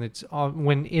thing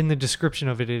when in the description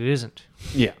of it isn't.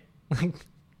 Yeah.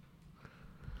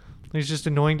 It's just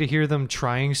annoying to hear them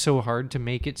trying so hard to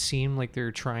make it seem like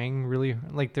they're trying really...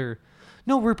 Like they're...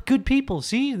 No, we're good people.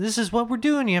 See? This is what we're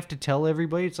doing. You have to tell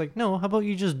everybody. It's like, no, how about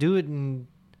you just do it and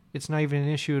it's not even an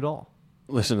issue at all.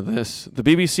 Listen to this. The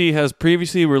BBC has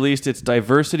previously released its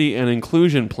Diversity and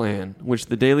Inclusion Plan, which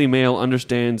the Daily Mail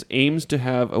understands aims to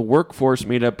have a workforce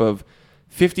made up of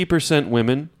 50%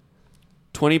 women,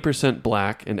 20%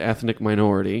 black and ethnic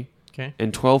minority, Okay.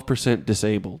 and 12%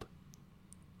 disabled.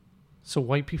 So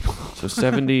white people. So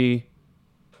 70,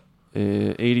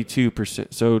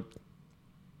 82%. So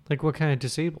Like what kind of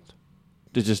disabled?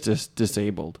 just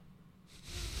disabled.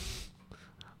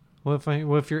 What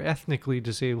if you're ethnically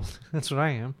disabled? That's what I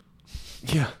am.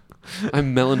 Yeah.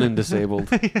 I'm melanin disabled.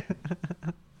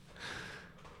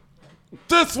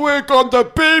 This week on the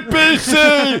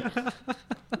BBC,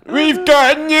 we've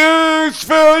got news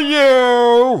for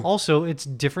you. Also, it's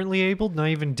differently abled, not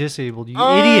even disabled. You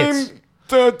I'm idiots.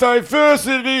 the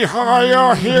diversity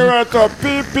hire here at the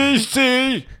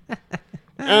BBC,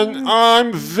 and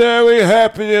I'm very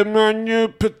happy in my new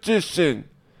position.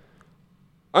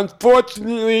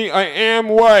 Unfortunately, I am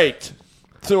white,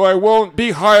 so I won't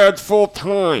be hired full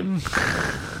time.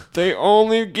 They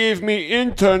only gave me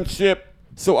internship,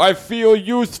 so I feel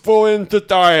useful in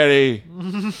society.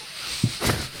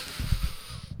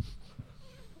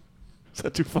 Is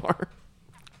that too far?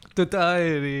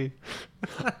 Society.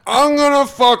 I'm gonna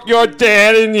fuck your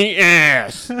dad in the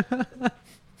ass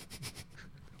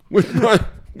with my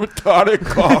retarded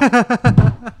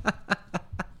cock.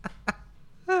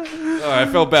 Oh, I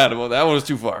felt bad about that. That one was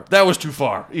too far. That was too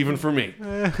far, even for me.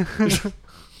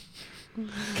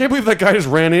 Can't believe that guy just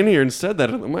ran in here and said that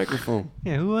at the microphone.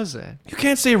 Yeah, who was that? You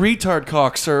can't say retard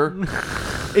cock, sir.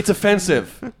 It's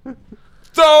offensive.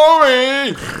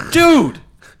 Sorry! Dude!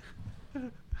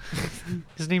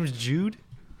 His name's Jude?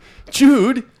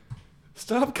 Jude?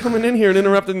 Stop coming in here and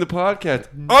interrupting the podcast.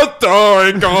 I'm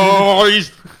sorry,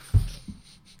 guys!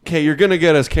 Okay, you're going to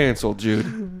get us canceled,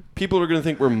 Jude. People are going to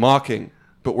think we're mocking,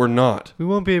 but we're not. We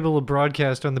won't be able to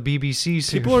broadcast on the BBC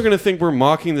soon. People are going to think we're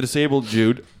mocking the disabled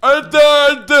Jude.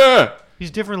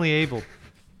 He's differently able.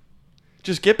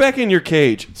 Just get back in your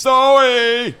cage.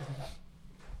 Sorry!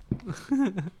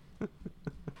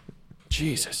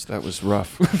 Jesus, that was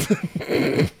rough.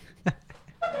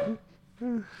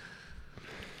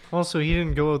 Also, he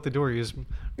didn't go out the door. He's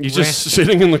just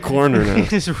sitting in the corner now. He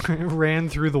just ran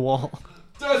through the wall.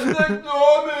 Just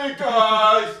ignore me,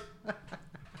 guys!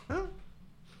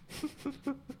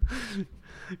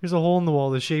 There's a hole in the wall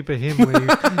the shape of him when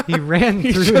he ran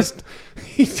through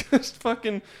He just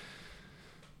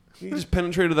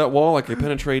penetrated that wall like I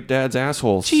penetrate Dad's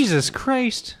assholes. Jesus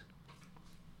Christ.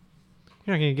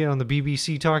 You're not going to get on the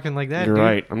BBC talking like that, You're dude.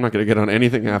 right. I'm not going to get on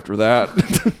anything after that.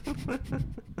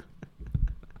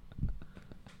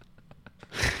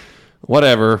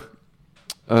 Whatever.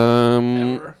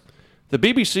 The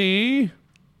BBC...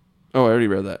 Oh, I already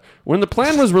read that. When the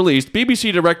plan was released,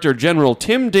 BBC Director General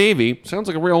Tim Davie, sounds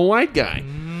like a real white guy,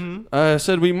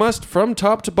 said we must, from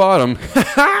top to bottom,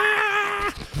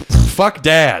 fuck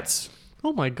dads.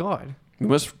 Oh my God. We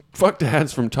must fuck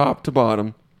dads from top to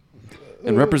bottom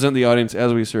and represent the audience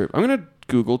as we serve. I'm going to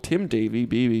Google Tim Davie,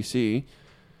 BBC.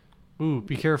 Ooh,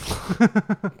 be careful.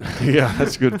 Yeah,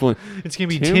 that's a good point. It's going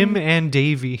to be Tim and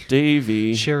Davie.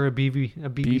 Davie. Share a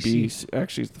BBC.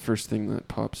 Actually, it's the first thing that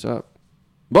pops up.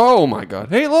 Oh my God.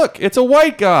 Hey, look, it's a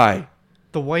white guy.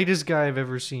 The whitest guy I've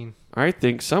ever seen. I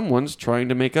think someone's trying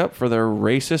to make up for their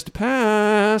racist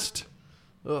past.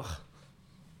 Ugh.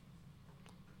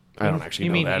 I don't actually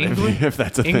You know mean that England? if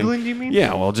that's a thing. England, you mean?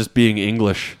 Yeah, well, just being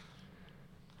English.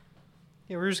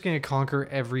 Yeah, we're just going to conquer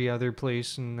every other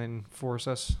place and then force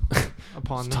us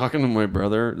upon I was them. talking to my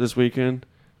brother this weekend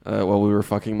while we were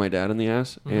fucking my dad in the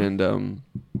ass, and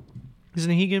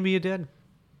Isn't he going to be a dad?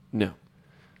 no,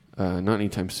 not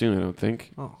anytime soon. I don't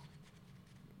think. Oh.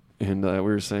 And we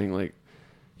were saying like,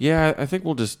 yeah, I think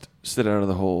we'll just sit out of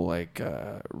the whole like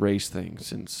race thing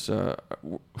since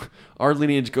our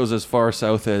lineage goes as far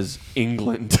south as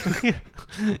England.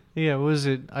 Yeah, was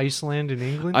it Iceland and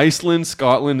England? Iceland,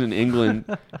 Scotland, and England,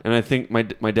 and I think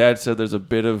my dad said there's a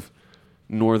bit of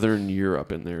Northern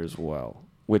Europe in there as well,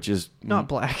 which is Not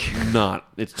black.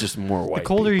 It's just more white. The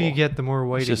colder people. you get, the more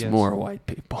white It's it just gets. more white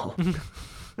people.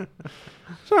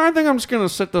 So I think I'm just gonna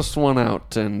sit this one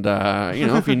out, and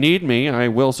if you need me, I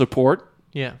will support.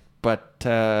 Yeah. But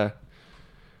I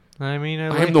mean,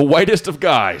 I'm the whitest of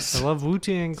guys. I love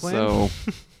Wu-Tang Clan. So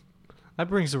that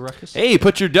brings a ruckus. hey,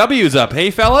 put your W's up, hey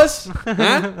fellas.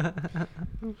 Huh?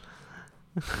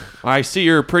 I see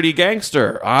you're a pretty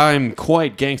gangster. I'm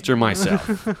quite gangster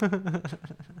myself.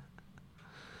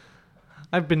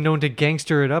 I've been known to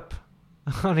gangster it up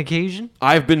on occasion.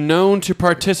 I've been known to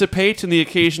participate in the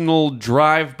occasional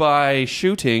drive-by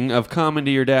shooting of come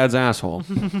into your dad's asshole.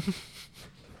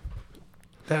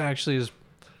 That actually is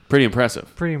Pretty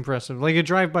impressive. Pretty impressive. Like a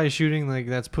drive-by shooting, like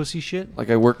that's pussy shit. Like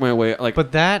I work my way, like,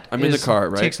 But that I'm in the car,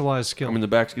 right? Takes a lot of skill. I'm in the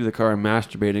backseat of the car, I'm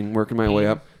masturbating, working my way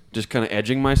up, just kind of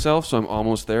edging myself, so I'm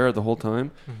almost there the whole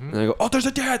time. And I go, oh, there's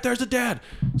a dad.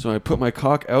 So I put my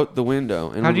cock out the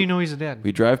window. And How do you know he's a dad?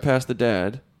 We drive past the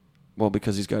dad, well,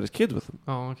 because he's got his kids with him.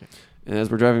 Oh, okay. And as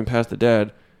we're driving past the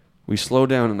dad, we slow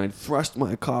down, and I thrust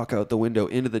my cock out the window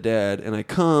into the dad, and I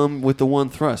come with the one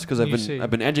thrust because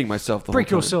I've been edging myself the whole time. Break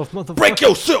yourself, motherfucker. Break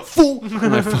yourself, fool!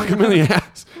 And I fuck him in the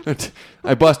ass.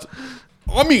 I bust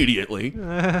immediately.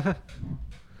 To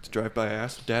drive by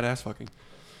dad ass fucking.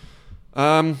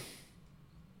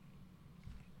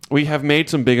 We have made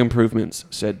some big improvements,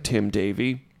 said Tim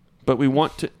Davey, but we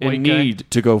want to and need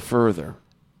to go further.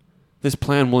 This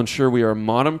plan will ensure we are a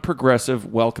modern,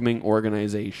 progressive, welcoming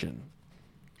organization.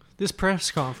 This press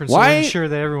conference will ensure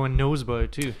that everyone knows about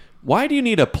it, too. Why do you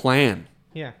need a plan?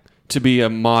 Yeah. To be a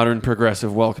modern,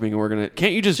 progressive, welcoming organization?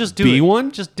 Can't you just do be it. one?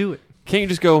 Just do it. Can't you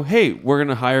just go, hey, we're going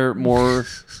to hire more,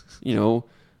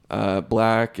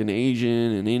 black and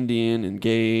Asian and Indian and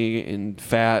gay and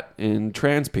fat and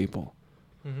trans people?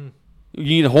 Mm-hmm. You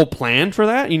need a whole plan for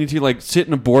that? You need to sit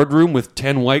in a boardroom with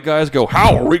 10 white guys, go,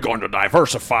 how are we going to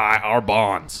diversify our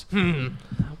bonds?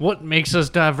 What makes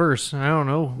us diverse? I don't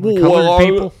know. Colored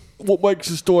people? What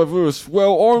makes us diverse?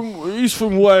 Well, he's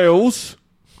from Wales.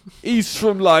 He's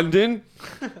from London.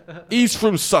 He's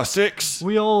from Sussex.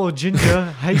 We all ginger,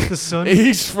 hate the sun.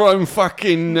 He's from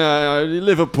fucking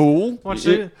Liverpool. Watch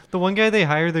it. The one guy they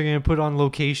hire, they're going to put on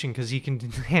location because he can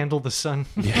handle the sun.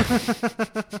 Yeah.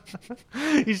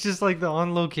 He's just like the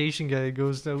on-location guy that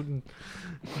goes out and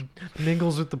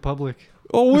mingles with the public.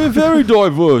 Oh, we're very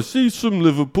diverse. He's from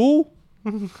Liverpool.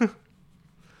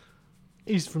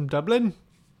 He's from Dublin.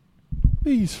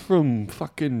 He's from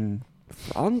fucking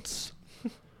France.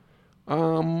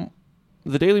 The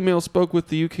Daily Mail spoke with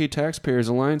the UK Taxpayers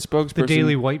Alliance spokesperson. The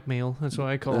Daily White Mail. That's what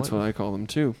I call it. That's what I call them,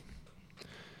 too.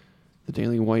 The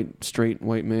Daily Straight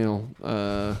White Mail.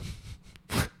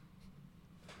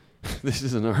 This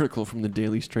is an article from the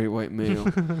Daily Straight White Mail.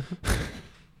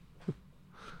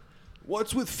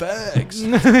 What's with fags?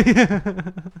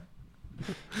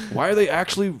 Why are they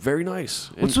actually very nice?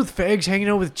 What's with fags hanging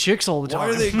out with chicks all the time? Why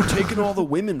are they taking all the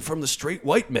women from the straight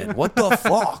white men? What the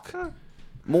fuck?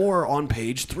 More on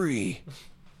page 3.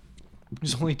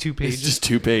 There's only 2 pages. It's just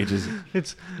 2 pages.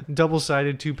 It's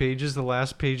double-sided 2 pages. The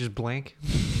last page is blank.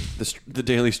 The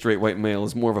Daily Straight White Mail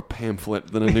is more of a pamphlet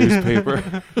than a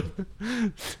newspaper.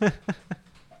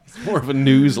 It's more of a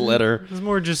newsletter. It's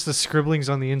more just the scribblings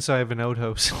on the inside of an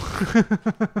outhouse.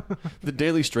 The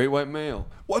Daily Straight White Mail.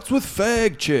 What's with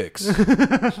fag chicks?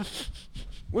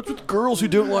 What's with girls who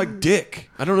don't like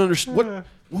dick? I don't understand.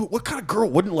 What kind of girl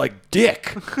wouldn't like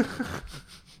dick?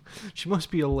 She must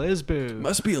be a lesbian.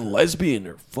 Must be a lesbian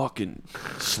or fucking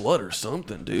slut or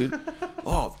something, dude.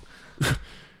 Oh.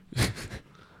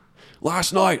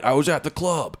 Last night I was at the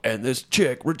club and this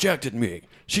chick rejected me.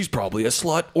 She's probably a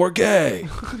slut or gay.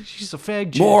 She's a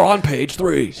fag chick. More on page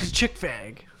 3. She's a chick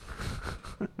fag.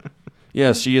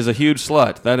 Yes, she is a huge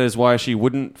slut. That is why she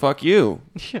wouldn't fuck you.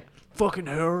 Yeah, fucking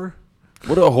her.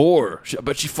 What a whore. I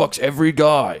bet she fucks every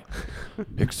guy.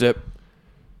 Except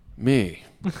me.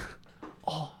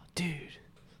 Oh, dude.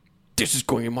 This is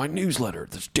going in my newsletter.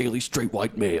 This Daily Straight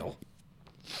White Mail.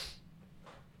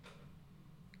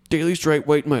 Daily Straight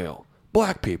White Mail.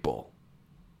 Black people.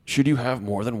 Should you have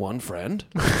more than one friend?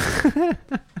 No,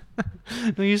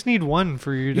 you just need one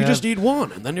for your. You just need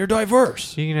one, and then you're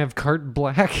diverse. You can have carte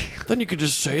black. Then you can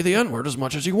just say the N-word as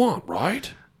much as you want,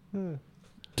 right?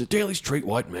 The Daily Straight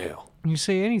White Mail. You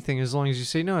say anything as long as you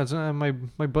say, no, it's not, my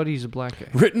buddy's a black guy.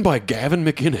 Written by Gavin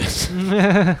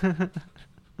McInnes.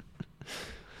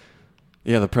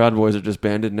 Yeah, the Proud Boys are just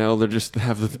banded now. They just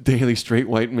have the Daily Straight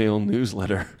White Mail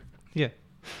newsletter. Yeah.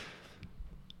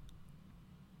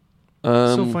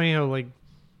 So funny how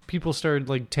people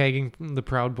started tagging the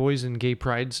Proud Boys in gay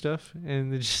pride stuff,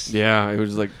 and they just it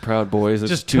was like Proud Boys. It's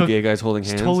just two gay guys holding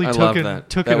hands. Totally I love that.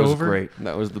 Took that it was over. Great.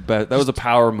 That was the best. That was a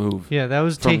power move. Yeah, that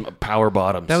was from Power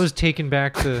Bottoms. That was taking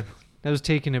back the. That was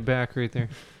taking it back right there.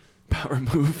 Power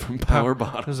move from Power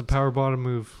Bottoms. That was a Power Bottom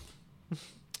move.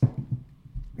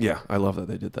 Yeah, I love that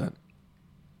they did that.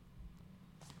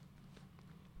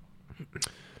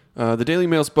 The Daily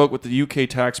Mail spoke with the UK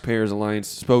Taxpayers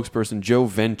Alliance spokesperson Joe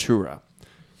Ventura.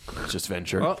 It's just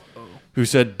Venture. Who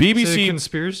said BBC... Is it a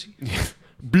conspiracy?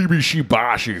 BBC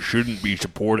bosses shouldn't be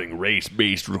supporting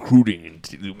race-based recruiting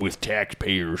with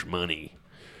taxpayers' money.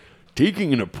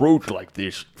 Taking an approach like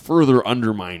this further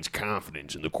undermines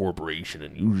confidence in the corporation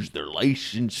and uses their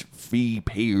license fee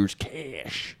payers'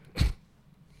 cash.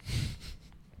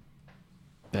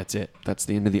 That's it. That's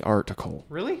the end of the article.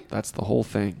 Really? That's the whole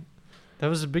thing. That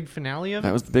was the big finale of it?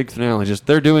 That was the big finale. Just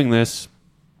they're doing this,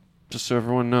 just so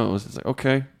everyone knows. It's like,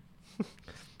 okay.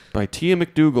 By Tia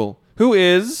McDougal, who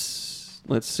is,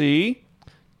 let's see.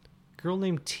 Girl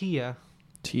named Tia.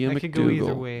 Tia McDougal. That could go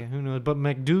either way. Who knows? But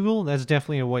McDougal, that's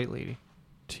definitely a white lady.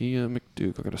 Tia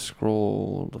McDougal. I gotta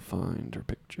scroll to find her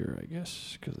picture, I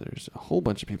guess, because there's a whole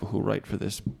bunch of people who write for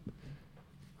this.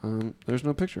 There's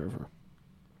no picture of her.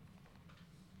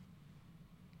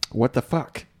 What the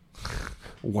fuck?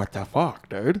 What the fuck,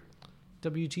 dude?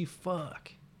 WT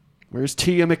fuck. Where's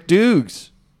Tia McDougs?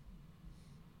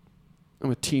 I'm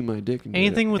gonna tee my dick.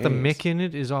 Anything with a Mick in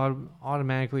it is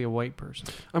automatically a white person.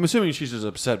 I'm assuming she's just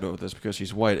upset about this because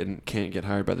she's white and can't get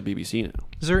hired by the BBC now.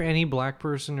 Is there any black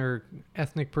person or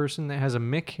ethnic person that has a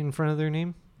Mick in front of their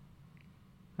name?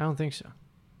 I don't think so.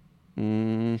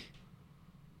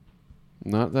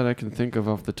 Not that I can think of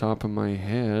off the top of my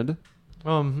head.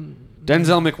 Denzel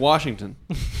McWashington.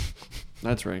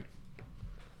 That's right.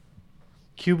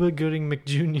 Cuba Gooding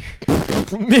McJr.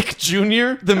 Mick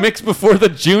Jr.? The mix before the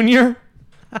junior?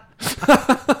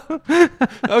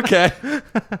 Okay.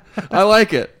 I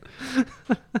like it.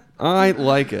 I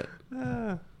like it.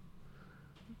 All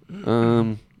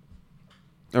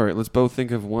right, let's both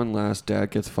think of one last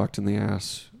dad gets fucked in the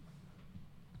ass.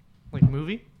 Like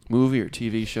movie? Movie or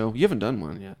TV show. You haven't done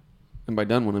one yet. And by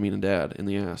done one, I mean a dad in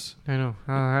the ass. I know.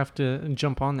 I'll have to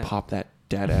jump on that. Pop that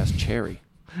dad ass cherry.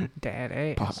 Dad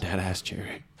ass. Pop dad ass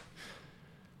cherry.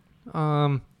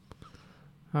 All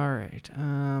right.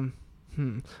 All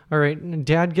right.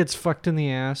 Dad gets fucked in the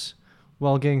ass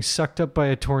while getting sucked up by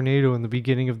a tornado in the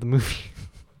beginning of the movie.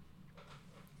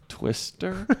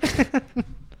 Twister?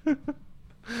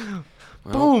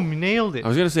 Boom! Nailed it. I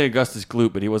was going to say Augustus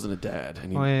Gloop, but he wasn't a dad.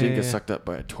 And he did get yeah. sucked up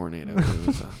by a tornado. It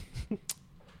was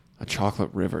a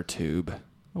chocolate river tube.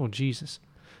 Oh, Jesus.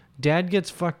 Dad gets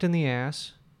fucked in the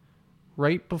ass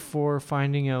right before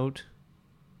finding out...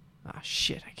 Ah,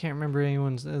 shit. I can't remember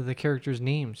the characters'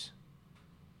 names.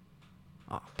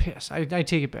 Oh, piss. I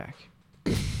take it back.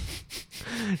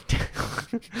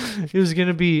 It was going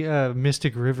to be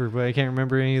Mystic River, but I can't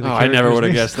remember any of the characters' I never would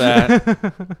have guessed that.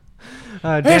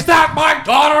 Is that my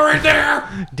daughter in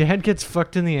there? Dad gets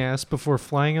fucked in the ass before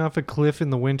flying off a cliff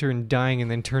in the winter and dying and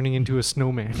then turning into a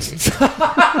snowman.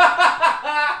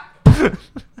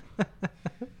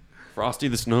 Frosty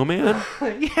the Snowman?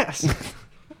 Yes.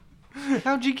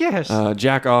 How'd you guess?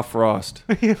 Jack off Frost.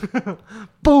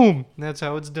 Boom! That's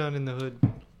how it's done in the hood.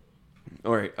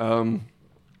 All right.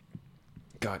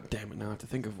 God damn it! Now I have to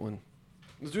think of one.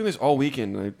 I was doing this all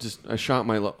weekend. And I shot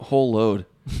my whole load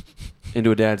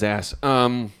into a dad's ass.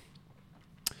 Okay.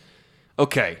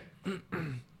 I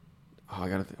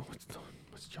gotta think.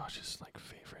 What's Josh's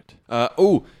favorite?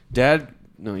 Dad.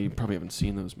 No, you probably haven't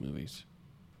seen those movies.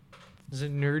 Is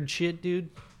it nerd shit, dude?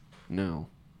 No.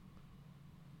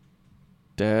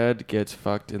 Dad gets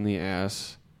fucked in the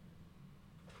ass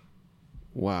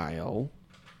while...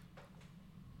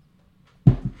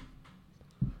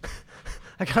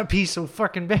 I gotta pee so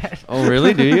fucking bad. Oh,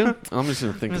 really? Do you? I'm just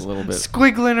going to think a little bit.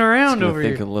 Squiggling around over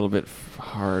here. Think a little bit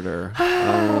harder.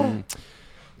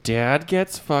 Dad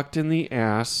gets fucked in the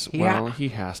ass while he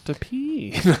has to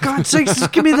pee. For God's sakes,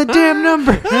 just give me the damn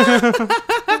number.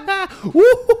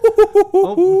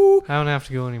 Oh, I don't have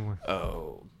to go anymore.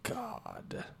 Oh,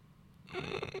 God.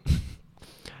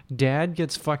 Dad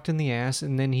gets fucked in the ass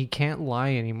and then he can't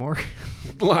lie anymore.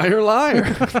 Liar,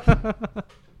 liar.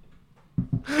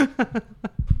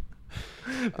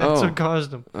 That's what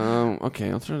caused him. Okay,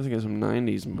 I'm trying to think of some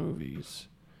 90s movies.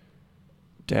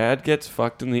 Dad gets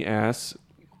fucked in the ass.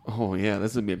 Oh, yeah,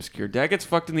 this would be obscure. Dad gets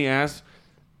fucked in the ass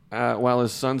while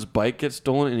his son's bike gets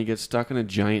stolen and he gets stuck in a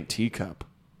giant teacup.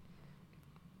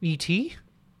 E.T.?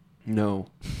 No,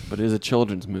 but it is a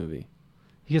children's movie.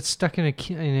 He gets stuck in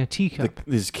a teacup.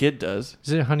 His kid does.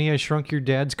 Is it Honey, I Shrunk Your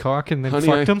Dad's Cock and then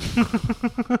fucked him?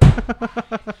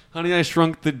 Honey, I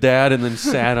Shrunk the Dad and then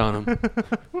sat on him.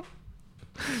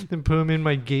 Then put him in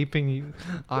my gaping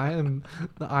the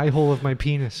eye hole of my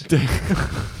penis.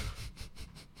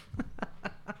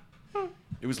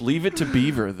 It was Leave It to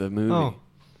Beaver, the movie.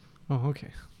 Oh, okay.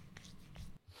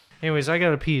 Anyways, I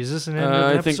gotta pee. Is this an end of the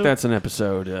episode? I think that's an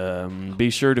episode.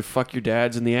 Be sure to fuck your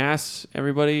dads in the ass,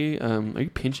 everybody. Are you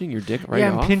pinching your dick right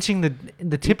off? Yeah, I'm pinching the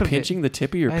tip of it. Pinching the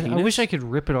tip of your penis? I wish I could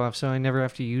rip it off so I never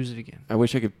have to use it again. I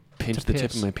wish I could pinch the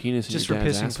tip of my penis in just your for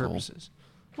dad's pissing asshole. purposes.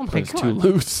 Oh But my it's God. too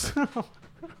loose.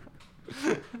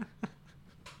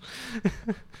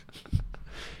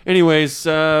 Anyways,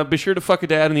 be sure to fuck a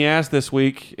dad in the ass this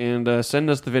week and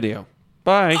send us the video.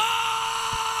 Bye.